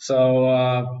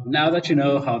 So now that you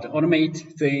know how to automate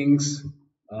things,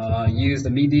 use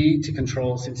the MIDI to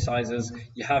control synthesizers,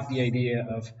 you have the idea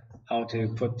of how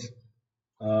to put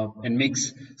and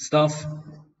mix stuff.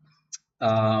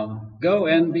 Go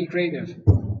and be creative.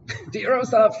 Do your own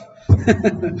stuff.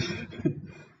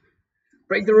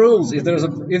 Break the rules. If there's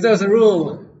a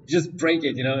rule, just break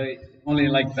it. Only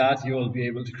like that you will be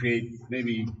able to create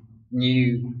maybe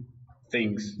new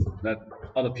things that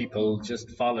other people just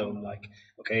follow. Like,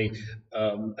 okay,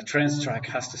 a trance track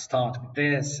has to start with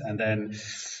this, and then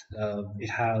it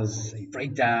has a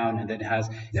breakdown, and then it has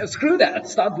screw that.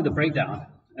 Start with the breakdown,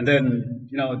 and then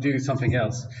do something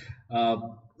else.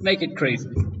 Make it crazy.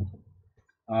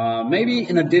 Maybe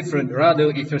in a different, rather,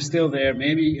 if you're still there,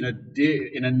 maybe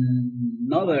in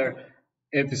another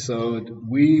episode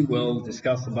we will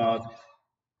discuss about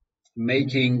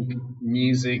making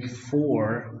music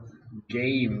for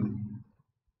gaming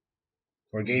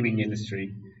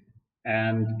industry,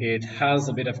 and it has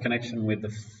a bit of connection with the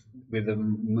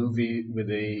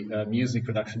music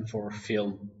production for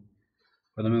film,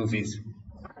 for the movies.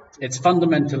 It's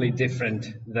fundamentally different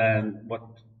than what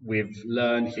we've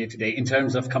learned here today in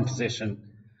terms of composition.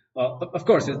 Of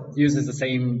course, it uses the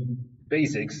same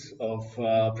basics of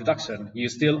production. You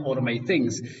still automate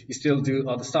things, you still do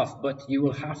other stuff, but you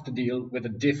will have to deal with a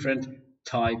different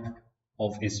type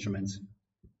of instruments.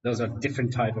 Those are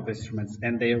different type of instruments,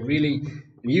 and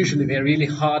usually they're really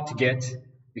hard to get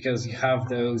because you have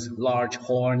those large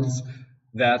horns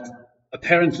that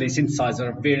apparently synthesizers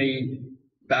are very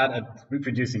bad at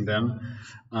reproducing them.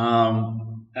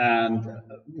 And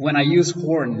when I use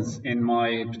horns in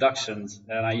my productions,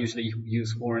 and I usually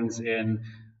use horns in,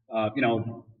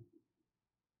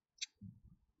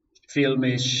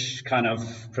 filmish kind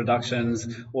of productions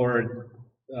or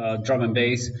drum and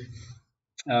bass,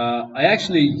 I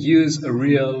actually use a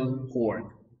real horn.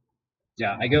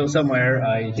 Yeah, I go somewhere,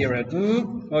 I hear it.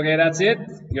 Okay, that's it.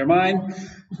 You're mine.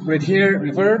 Right here,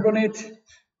 reverb on it,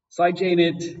 sidechain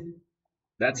it.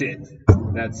 That's it.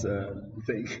 That's the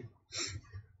thing.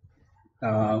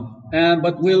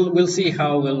 But we'll see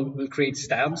how we'll create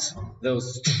stabs.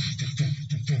 Those,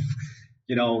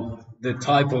 the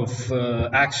type of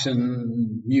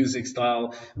action music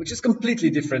style, which is completely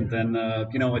different than a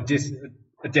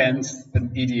dance, an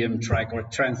EDM track or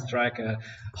trance track, a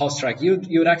house track. You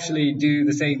would actually do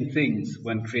the same things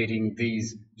when creating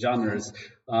these genres.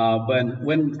 But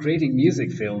when creating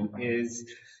music film it's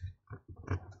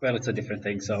a different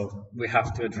thing. So we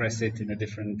have to address it in a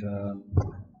different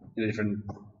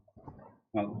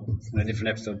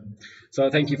episode. So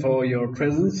thank you for your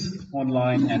presence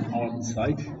online and on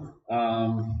site.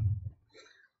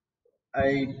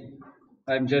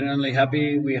 I'm genuinely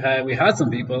happy we had some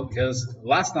people, because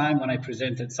last time when I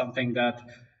presented something that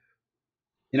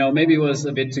maybe was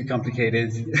a bit too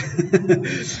complicated,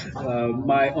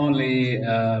 my only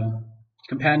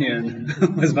companion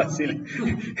was Vasily,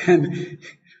 and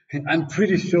I'm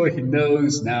pretty sure he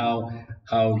knows now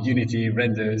how Unity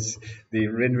renders the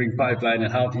rendering pipeline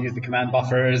and how to use the command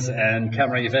buffers and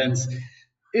camera events.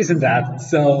 Isn't that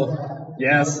so?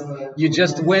 Yes, you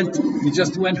just went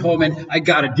home and I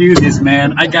gotta do this,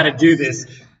 man. I gotta do this.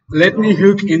 Let me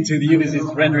hook into the Unity's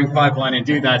rendering pipeline and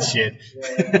do that shit.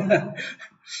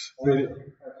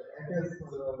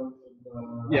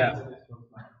 Yeah.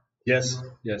 Yes.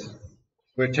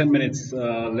 We're 10 minutes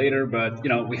later, but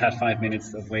we had 5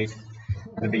 minutes of wait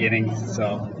at the beginning,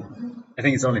 so I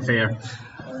think it's only fair.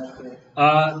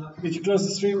 Did you close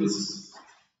the stream? It's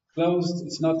closed.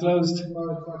 It's not closed.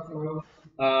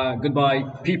 Goodbye,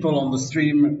 people on the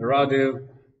stream. Radu,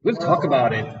 we'll talk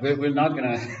about it. We're not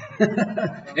gonna.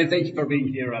 And thank you for being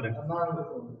here, Radu.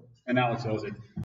 And now I'll close it.